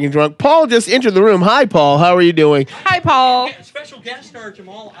too fucking drunk. Paul just entered the room. Hi, Paul. How are you doing? Hi, Paul. Special guest star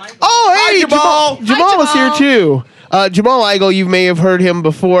Jamal Igle. Oh, hey, Jamal. Jamal is here too. Jamal Igle, you may have heard him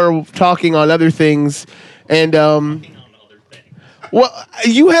before talking on other things. And, well,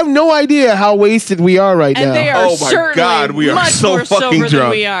 you have no idea how wasted we are right now. And they are Oh my certainly God, we are much so more fucking sober than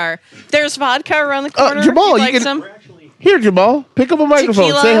drunk. we are. There's vodka around the corner. Jamal, You'd you like can- some? Here, Jamal, pick up a microphone.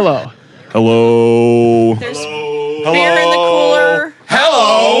 Tequila. Say hello. Hello. There's beer in the cooler.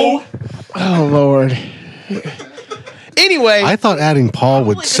 Hello. Oh, Lord. Anyway. I thought adding Paul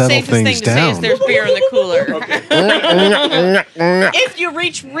would The settle safest thing things to say down. is there's beer in the cooler. If you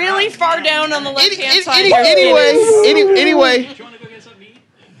reach really far down on the left-hand side, there's Anyway.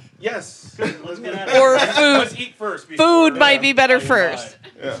 Yes. Let's get out Or Let's food. eat first. Food might be better first.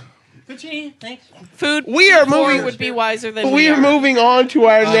 Good, thanks. Food. We are before moving- would be wiser than We are moving on to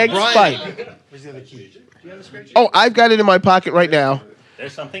our next fight. Where's the other key? Oh, I've got it in my pocket right now.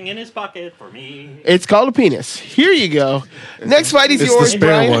 There's something in his pocket for me. It's called a penis. Here you go. Next fight is It's the yours, spare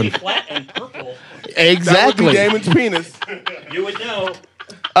Brian. one. Flat and purple. Exactly. That would be Damon's penis. You would know.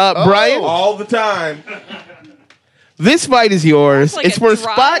 Brian, All the time. this fight is yours. Like it's a for a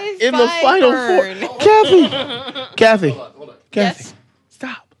spot in the drive-by final burn. four. Kathy. Yes.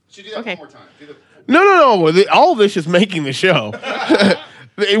 Stop. Okay. No. All this is making the show.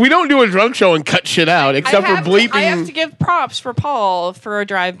 We don't do a drunk show and cut shit out, except for bleeping. I have to give props for Paul for a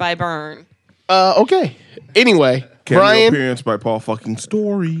drive-by burn. Okay. Anyway, Cameo Brian appearance by Paul fucking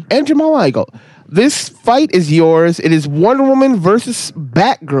Story. and Jamal Igle. This fight is yours. It is Wonder Woman versus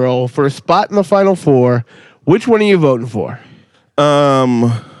Batgirl for a spot in the final four. Which one are you voting for?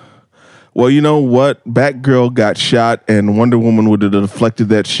 Well, you know what? Batgirl got shot, and Wonder Woman would have deflected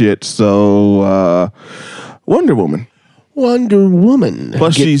that shit. So, Wonder Woman. Wonder Woman.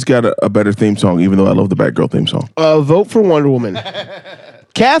 Plus, she's got a better theme song, even though I love the Batgirl theme song. Vote for Wonder Woman.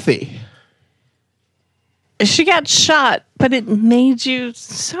 Kathy. She got shot, but it made you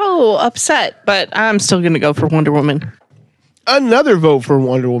so upset. But I'm still going to go for Wonder Woman. Another vote for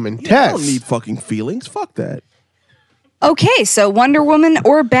Wonder Woman. I Tess. don't need fucking feelings. Fuck that. Okay, so Wonder Woman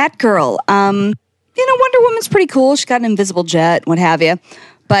or Batgirl. Wonder Woman's pretty cool. She's got an invisible jet, what have you.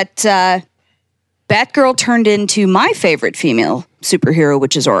 But Batgirl turned into my favorite female superhero,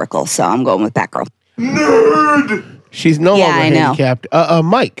 which is Oracle. So I'm going with Batgirl. Nerd. She's no Yeah, longer I know. handicapped.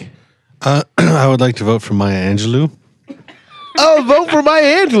 Mike. I would like to vote for Maya Angelou. Vote for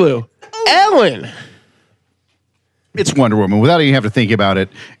Maya Angelou. Ellen. It's Wonder Woman without even having to think about it.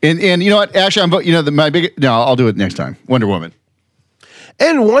 And you know what? Actually, I'm voting. I'll do it next time. Wonder Woman.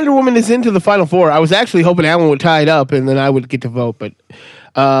 And Wonder Woman is into the final four. I was actually hoping Ellen would tie it up and then I would get to vote, but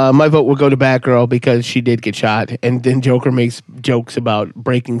my vote would go to Batgirl because she did get shot. And then Joker makes jokes about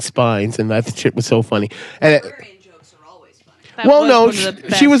breaking spines, and that shit was so funny. And That well, was no, one of the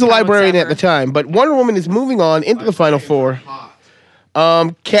best she was a comics librarian ever. at the time, but Wonder Woman is moving on into the final four.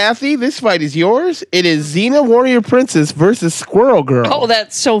 Kathy, this fight is yours. It is Xena Warrior Princess versus Squirrel Girl. Oh,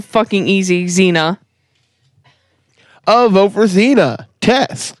 that's so fucking easy, Xena. Vote for Xena.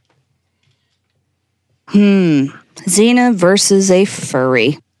 Tess. Xena versus a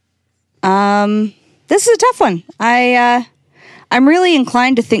furry. This is a tough one. I'm really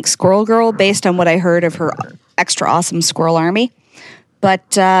inclined to think Squirrel Girl based on what I heard of her extra awesome squirrel army. But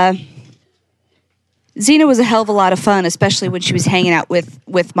Xena was a hell of a lot of fun, especially when she was hanging out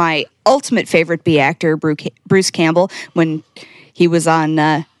with my ultimate favorite B actor, Bruce Campbell, when he was on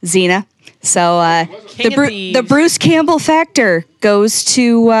Xena. So the Bruce Campbell factor goes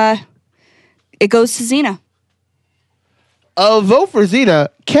to Xena. Vote for Xena.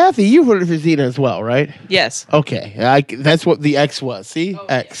 Kathy, you voted for Xena as well, right? Yes. Okay, that's what the X was. See,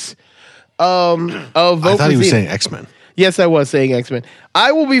 X. Vote I for thought he was Xena. saying X-Men. Yes, I was saying X-Men.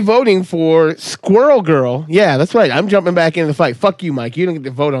 I will be voting for Squirrel Girl. Yeah, that's right. I'm jumping back into the fight. Fuck you, Mike. You don't get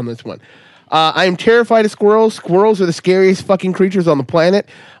to vote on this one. I am terrified of squirrels. Squirrels are the scariest fucking creatures on the planet.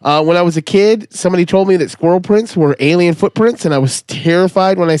 When I was a kid, somebody told me that squirrel prints were alien footprints, and I was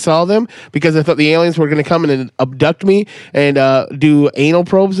terrified when I saw them because I thought the aliens were going to come in and abduct me and do anal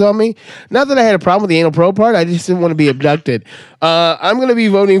probes on me. Not that I had a problem with the anal probe part. I just didn't want to be abducted. I'm going to be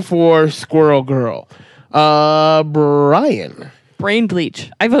voting for Squirrel Girl. Brian. Brain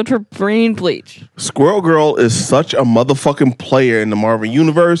bleach. I vote for brain bleach. Squirrel Girl is such a motherfucking player in the Marvel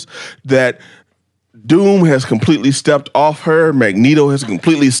Universe that Doom has completely stepped off her. Magneto has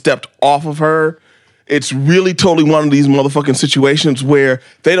completely stepped off of her. It's really totally one of these motherfucking situations where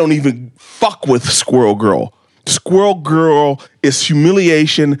they don't even fuck with Squirrel Girl. Squirrel Girl is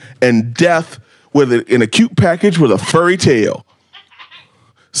humiliation and death with in a cute package with a furry tail.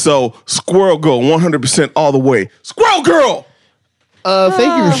 So Squirrel Girl 100% all the way. Squirrel Girl!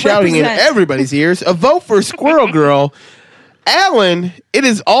 Thank you for shouting in everybody's ears. A vote for Squirrel Girl. Alan, it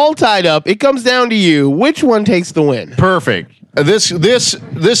is all tied up. It comes down to you. Which one takes the win? Perfect. This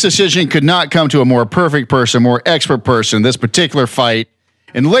decision could not come to a more perfect person, more expert person. This particular fight,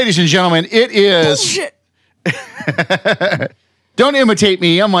 and ladies and gentlemen, it is. Don't imitate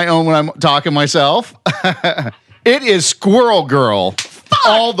me on my own when I'm talking myself. It is Squirrel Girl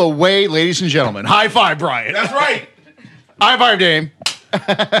all the way, ladies and gentlemen. High five, Brian. That's right. High five, Dame.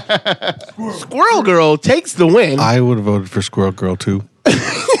 Squirrel Girl takes the win. I would have voted for Squirrel Girl too.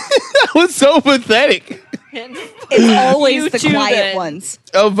 That was so pathetic. It's always You the too, quiet then. ones.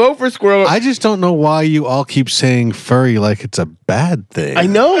 A vote for Squirrel. I just don't know why you all keep saying furry like it's a bad thing. I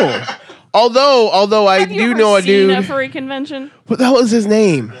know. Although I Have you do ever know a seen dude. a furry convention? What the hell is his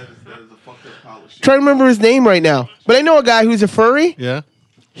name? Trying to remember his name right now. But I know a guy who's a furry. Yeah.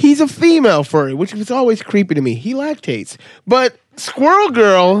 He's a female furry, which was always creepy to me. He lactates. But Squirrel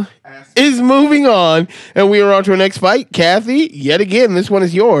Girl is moving on, and we are on to our next fight. Kathy, yet again, this one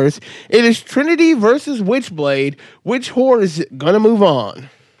is yours. It is Trinity versus Witchblade. Which whore is going to move on?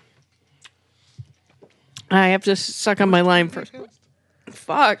 I have to suck on my lime first.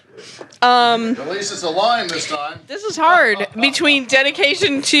 Fuck. At least it's a line this time. This is hard between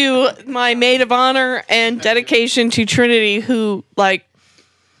dedication to my maid of honor and dedication to Trinity, who, like,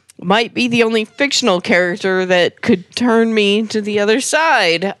 might be the only fictional character that could turn me to the other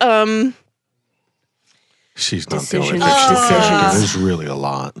side. She's not the only Decisions. fictional character. There's really a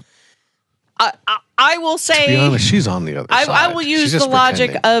lot. I will say, To be honest, she's on the other side. I will She's use just the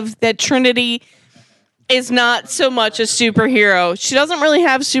logic pretending. of that Trinity is not so much a superhero. She doesn't really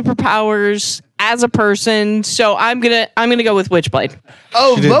have superpowers as a person, so I'm gonna go with Witchblade.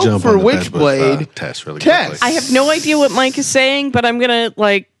 Oh, She did vote jump for on the bed with, Witchblade. Tess really Tess. quickly. I have no idea what Mike is saying, but I'm gonna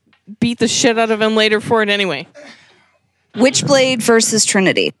beat the shit out of him later for it anyway. Witchblade versus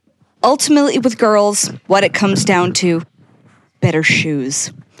Trinity. Ultimately, with girls, what it comes down to, better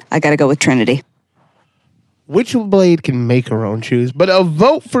shoes. I gotta go with Trinity. Witchblade can make her own shoes, but a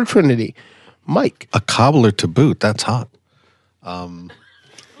vote for Trinity. Mike. A cobbler to boot. That's hot.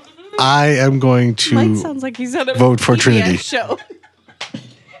 I am going Mike to sounds like he's at a vote for PBS Trinity. show.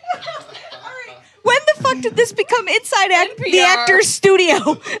 When the fuck did this become Inside the NPR. Actors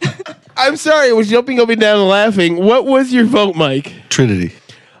Studio? I'm sorry, I was jumping up and down and laughing. What was your vote, Mike? Trinity.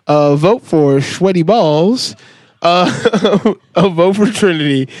 Vote for Sweaty Balls. A vote for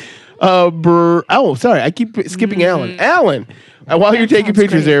Trinity. Sorry, I keep skipping Alan. Alan, while you're taking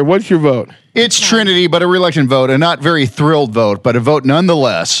pictures there, what's your vote? It's Trinity, but a reluctant vote, a not very thrilled vote, but a vote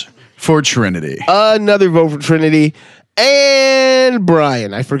nonetheless for Trinity. Another vote for Trinity. And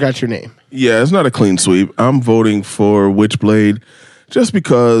Brian, I forgot your name. Yeah, it's not a clean sweep. I'm voting for Witchblade just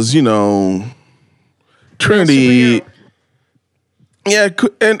because, Trinity. Yeah,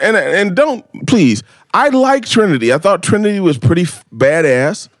 and don't, please. I like Trinity. I thought Trinity was pretty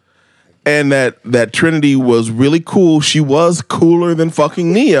badass, and that Trinity was really cool. She was cooler than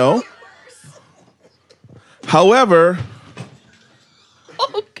fucking Neo. However,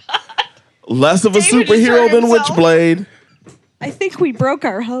 less of a David superhero just than hurt himself. Witchblade. I think we broke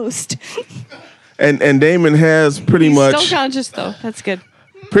our host. And Damon has pretty He's much still conscious though. That's good.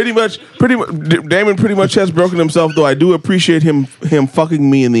 Damon pretty much has broken himself, though I do appreciate him fucking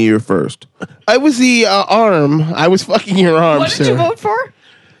me in the ear first. I was the arm. I was fucking your arm, What sir. did you vote for?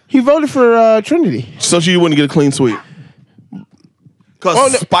 He voted for Trinity. So she wouldn't get a clean sweep.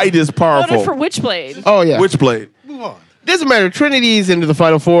 Because spite is powerful. Voted for Witchblade. Oh, yeah. Witchblade. Doesn't matter. Trinity's into the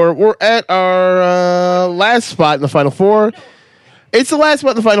Final Four. We're at our last spot in the Final Four. It's the last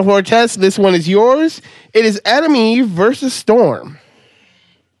spot in the Final Four test. This one is yours. It is Adam Eve versus Storm.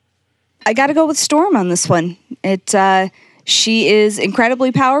 I got to go with Storm on this one. She is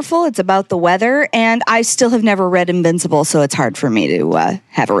incredibly powerful. It's about the weather, and I still have never read Invincible, so it's hard for me to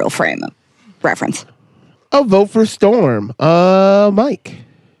have a real frame reference. A vote for Storm. Mike.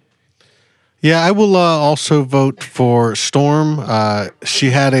 Yeah, I will also vote for Storm. She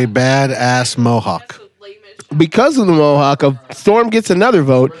had a badass mohawk. Because of the mohawk, Storm gets another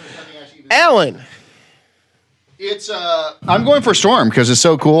vote. Alan. I'm going for Storm because it's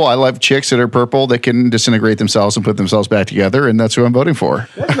so cool. I love chicks that are purple that can disintegrate themselves and put themselves back together, and that's who I'm voting for.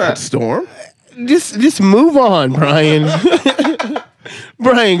 That's not Storm. Just move on, Brian.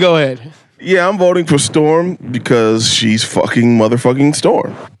 Brian, go ahead. Yeah, I'm voting for Storm because she's fucking motherfucking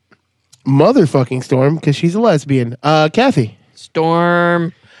Storm. Motherfucking Storm because she's a lesbian. Kathy.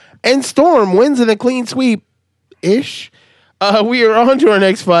 Storm. And Storm wins in a clean sweep-ish. We are on to our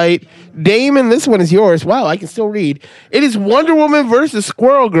next fight. Damon, this one is yours. Wow, I can still read. It is Wonder Woman versus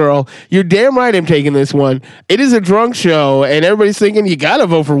Squirrel Girl. You're damn right I'm taking this one. It is a drunk show, and everybody's thinking you gotta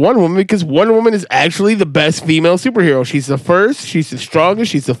vote for Wonder Woman because Wonder Woman is actually the best female superhero. She's the first, she's the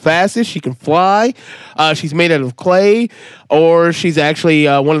strongest, she's the fastest, she can fly, she's made out of clay, or she's actually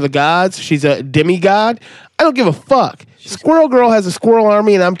one of the gods. She's a demigod. I don't give a fuck. Squirrel Girl has a squirrel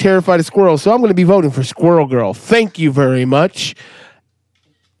army, and I'm terrified of squirrels, so I'm going to be voting for Squirrel Girl. Thank you very much.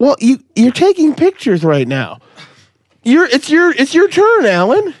 Well, you're taking pictures right now. It's your turn,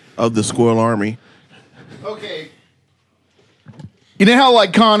 Alan. Of the Squirrel Army. Okay. You know how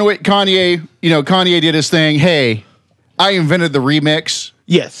like Kanye, Kanye did his thing. Hey, I invented the remix.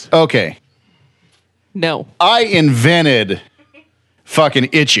 Yes. Okay. No. I invented fucking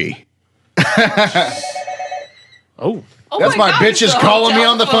Itchy. Oh. That's my bitches calling me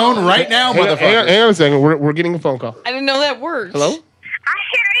on the phone right now, motherfucker. Hang on a second. We're getting a phone call. I didn't know that word. Hello? I hear an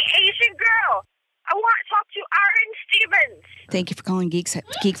Asian girl. I want to talk to Aaron Stevens. Thank you for calling Geek Fight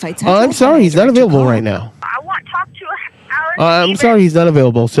Oh, Central. I'm sorry. He's not available right now. I want to talk to Aaron I'm Stevens. sorry. He's not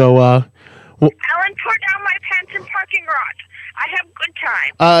available. So, Alan tore down my pants in parking garage. I have good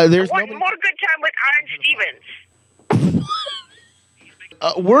time. There's I want more good time with Aaron Stevens.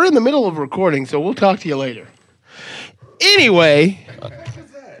 we're in the middle of recording, so we'll talk to you later. Anyway,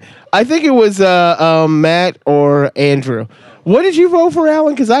 I think it was Matt or Andrew. What did you vote for,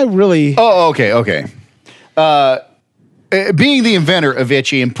 Alan? Because I really... Oh, okay. Being the inventor of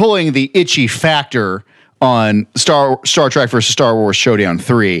Itchy and pulling the Itchy factor on Star Trek versus Star Wars Showdown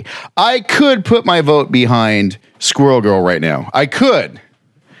 3, I could put my vote behind Squirrel Girl right now. I could.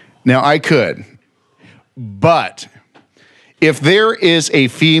 But if there is a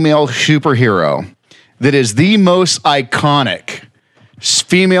female superhero that is the most iconic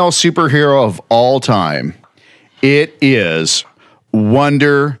female superhero of all time, it is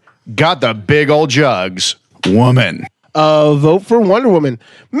Wonder, got the big old jugs, woman. Vote for Wonder Woman.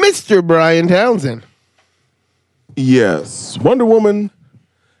 Mr. Brian Townsend. Yes. Wonder Woman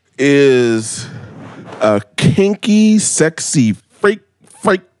is a kinky, sexy freak.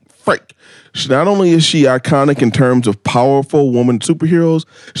 Not only is she iconic in terms of powerful woman superheroes,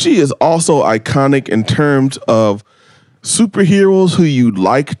 she is also iconic in terms of superheroes who you'd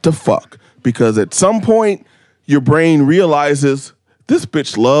like to fuck. Because at some point, your brain realizes this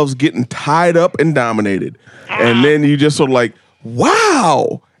bitch loves getting tied up and dominated. And then you just sort of like,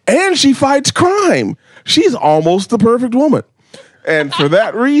 wow. And she fights crime. She's almost the perfect woman. And for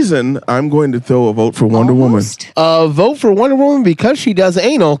that reason, I'm going to throw a vote for Wonder Woman. Vote for Wonder Woman because she does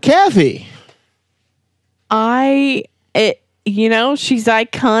anal. Kathy. She's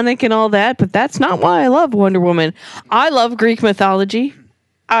iconic and all that, but that's not why I love Wonder Woman. I love Greek mythology.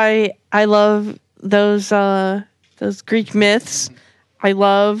 I love those Greek myths. I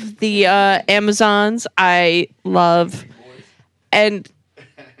love the Amazons. I love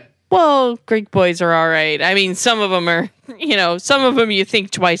Greek boys are all right. I mean, some of them are, some of them you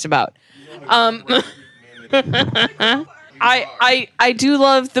think twice about. I do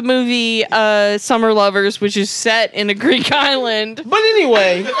love the movie Summer Lovers, which is set in a Greek island. But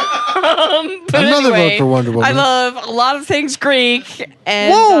anyway, vote for Wonder Woman. I love a lot of things Greek,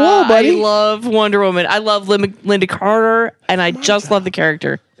 and whoa, buddy. I love Wonder Woman. I love Linda Carter, and I just love the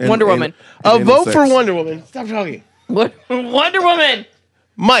character Wonder Woman. Vote for Wonder Woman. Stop talking. Wonder Woman.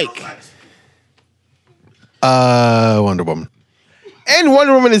 Mike. Wonder Woman. And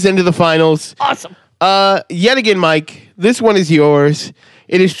Wonder Woman is into the finals. Awesome. Yet again, Mike, this one is yours.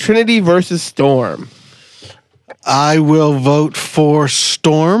 It is Trinity versus Storm. I will vote for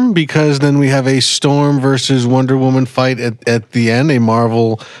Storm because then we have a Storm versus Wonder Woman fight at the end, a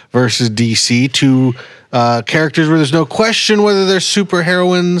Marvel versus DC. Two characters where there's no question whether they're super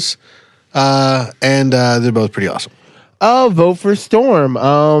heroines, and they're both pretty awesome. Vote for Storm.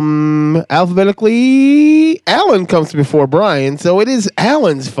 Alphabetically, Alan comes before Brian, so it is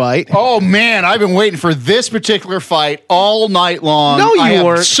Alan's fight. Oh man, I've been waiting for this particular fight all night long. No, you I have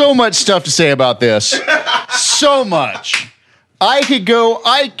weren't. so much stuff to say about this. So much. I could go.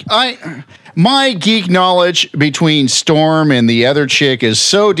 My geek knowledge between Storm and the other chick is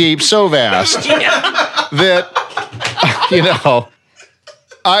so deep, so vast that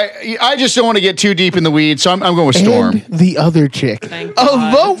I just don't want to get too deep in the weeds, so I'm going with Storm. And the other chick. Thank A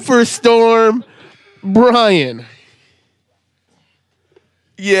God. vote for Storm, Brian.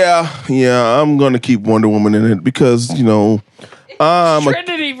 Yeah, I'm gonna keep Wonder Woman in it because Trinity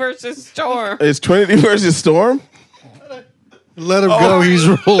versus Storm. it's Trinity versus Storm. Let him go. He's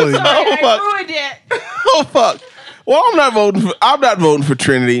rolling. Sorry, I ruined it. Oh fuck! Well, I'm not voting for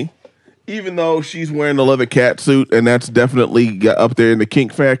Trinity, even though she's wearing the leather cat suit, and that's definitely up there in the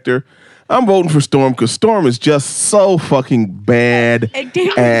kink factor. I'm voting for Storm because Storm is just so fucking bad And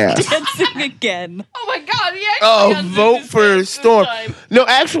Damon's ass. dancing again. Oh my God, he actually Oh, unzipped vote his for pants this Storm. time. No,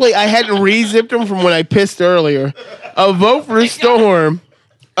 actually, I hadn't re-zipped him from when I pissed earlier. A vote for Storm,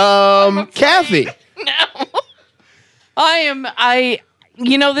 Kathy. No.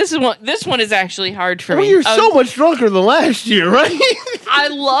 This one is actually hard for Well, me. you're so much drunker than last year, right? I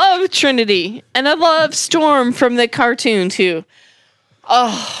love Trinity and I love Storm from the cartoon too.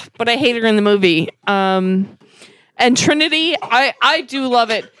 Oh, but I hate her in the movie. And Trinity, I do love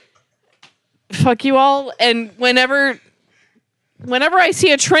it. Fuck you all. And whenever I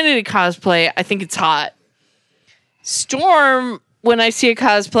see a Trinity cosplay, I think it's hot. Storm, when I see a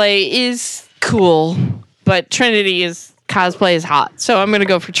cosplay, is cool, but Trinity cosplay is hot. So I'm gonna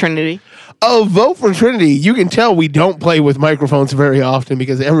go for Trinity. A vote for Trinity. You can tell we don't play with microphones very often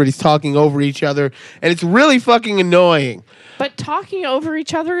because everybody's talking over each other, and it's really fucking annoying. But talking over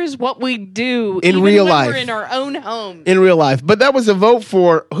each other is what we do In even real when life. We're in our own home. In real life. But that was a vote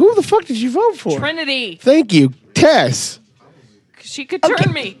for... Who the fuck did you vote for? Trinity. Thank you. Tess. She could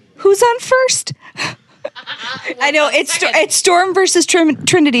turn me. Who's on first? I know it's Storm versus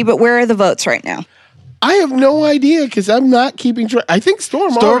Trinity, but where are the votes right now? I have no idea because I'm not keeping track. I think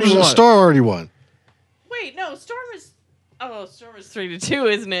Storm already won. Storm already won. Wait, no, Storm is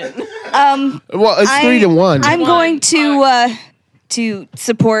 3-2, isn't it? Well, it's 3-1. I'm going to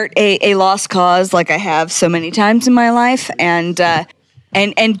support a lost cause like I have so many times in my life, and fuck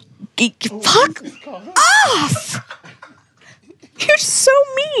off! You're so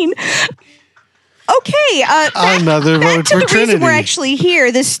mean. Okay, Another back vote to for the Trinity. reason we're actually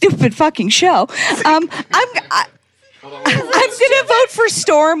here. This stupid fucking show. I'm gonna vote for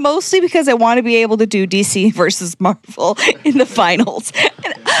Storm mostly because I want to be able to do DC versus Marvel in the finals.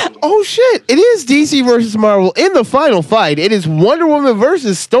 Oh shit! It is DC versus Marvel in the final fight. It is Wonder Woman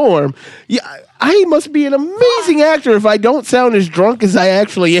versus Storm. Yeah, I must be an amazing actor if I don't sound as drunk as I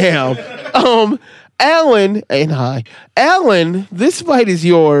actually am. Alan, and hi, Alan. This fight is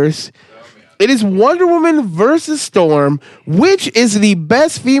yours. It is Wonder Woman versus Storm. Which is the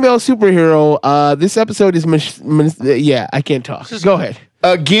best female superhero? This episode is yeah. I can't talk. Go ahead.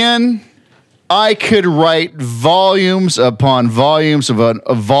 Again, I could write volumes upon volumes of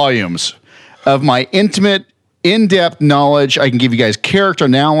volumes of my intimate, in-depth knowledge. I can give you guys character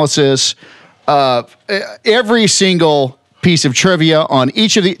analysis, every single piece of trivia on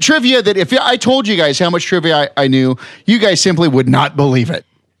each of the trivia that if I told you guys how much trivia I knew, you guys simply would not believe it.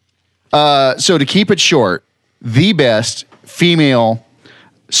 So to keep it short, the best female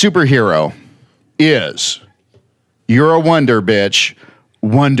superhero is You're a Wonder Bitch,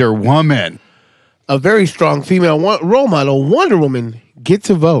 Wonder Woman. A very strong female role model, Wonder Woman, gets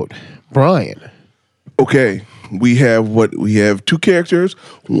a vote. Brian. Okay, we have two characters.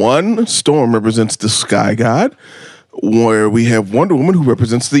 One, Storm, represents the Sky God, where we have Wonder Woman, who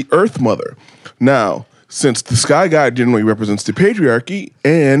represents the Earth Mother. Now, since the Sky God generally represents the patriarchy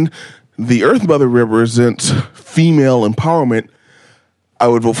and the Earth Mother represents female empowerment, I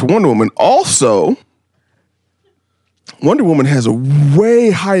would vote for Wonder Woman. Also, Wonder Woman has a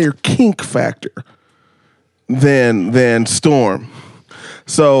way higher kink factor than Storm.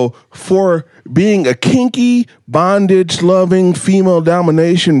 So for being a kinky, bondage-loving, female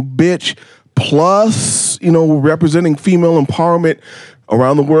domination bitch, plus, representing female empowerment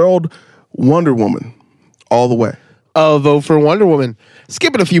around the world, Wonder Woman, all the way. I'll vote for Wonder Woman.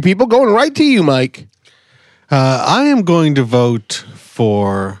 Skipping a few people, going right to you, Mike. I am going to vote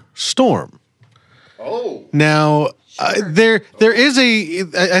for Storm. Oh. Now, there is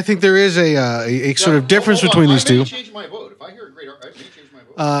I think there is a sort of difference between these two. Change my vote. If I hear a great argument, I may change my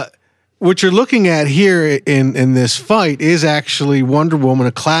vote. What you're looking at here in this fight is actually Wonder Woman,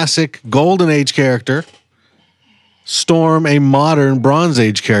 a classic Golden Age character. Storm a modern Bronze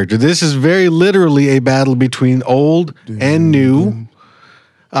Age character. This is very literally a battle between old and new.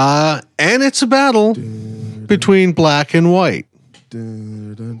 And it's a battle between black and white.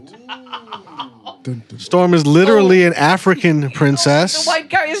 Storm is literally an African princess, The white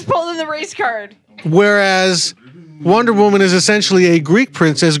guy is pulling the race card. whereas Wonder Woman is essentially a Greek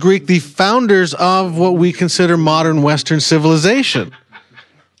princess, the founders of what we consider modern Western civilization.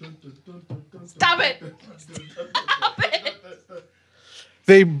 Stop it.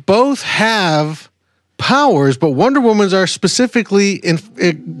 They both have powers, but Wonder Woman's are specifically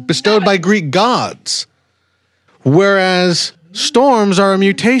bestowed by Greek gods, whereas Storm's are a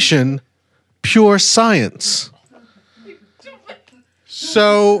mutation, pure science.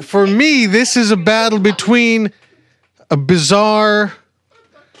 So for me, this is a battle between a bizarre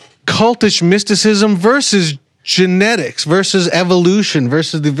cultish mysticism versus genetics, versus evolution,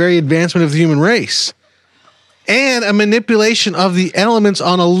 versus the very advancement of the human race, and a manipulation of the elements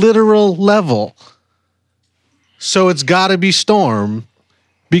on a literal level. So it's got to be Storm,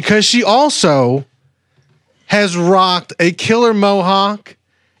 because she also has rocked a killer mohawk,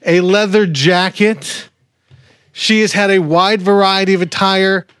 a leather jacket. She has had a wide variety of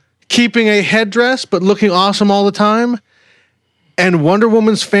attire, keeping a headdress but looking awesome all the time. And Wonder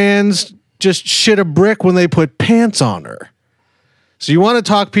Woman's fans just shit a brick when they put pants on her. So you want to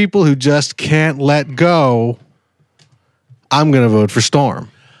talk people who just can't let go. I'm going to vote for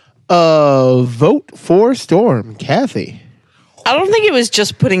Storm. Vote for Storm. Kathy. I don't think it was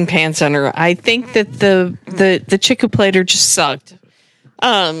just putting pants on her. I think that the chick who played her just sucked.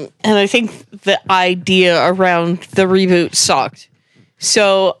 And I think the idea around the reboot sucked.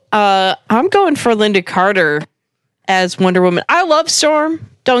 So I'm going for Linda Carter as Wonder Woman. I love Storm,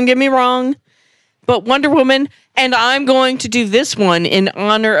 don't get me wrong, but Wonder Woman, and I'm going to do this one in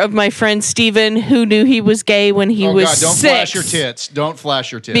honor of my friend Steven, who knew he was gay when he was don't 6. flash your tits. Don't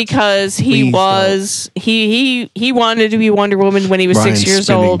flash your tits. Because he he wanted to be Wonder Woman when he was 6 years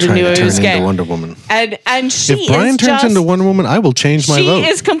old and knew he was gay. Wonder Woman. And she If Brian is turns just, into Wonder Woman, I will change my vote. She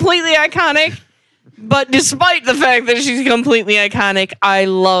is completely iconic. But despite the fact that she's completely iconic, I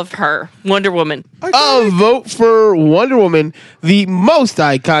love her. Wonder Woman. Vote for Wonder Woman, the most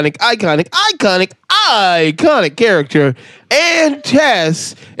iconic character. And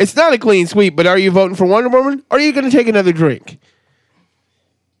Tess, it's not a clean sweep, but are you voting for Wonder Woman, or are you going to take another drink?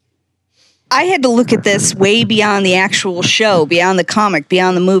 I had to look at this way beyond the actual show, beyond the comic,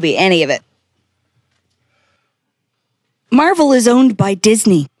 beyond the movie, any of it. Marvel is owned by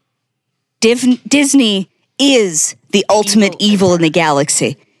Disney. Disney is the ultimate evil in the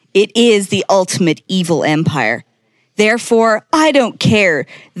galaxy. It is the ultimate evil empire. Therefore, I don't care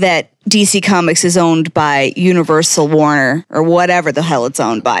that DC Comics is owned by Universal, Warner, or whatever the hell it's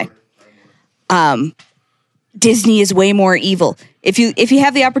owned by. Disney is way more evil. If you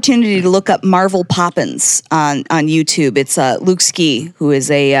have the opportunity to look up Marvel Poppins on YouTube, it's Luke Ski, who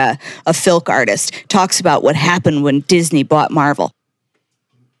is a filk artist, talks about what happened when Disney bought Marvel.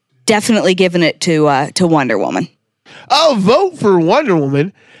 Definitely giving it to Wonder Woman. I'll vote for Wonder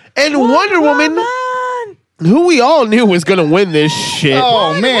Woman. And Wonder Woman, who we all knew was going to win this shit.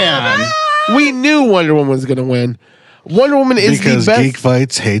 Oh, man. We knew Wonder Woman was going to win. Wonder Woman is because the best. Geek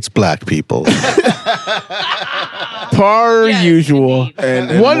Fights hates black people. Usual.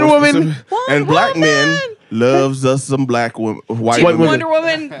 And Wonder Woman and black men loves us some black women, white women. Wonder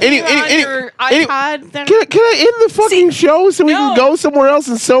Woman. Your iPod. Can I end the fucking show so we can go somewhere else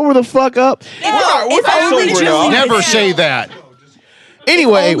and sober the fuck up? Never say that.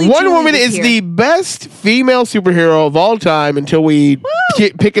 Anyway, only Wonder Julie Woman was is here. the best female superhero of all time until we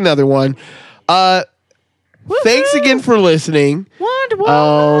pick another one. Thanks again for listening. Wonder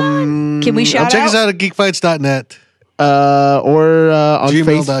Woman. Can we shout Check us out? out at geekfights.net. Or on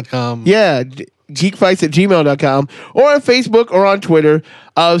gmail.com. Yeah, geekfights@gmail.com. Or on Facebook or on Twitter.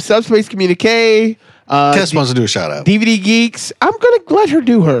 Subspace Communique. Tess wants to do a shout out. DVD Geeks. I'm going to let her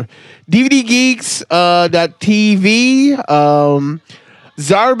do her. DVD Geeks .tv.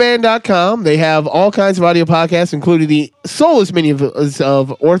 Zarband.com. They have all kinds of audio podcasts, including the soulless mini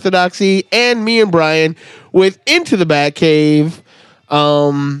of Orthodoxy and me and Brian with Into the Batcave.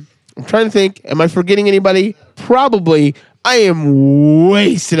 I'm trying to think. Am I forgetting anybody? Probably. I am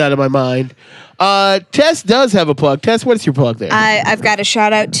wasted out of my mind. Tess does have a plug. Tess, what's your plug there? I've got a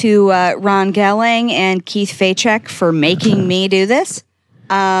shout out to Ron Gelling and Keith Fachek for making me do this.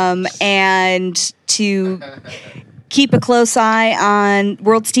 And to keep a close eye on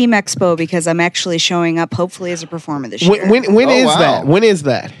World Steam Expo because I'm actually showing up hopefully as a performer this year. When is that? When is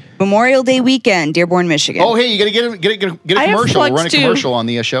that? Memorial Day weekend, Dearborn, Michigan. Oh, hey, you got to get a I have commercial. We'll plugs run a too. commercial on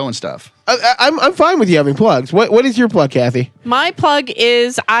the show and stuff. I'm fine with you having plugs. What is your plug, Kathy? My plug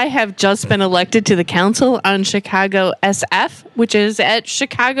is I have just been elected to the council on Chicago SF, which is at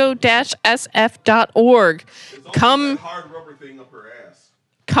chicago-sf.org.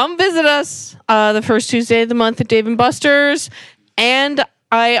 Come visit us the first Tuesday of the month at Dave & Buster's. And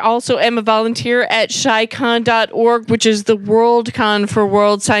I also am a volunteer at ShyCon.org, which is the World Con for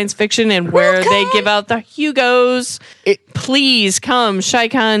World Science Fiction and where they give out the Hugos. Please come,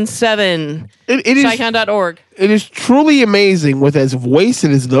 ShyCon 7. It is ShyCon.org. It is truly amazing with as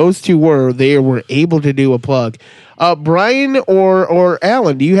wasted as those two were, they were able to do a plug. Brian or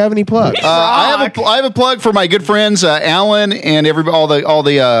Alan, do you have any plugs? I have a plug for my good friends Alan and everybody,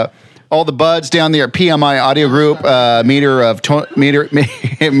 all the buds down there at PMI Audio Group, maker of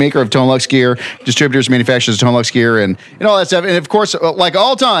Tonelux gear, distributors, manufacturers of Tonelux gear, and all that stuff. And of course, like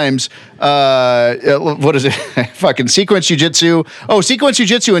all times, what is it? Fucking Sequence Jiu-Jitsu. Oh, Sequence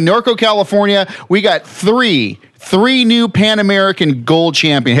Jiu-Jitsu in Norco, California. We got three new Pan American gold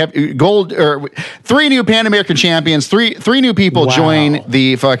champion, three new Pan American champions, three new people join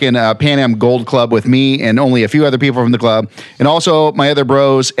the fucking Pan Am Gold Club with me and only a few other people from the club, and also my other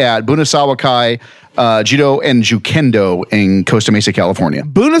bros at Bunasawa Kai Judo and Jukendo in Costa Mesa, California.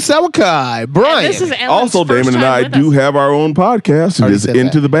 Bunasawa Kai, Brian. This is Alan's Also, first Damon and time I with do us. have our own podcast. It Already is said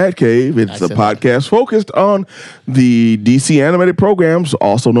Into that. the Batcave. It's a said podcast focused on the DC animated programs,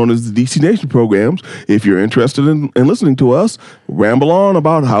 also known as the DC Nation programs. If you're interested in listening to us ramble on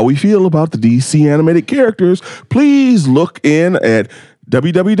about how we feel about the DC animated characters, please look in at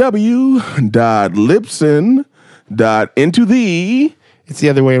www.libsyn.intothe. It's the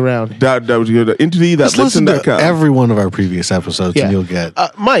other way around. Just listen to Libsyn.com. every one of our previous episodes and you'll get.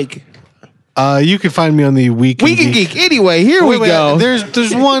 Mike. You can find me on the Week Weekend Geek. Anyway, here we go.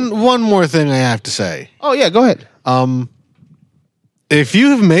 There's one more thing I have to say. Oh yeah, go ahead. If you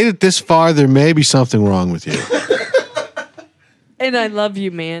have made it this far, there may be something wrong with you. And I love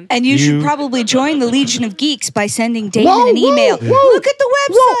you, man. And you should probably join the Legion of Geeks by sending Damon an email. Look at the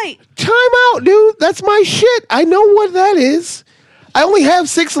website. Time out, dude. That's my shit. I know what that is. I only have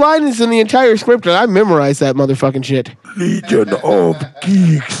 6 lines in the entire script, and I memorized that motherfucking shit. Legion of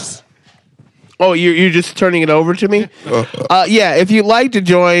Geeks. Oh, you're just turning it over to me? Yeah, if you'd like to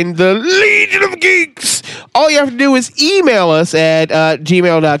join the Legion of Geeks, all you have to do is email us at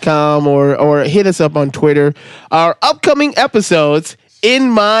gmail.com or hit us up on Twitter. Our upcoming episodes,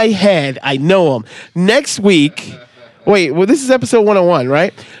 in my head, I know them. Next week, this is episode 101,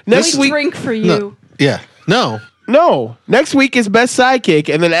 right? Next week, drink for you. No, next week is Best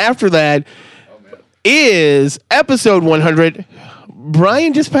Sidekick, and then after that is episode 100.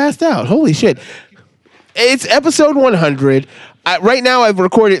 Brian just passed out. Holy shit. It's episode 100. Right now I've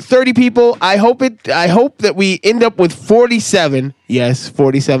recorded 30 people. I hope that we end up with 47. Yes,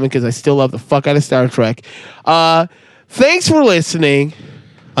 47, because I still love the fuck out of Star Trek. Thanks for listening.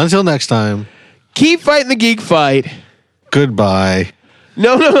 Until next time. Keep fighting the geek fight. Goodbye.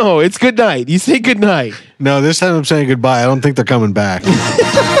 No, it's good night. You say good night. No, this time I'm saying goodbye. I don't think they're coming back.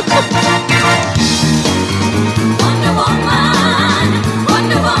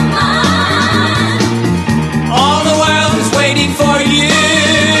 All the world is waiting for you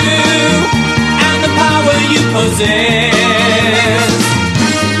and the power you possess.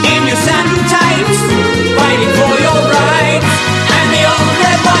 In your satin tights, fighting for your rights and the old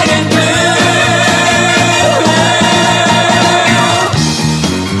red, white, and blue.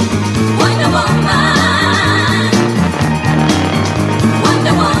 Wonder Woman,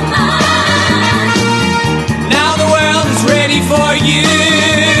 Wonder Woman. Now the world is ready for you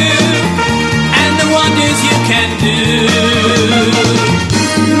and the wonders you can do.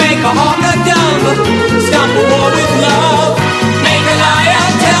 Make a hawk a dove, stop a war with love, make a liar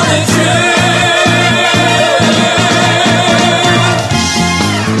tell the truth.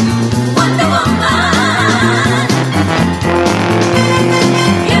 Wonder Woman,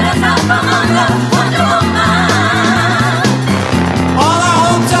 get us out from under. Wonder Woman, all our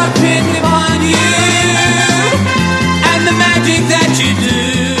hopes are pinned upon you and the magic that you do.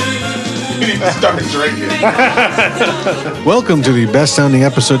 Start drinking. Welcome to the best sounding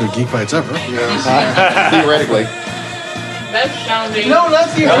episode of Geek Fights ever. Theoretically. Best sounding. No, not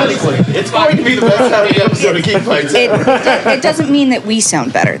theoretically. It's going to be the best sounding episode of Geek Fights ever. It doesn't mean that we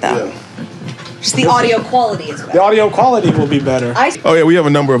sound better, though. Just the audio quality is better. The audio quality will be better. Oh yeah, we have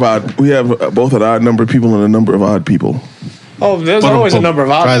a number of odd. We have both an odd number of people and a number of odd people. Oh, there's always a number of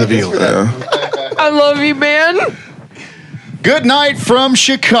Try the options. veal. I love you, man. Good night from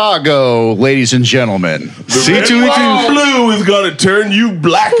Chicago, ladies and gentlemen. C2E2 blue is gonna turn you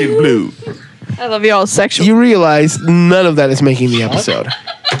black and blue. I love you all sexual. You realize none of that is making the episode.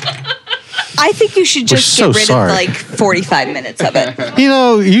 I think you should just We're so get rid sorry. of like 45 minutes of it. You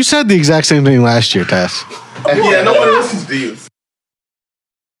know, you said the exact same thing last year, Tess. Yeah, nobody listens to you.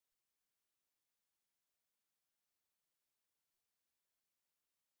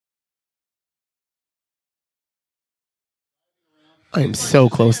 I am so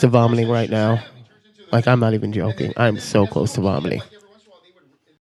close to vomiting right now. Like, I'm not even joking. I'm so close to vomiting.